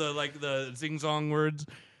then all the like the zing-zong words.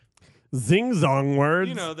 Zing-zong words?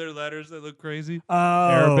 You know, they're letters that look crazy. Oh.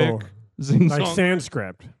 Arabic. Zing-zong. Like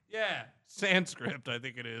Sanskrit. Yeah, Sanskrit, I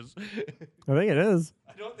think it is. I think it is.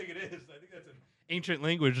 I don't think it is. I think that's an ancient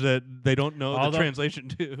language that they don't know Although- the translation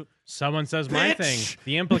to. Someone says my thing. Bitch!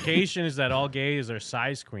 The implication is that all gays are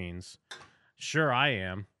size queens. Sure, I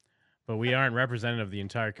am, but we aren't representative of the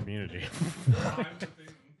entire community.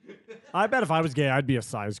 I bet if I was gay, I'd be a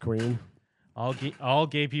size queen. All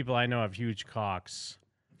gay people I know have huge cocks.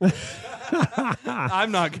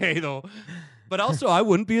 I'm not gay though. But also, I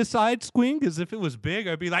wouldn't be a side queen because if it was big,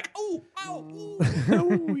 I'd be like, "Oh, ow, ooh,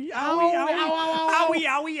 owie, owie,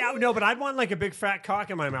 owie, owie. No, but I'd want like a big fat cock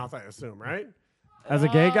in my mouth. I assume, right? As a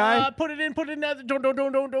gay guy, put it in.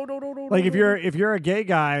 Don't. Like if you're a gay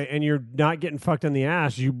guy and you're not getting fucked in the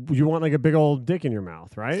ass, you want like a big old dick in your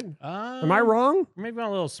mouth, right? Am I wrong? Maybe want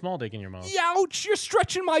a little small dick in your mouth. Ouch! You're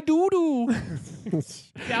stretching my doo doo.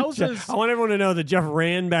 I want everyone to know that Jeff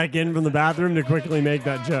ran back in from the bathroom to quickly make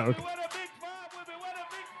that joke.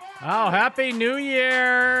 Oh, Happy New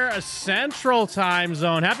Year, Central Time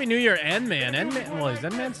Zone. Happy New Year, N-Man. Well, is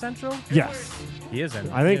N-Man Central? Yes. He is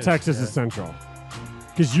N-Man. I think Texas is Central.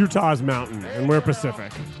 Because Utah is Mountain, and we're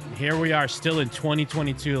Pacific. Here we are still in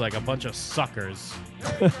 2022 like a bunch of suckers.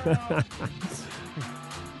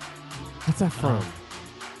 What's that from?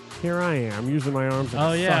 Here I am, using my arms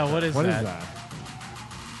like a sucker. What is that?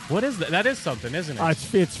 What is that? That is something, isn't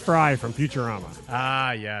it? It's Fry from Futurama.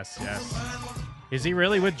 Ah, yes. Is he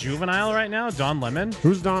really with Juvenile right now? Don Lemon?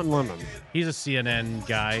 Who's Don Lemon? He's a CNN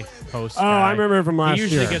guy, host. Oh, I remember him from last year.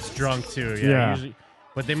 He usually gets drunk too. Yeah.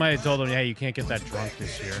 But they might have told him, hey, you can't get that drunk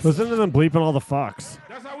this year. Listen to them bleeping all the fucks.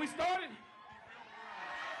 That's how we started.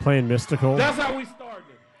 Playing Mystical. That's how we started.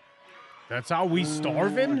 That's how we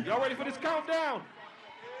starving? Y'all ready for this countdown?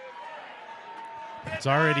 It's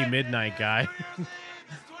already midnight, guy.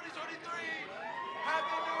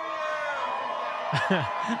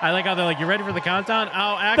 I like how they're like, you ready for the countdown?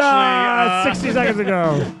 Oh, actually... 60 seconds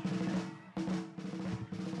ago.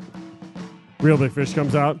 Real Big Fish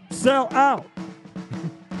comes out. Sell out.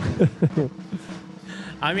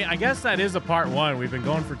 I mean, I guess that is a part one. We've been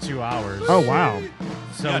going for 2 hours. Oh, wow.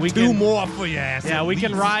 So we can, more for your ass. Yeah, we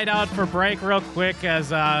can ride out for break real quick as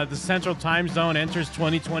the Central Time Zone enters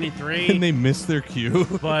 2023. And they miss their cue.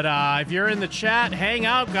 But if you're in the chat, hang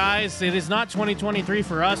out, guys. It is not 2023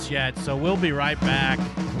 for us yet, so we'll be right back.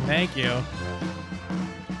 Thank you.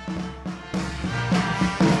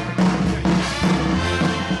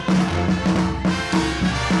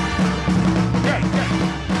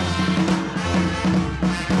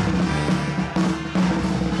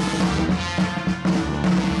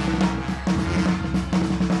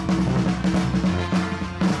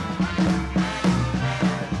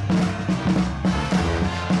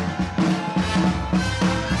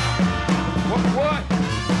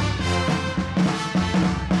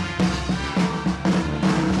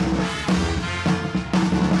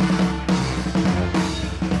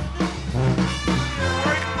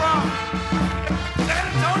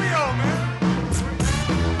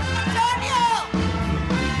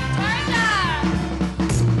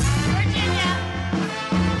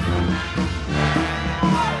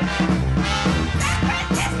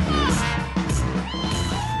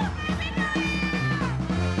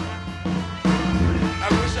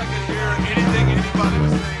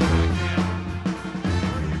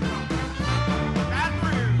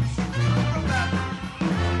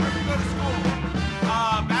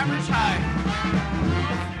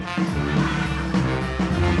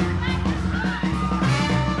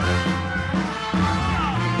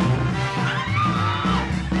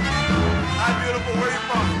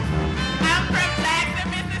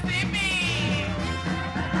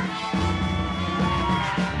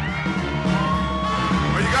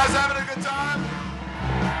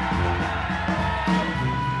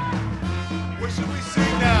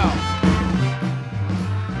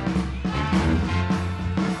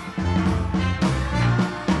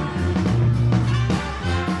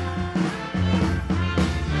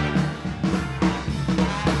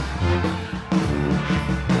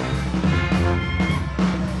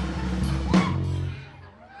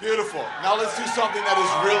 Something that is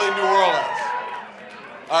really New Orleans.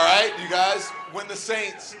 All right, you guys, when the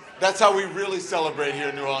Saints, that's how we really celebrate here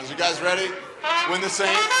in New Orleans. You guys ready? When the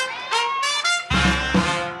Saints.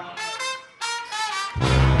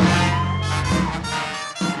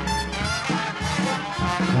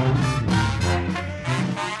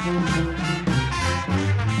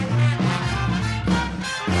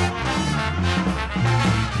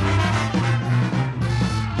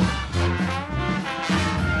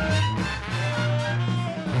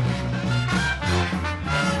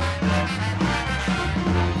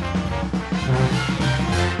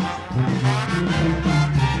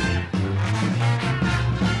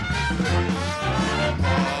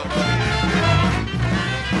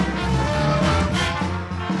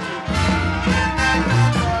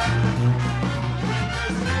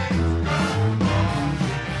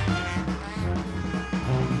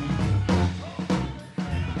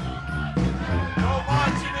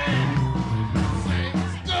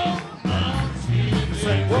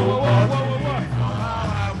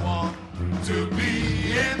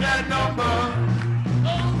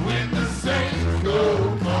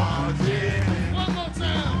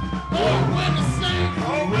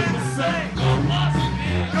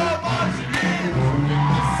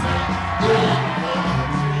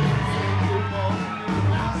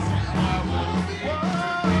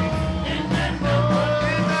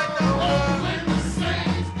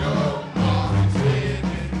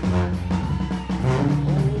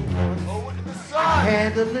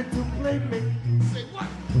 a little playmate. Say what?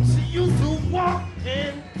 She used to walk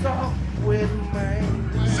and talk with me.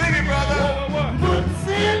 Sing it, brother. But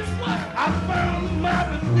since I found my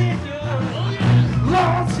religion,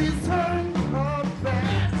 Lord, she's turned her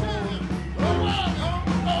back.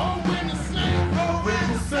 When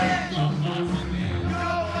the saints